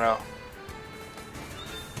 no.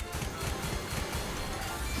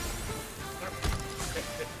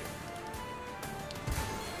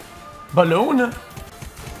 Balloon?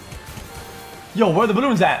 Yo, where are the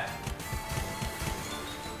balloons at?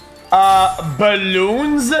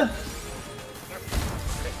 Balloons?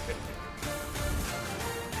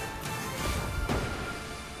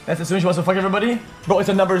 That's assuming she wants to fuck everybody? Bro, it's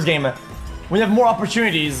a numbers game. When you have more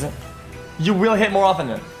opportunities, you will hit more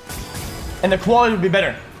often. And the quality will be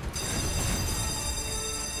better.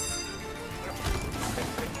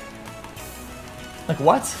 Like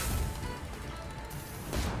what?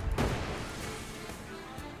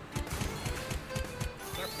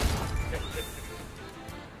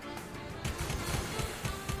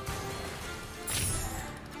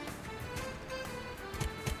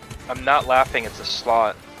 I'm not laughing, it's a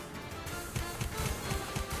slot.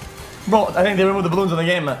 Bro, I think they removed the balloons in the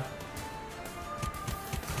game.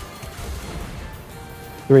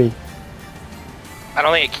 3. I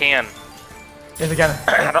don't think it can. Yes, I can.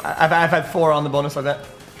 I've had 4 on the bonus like that.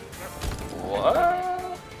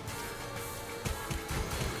 What?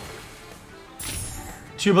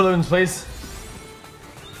 2 balloons, please.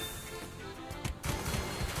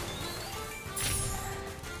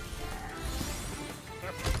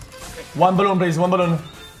 One balloon, please. One balloon.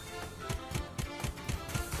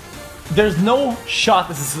 There's no shot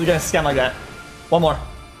this is gonna scam like that. One more.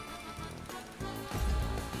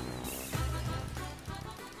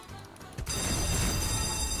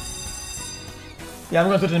 Yeah, I'm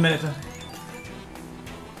gonna do it in a minute.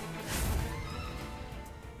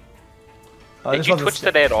 Did you Twitch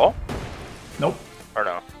today at all? Nope. Or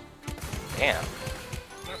no? Damn.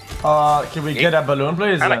 Can we get a balloon,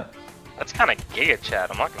 please? That's kind of giga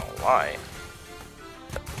chat, I'm not gonna lie.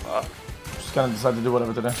 Just gonna decide to do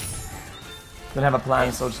whatever today. Didn't have a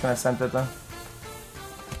plan, so just gonna send it.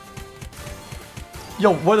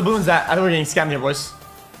 Yo, where are the balloons at? I think we're getting scammed here, boys.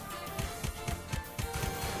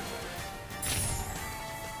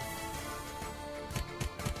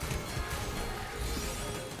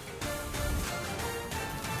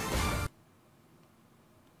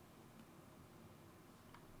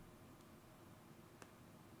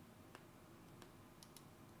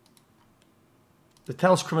 The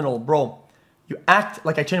title's criminal, bro. You act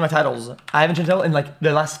like I changed my titles. I haven't changed title in like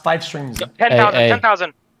the last 5 streams. 10,000, Hey.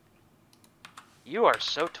 10,000. You are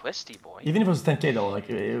so twisty, boy. Even if it was 10k though, like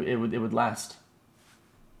it would last.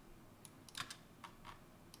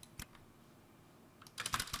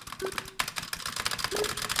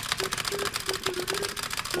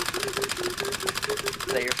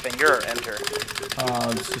 Is that your finger or enter?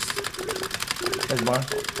 It's just space bar.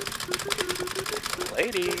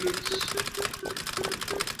 Ladies.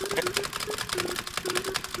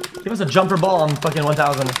 Give us a jumper ball on fucking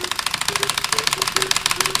 1000.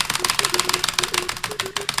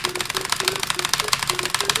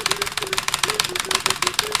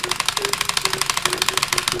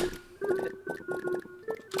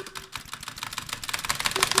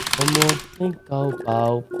 One more thing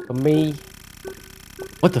about for me.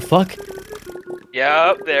 What the fuck?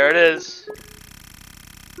 Yep, there it is.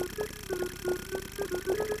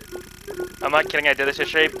 I'm not kidding, I did this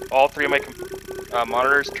yesterday. All three of my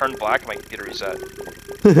monitors turned black and my computer reset.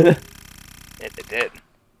 It did.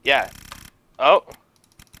 Yeah. Oh.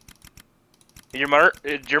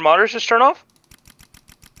 Did your monitors just turn off?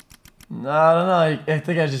 No, I don't know. I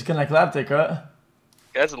think I just connect laptop, right?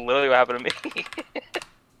 That's literally what happened to me.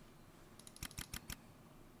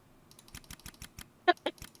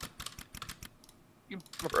 You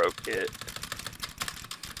broke it.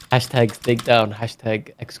 Hashtag stake down.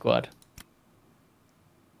 Hashtag X squad.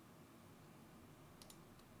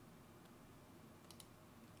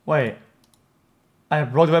 Wait. I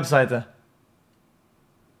broke the website.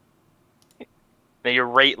 Now you're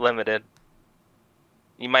rate limited.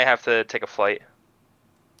 You might have to take a flight.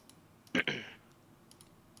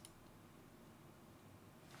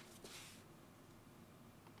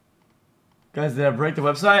 Guys, did I break the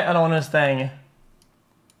website? I don't understand.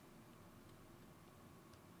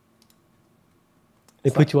 They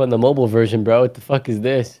put you on the mobile version, bro. What the fuck is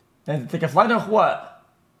this? And take a flight or what?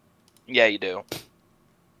 Yeah, you do.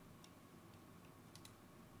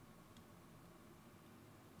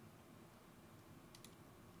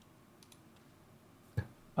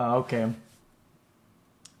 Okay.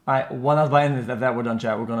 Alright, one last by end that we're done,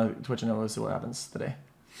 chat. We're gonna Twitch and we'll see what happens today.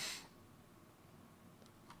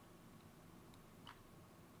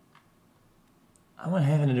 I want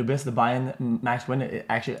to have a new best. The buy-in max win. It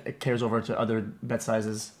actually carries over to other bet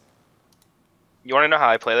sizes. You want to know how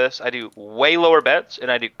I play this? I do way lower bets,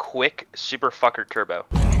 and I do quick super fucker turbo.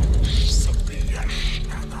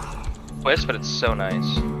 Twist, but it's so nice.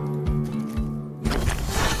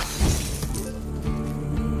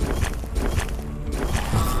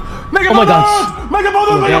 Oh my god! Mega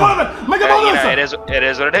bonus! Mega bonus! Mega You bonus! know, it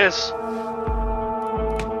is what it is.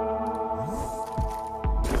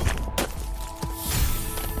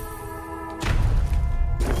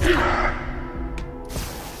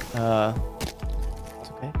 It's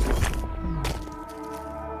okay.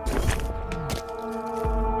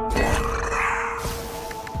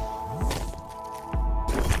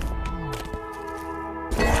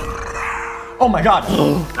 Oh my god!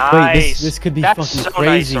 Nice. This could be That's fucking so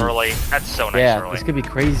crazy. Nice early. That's so nice Yeah, early. this could be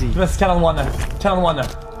crazy. Let's 10 on 1 now. 10 on 1 now.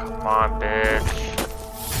 Come on,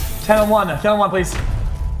 bitch. 10 on 1 now. 10 on 1, please.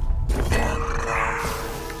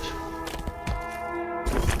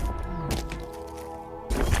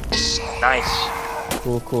 Nice.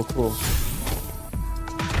 Cool. 10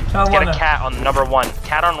 on Get 1 a now. cat on number 1.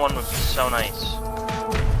 Cat on 1 would be so nice.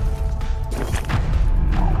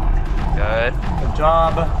 Good. Good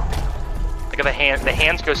job. Look at the hand. The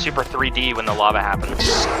hands go super 3D when the lava happens.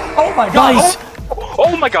 Oh my god! Nice.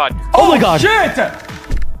 Oh my god! Oh my god! Shit! Guys.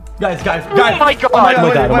 Oh my god! Oh my god,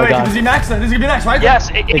 Wait, oh my god. This is max. This is gonna be next, right? Yes,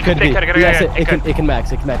 It could be. Yes, it can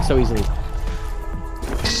max. It can max so easily.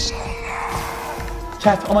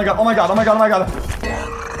 Chat. Oh my god.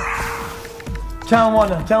 10 on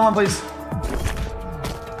 1. 10 on 1, please.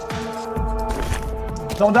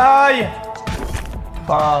 Don't die!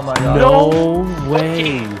 Oh my god. No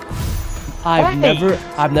way.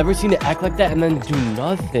 I've never seen it act like that and then do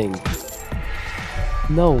nothing.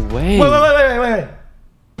 No way. Wait,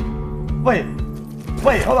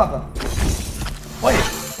 hold up.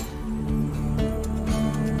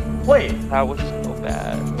 Wait. That was so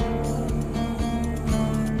bad.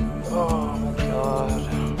 Oh my god.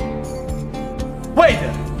 Wait.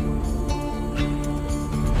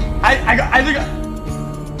 I think.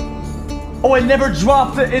 Oh, it never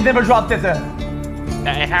dropped it. It never dropped it.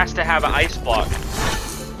 It has to have an ice block.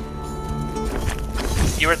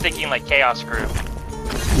 You were thinking like Chaos Crew.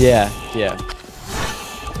 Yeah.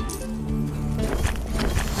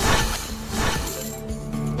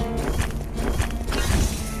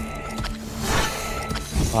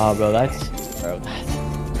 Wow, bro, that's.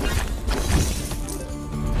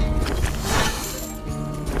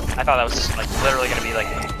 I thought that was like literally gonna be like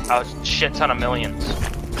a shit ton of millions.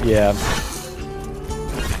 Yeah.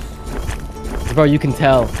 Bro, you can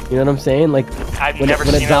tell. You know what I'm saying? Like I've when never it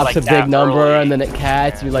seen drops it like a big that number early. and then it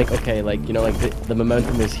cats, you're like, okay, like you know, like the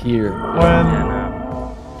momentum is here.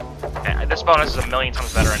 Yeah, this bonus is a million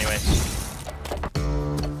times better, anyways.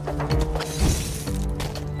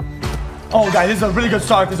 Oh, guys, this is a really good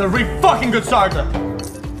start. This is a really fucking good start.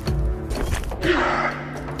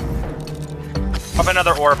 Pop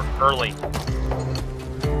another orb early,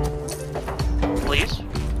 please.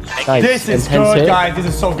 Thank Nice. you. This is Intense good, hit. guys. This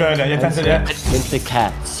is so good. Intense Intense hit. hit. Into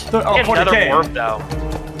cats. Oh, Get another 40K. orb though.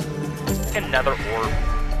 Get another orb.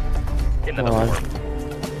 Get another Come on. orb.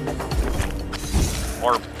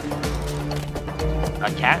 Orb.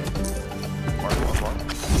 A cat. More.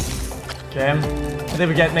 Okay. I think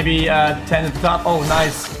we get maybe 10 at the top. Oh,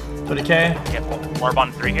 nice. 30k. Yeah, orb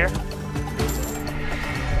on 3 here.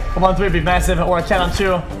 Orb on 3 would be massive, or a cat on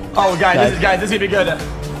 2. Oh, guys, this is gonna be good.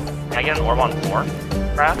 Can I get an orb on 4,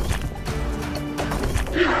 perhaps?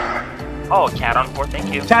 Oh, cat on 4,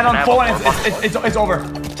 thank you. Cat on 4, and it's over.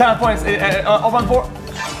 Cat on 4, orb on 4.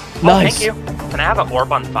 Nice. Thank you. Can I have an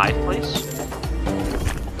orb on 5, please?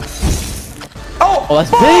 Oh, Oh, that's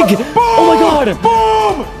boom, big! Boom, Oh my god!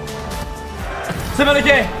 Boom!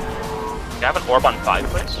 70k. Can I have an orb on 5,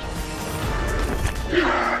 please?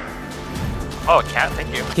 Oh, a cat,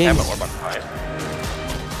 thank you. Can I have an orb on 5?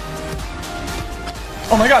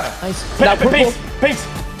 Oh my god. Nice. Now purple. Pinks.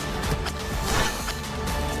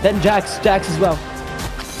 Then Jax as well.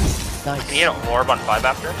 Nice. Can you get an orb on 5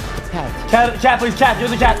 after? Cat, please, cat.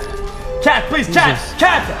 Here's the cat. Cat, please, cat. Jesus.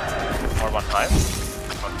 Cat. Orb on 5?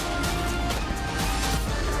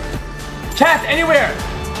 Cat, anywhere.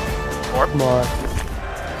 Orb? More.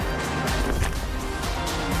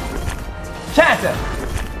 Cat.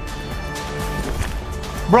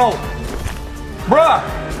 Bro. Bruh.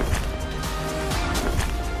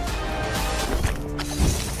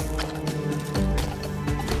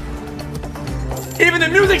 Even the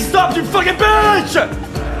music stopped, you fucking bitch!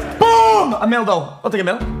 Boom! A mill though. I'll take a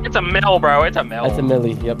mill. It's a mill, bro. It's a mill. That's a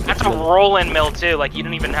milli. Yep. That's a rolling mill too. Like you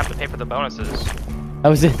don't even have to pay for the bonuses. I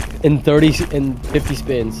was in 50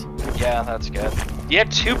 spins. Yeah, that's good. You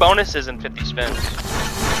had 2 bonuses in 50 spins.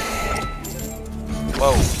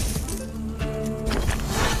 Whoa.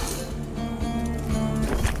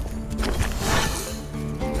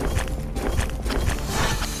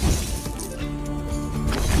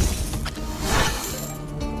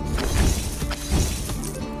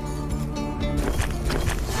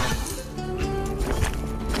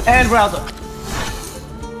 And we're out.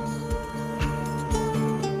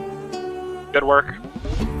 Good work.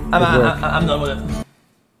 I'm done with it.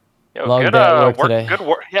 Yo, Long good day at work today. Good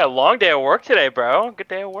work. Yeah, long day at work today, bro. Good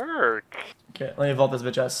day at work. Okay, let me vault this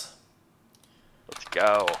bitch ass. Let's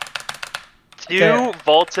go. 2 Okay.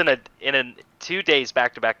 vaults in 2 days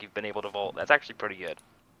back to back. You've been able to vault. That's actually pretty good.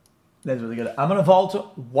 That's really good. I'm gonna vault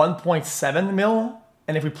 1.7 mil,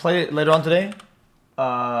 and if we play it later on today,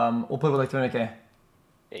 we'll play with like 300k.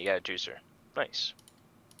 Yeah, you got a juicer. Nice.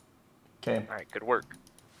 Okay. All right, good work.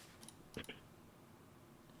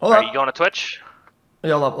 Hold Are up. you going to Twitch?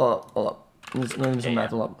 Yeah, hold up. Let me do some math.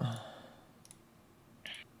 Hold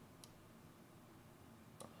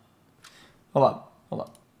up. Hold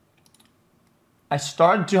up. I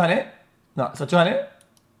started 200. No, so 200.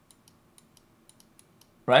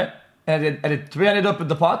 Right? And I did 300 up with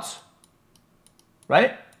the pots.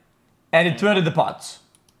 Right? And I did 200 the pots.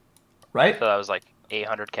 Right? So that was like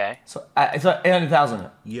 800k. So it's 800,000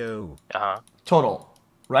 Yo. total.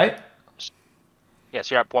 Right? Yeah,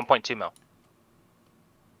 so you're at 1.2 mil.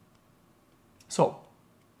 So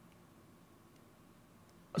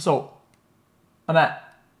I'm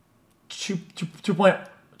at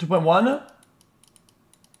 2.1.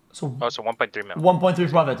 So Oh, so 1.3 mil. 1.3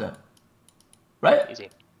 profit. Right? Easy.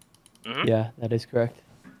 Yeah, that is correct.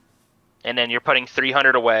 And then you're putting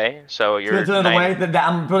 300 away, so you're To the way that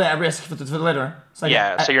I'm putting at risk for later. So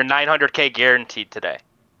yeah, so you're 900k guaranteed today.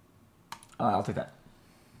 I'll take that.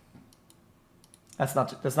 That's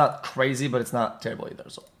not crazy, but it's not terrible either.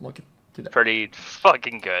 So look at that. Pretty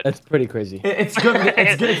fucking good. That's pretty crazy. It's good.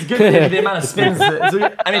 It's good for the amount of spins.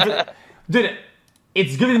 Dude,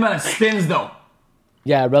 it's good for the amount of spins though.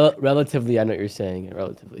 Yeah, relatively. I know what you're saying.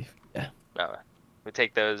 Relatively. Yeah. We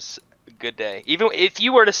take those. Good day. Even if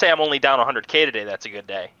you were to say I'm only down 100k today, that's a good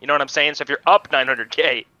day. You know what I'm saying? So if you're up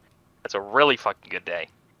 900k, that's a really fucking good day.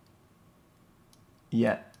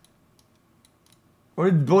 Yeah.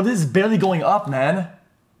 Bro, this is barely going up, man.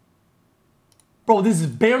 Bro, this is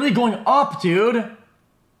barely going up, dude.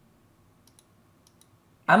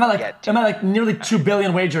 I'm at like nearly 2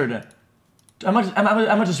 billion wagered. How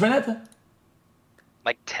much is win it?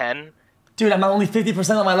 Like 10. Dude, I'm only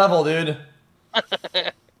 50% on my level, dude.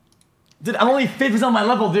 Dude, I'm only 50% on my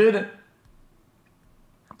level, dude.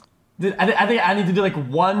 Dude, I think I need to do like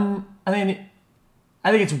one. I think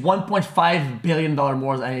it's $1.5 billion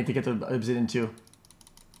more I need to get to Obsidian 2.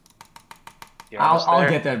 I'll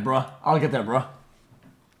get that, bro. I'll get that, bro.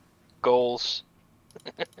 Goals.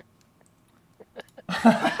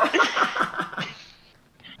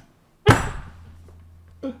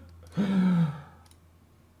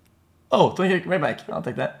 Oh, 20k right back. I'll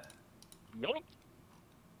take that. Yoink.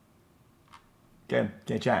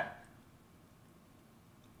 Okay, chat.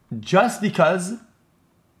 Just because,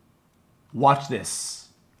 watch this.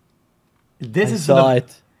 This I is saw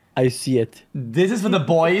it. I see it. This is for the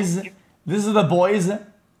boys. This is for the boys.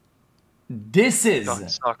 This is Gun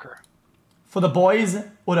sucker. for the boys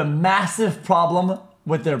with a massive problem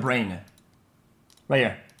with their brain. Right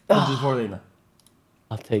here. This is for them.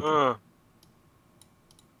 I'll take it.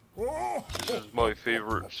 This is my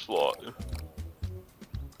favorite slot.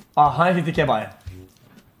 150k buy.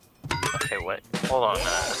 Okay, wait. Hold on.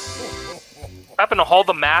 What happened to all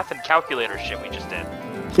the math and calculator shit we just did?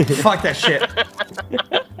 Fuck that shit.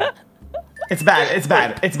 It's bad. It's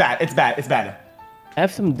bad. It's bad. It's bad. It's bad.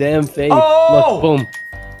 Have some damn faith. Oh! Look, boom.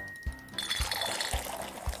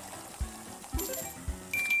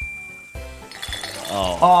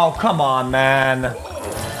 Oh, come on, man.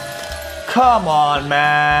 Come on,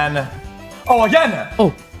 man. Oh, again.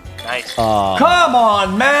 Oh. Nice. Come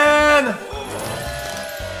on, man.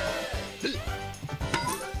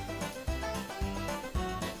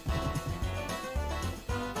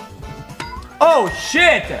 Oh,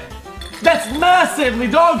 shit. That's massively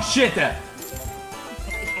dog shit.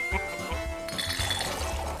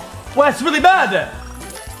 Well, that's really bad.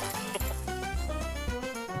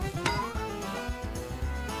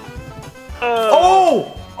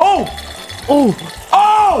 Oh! Oh! Oh.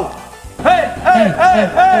 Oh! Hey! Hey! Hey!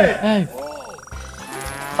 Hey! Hey.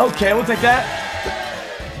 Okay, we'll take that.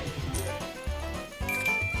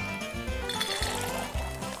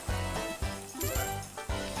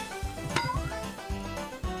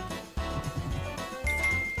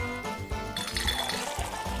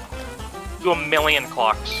 Do a million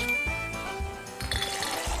clocks.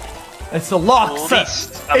 It's the locks. At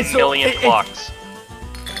least a It's million clocks.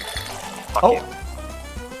 Fuck Oh. you.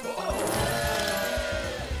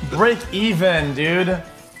 Break even, dude.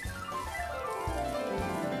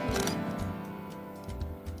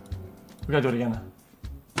 We gotta do it again.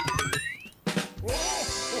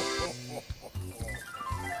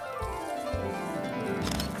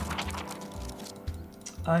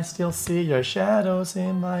 I still see your shadows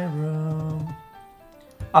in my room.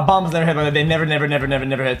 Bombs never hit, but they never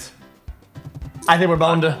hit. I think we're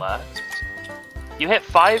boned. Left. You hit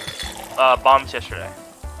 5 bombs yesterday.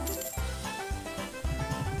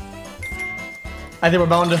 I think we're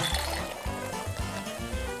boned.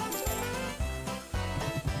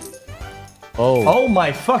 Oh. Oh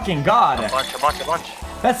my fucking god. A bunch.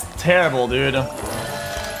 That's terrible, dude.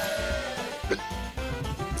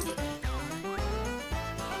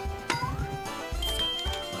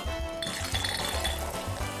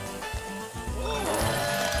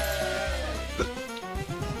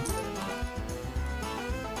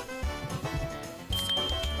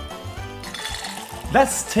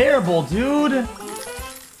 That's terrible, dude.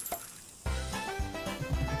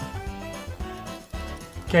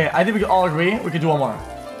 Okay, I think we can all agree we could do one more.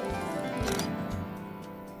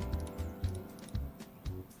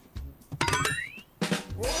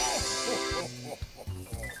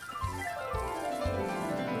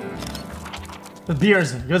 The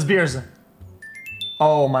beers. Give us beers.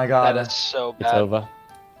 Oh my god. That is so bad. It's over.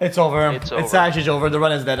 It's over. It's It's over. actually over. The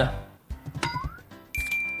run is dead.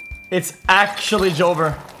 It's actually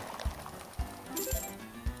over.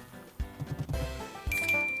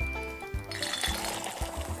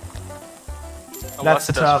 Unless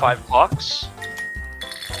it does tough. 5 clocks.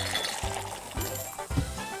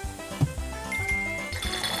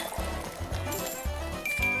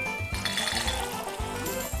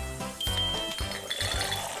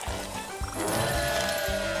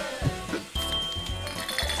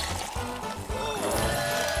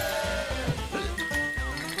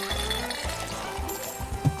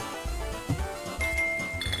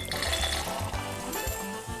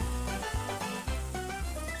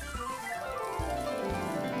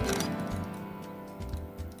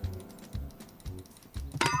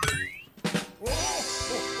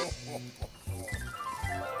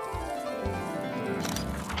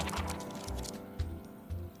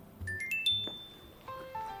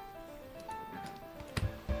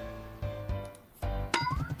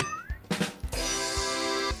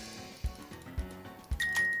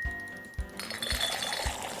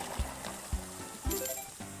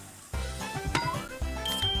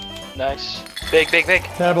 Nice. Big.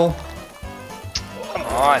 Terrible. Come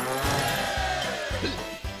on.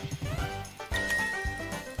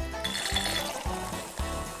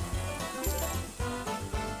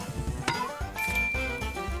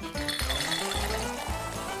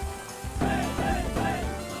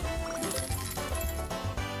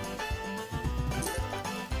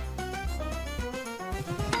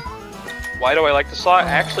 Why do I like the slot? I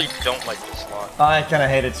actually don't like the slot. I kind of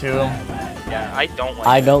hate it too. Yeah, I don't like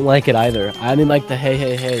I it. don't like it either. I only like the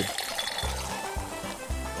hey.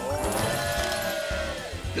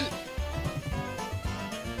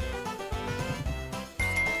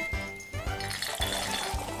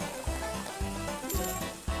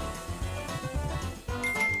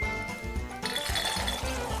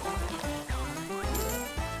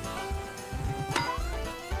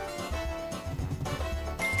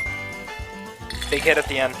 Big hit at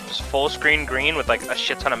the end. Just full screen green with like a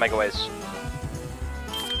shit ton of Mega Waves.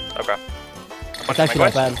 Okay. It's actually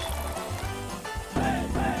not bad.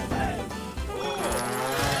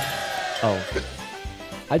 Oh.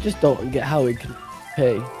 I just don't get how it can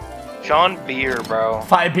pay. John Beer, bro.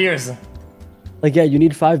 5 beers. Like, yeah, you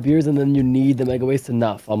need 5 beers and then you need the Mega Waste to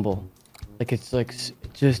not fumble. Like, it's like,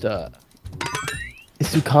 just,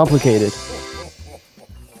 it's too complicated.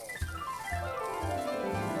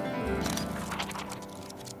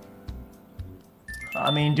 I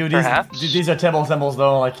mean, dude, Perhaps? these are terrible symbols,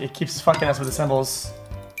 though. Like, it keeps fucking us with the symbols.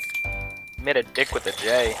 Made a dick with a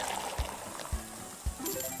J.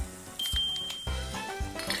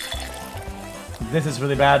 This is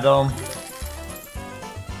really bad, though.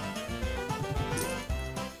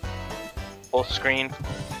 Full screen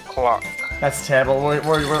clock. That's terrible.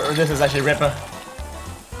 This is actually ripper.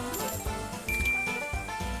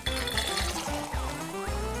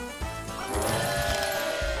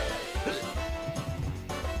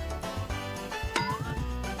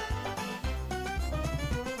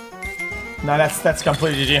 No, that's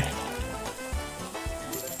completely GG.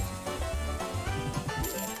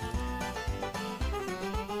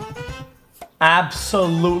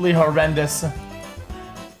 Absolutely horrendous.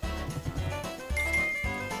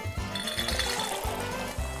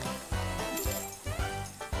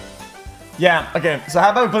 Yeah, okay, so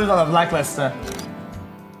how about we put it on a blacklist?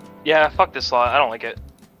 Yeah, fuck this slot. I don't like it.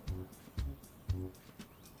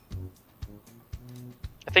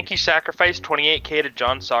 I think you sacrificed 28k to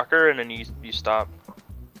John Soccer and then you stop.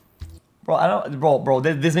 Bro, I don't, bro,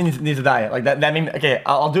 this needs to die. Like that means, okay,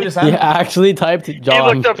 I'll do this. You actually typed John.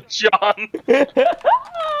 He looked up John.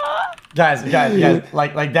 guys,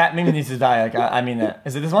 like that meme needs to die. Like I mean that.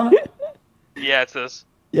 Is it this one? Yeah, it's this.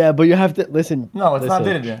 Yeah, but you have to listen. No, it's not.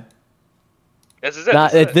 listen. Did it? This is it. Nah,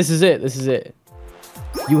 this is it. this is it.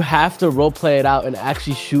 You have to roleplay it out and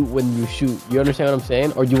actually shoot when you shoot. You understand what I'm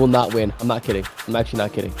saying? Or you will not win. I'm not kidding. I'm actually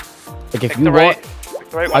not kidding. Like if Pick you the want pick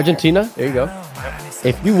the right one. Argentina, there you go.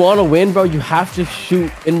 If you want to win, bro, you have to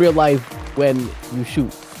shoot in real life when you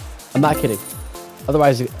shoot. I'm not kidding.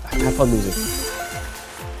 Otherwise, have fun losing.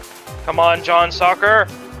 Come on, John Soccer.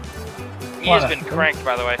 He has been cranked,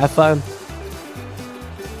 by the way. Have fun.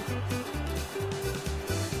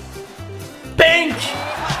 Bink!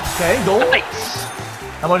 Okay, goal. Nice.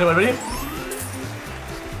 I'm on ready?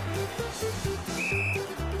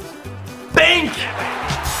 Bink!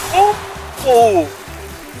 Oh! Oh!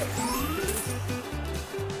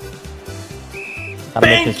 Gotta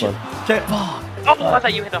make Bink! this one. Okay. Oh, I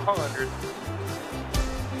thought you hit 100.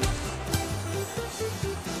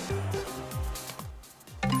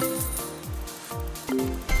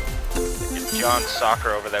 John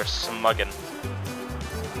Soccer over there smugging.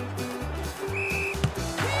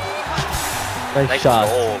 Nice shot.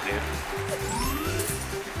 Goal, dude.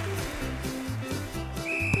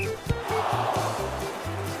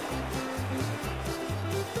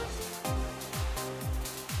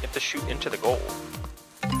 You have to shoot into the goal.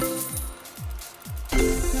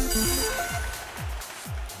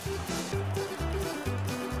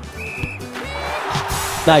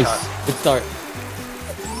 Nice. Good start.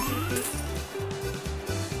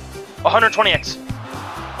 120x.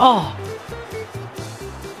 Oh.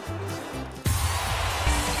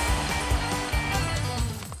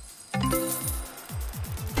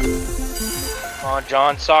 Come on,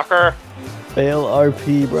 John Soccer. Fail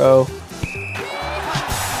RP, bro.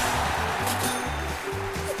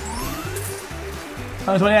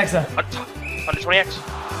 How 20x?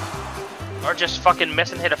 120x. Or just fucking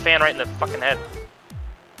miss and hit a fan right in the fucking head.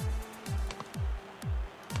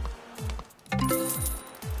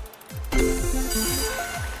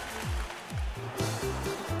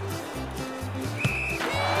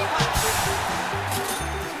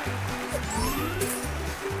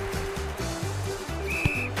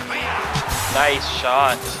 Nice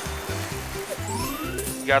shot.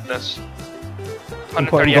 You got this.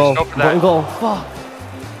 Important 130x, goal. go for that. Important goal. Fuck.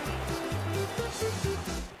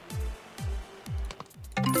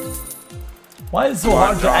 Why is it so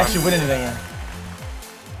hard to actually win anything here?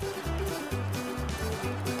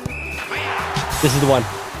 This is the one.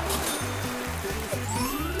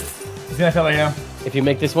 It's gonna feel like you. If you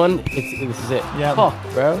make this one, this is it. Yeah. Fuck,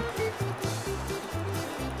 bro.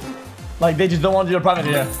 Like they just don't want to do your private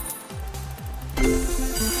here.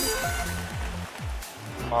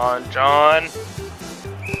 Come on, John.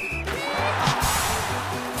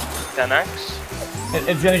 10x.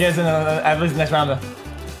 It's gonna get us in at least the next round.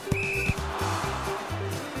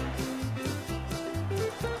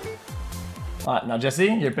 Alright, now Jesse,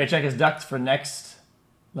 your paycheck is ducked for next.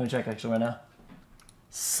 Let me check actually right now.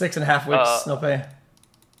 6.5 weeks, no pay.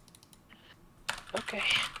 Okay.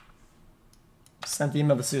 Sent the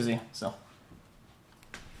email to Susie, so.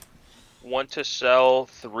 Want to sell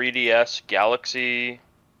 3DS Galaxy.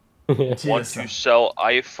 Want Jesus. to sell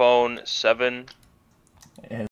iPhone 7.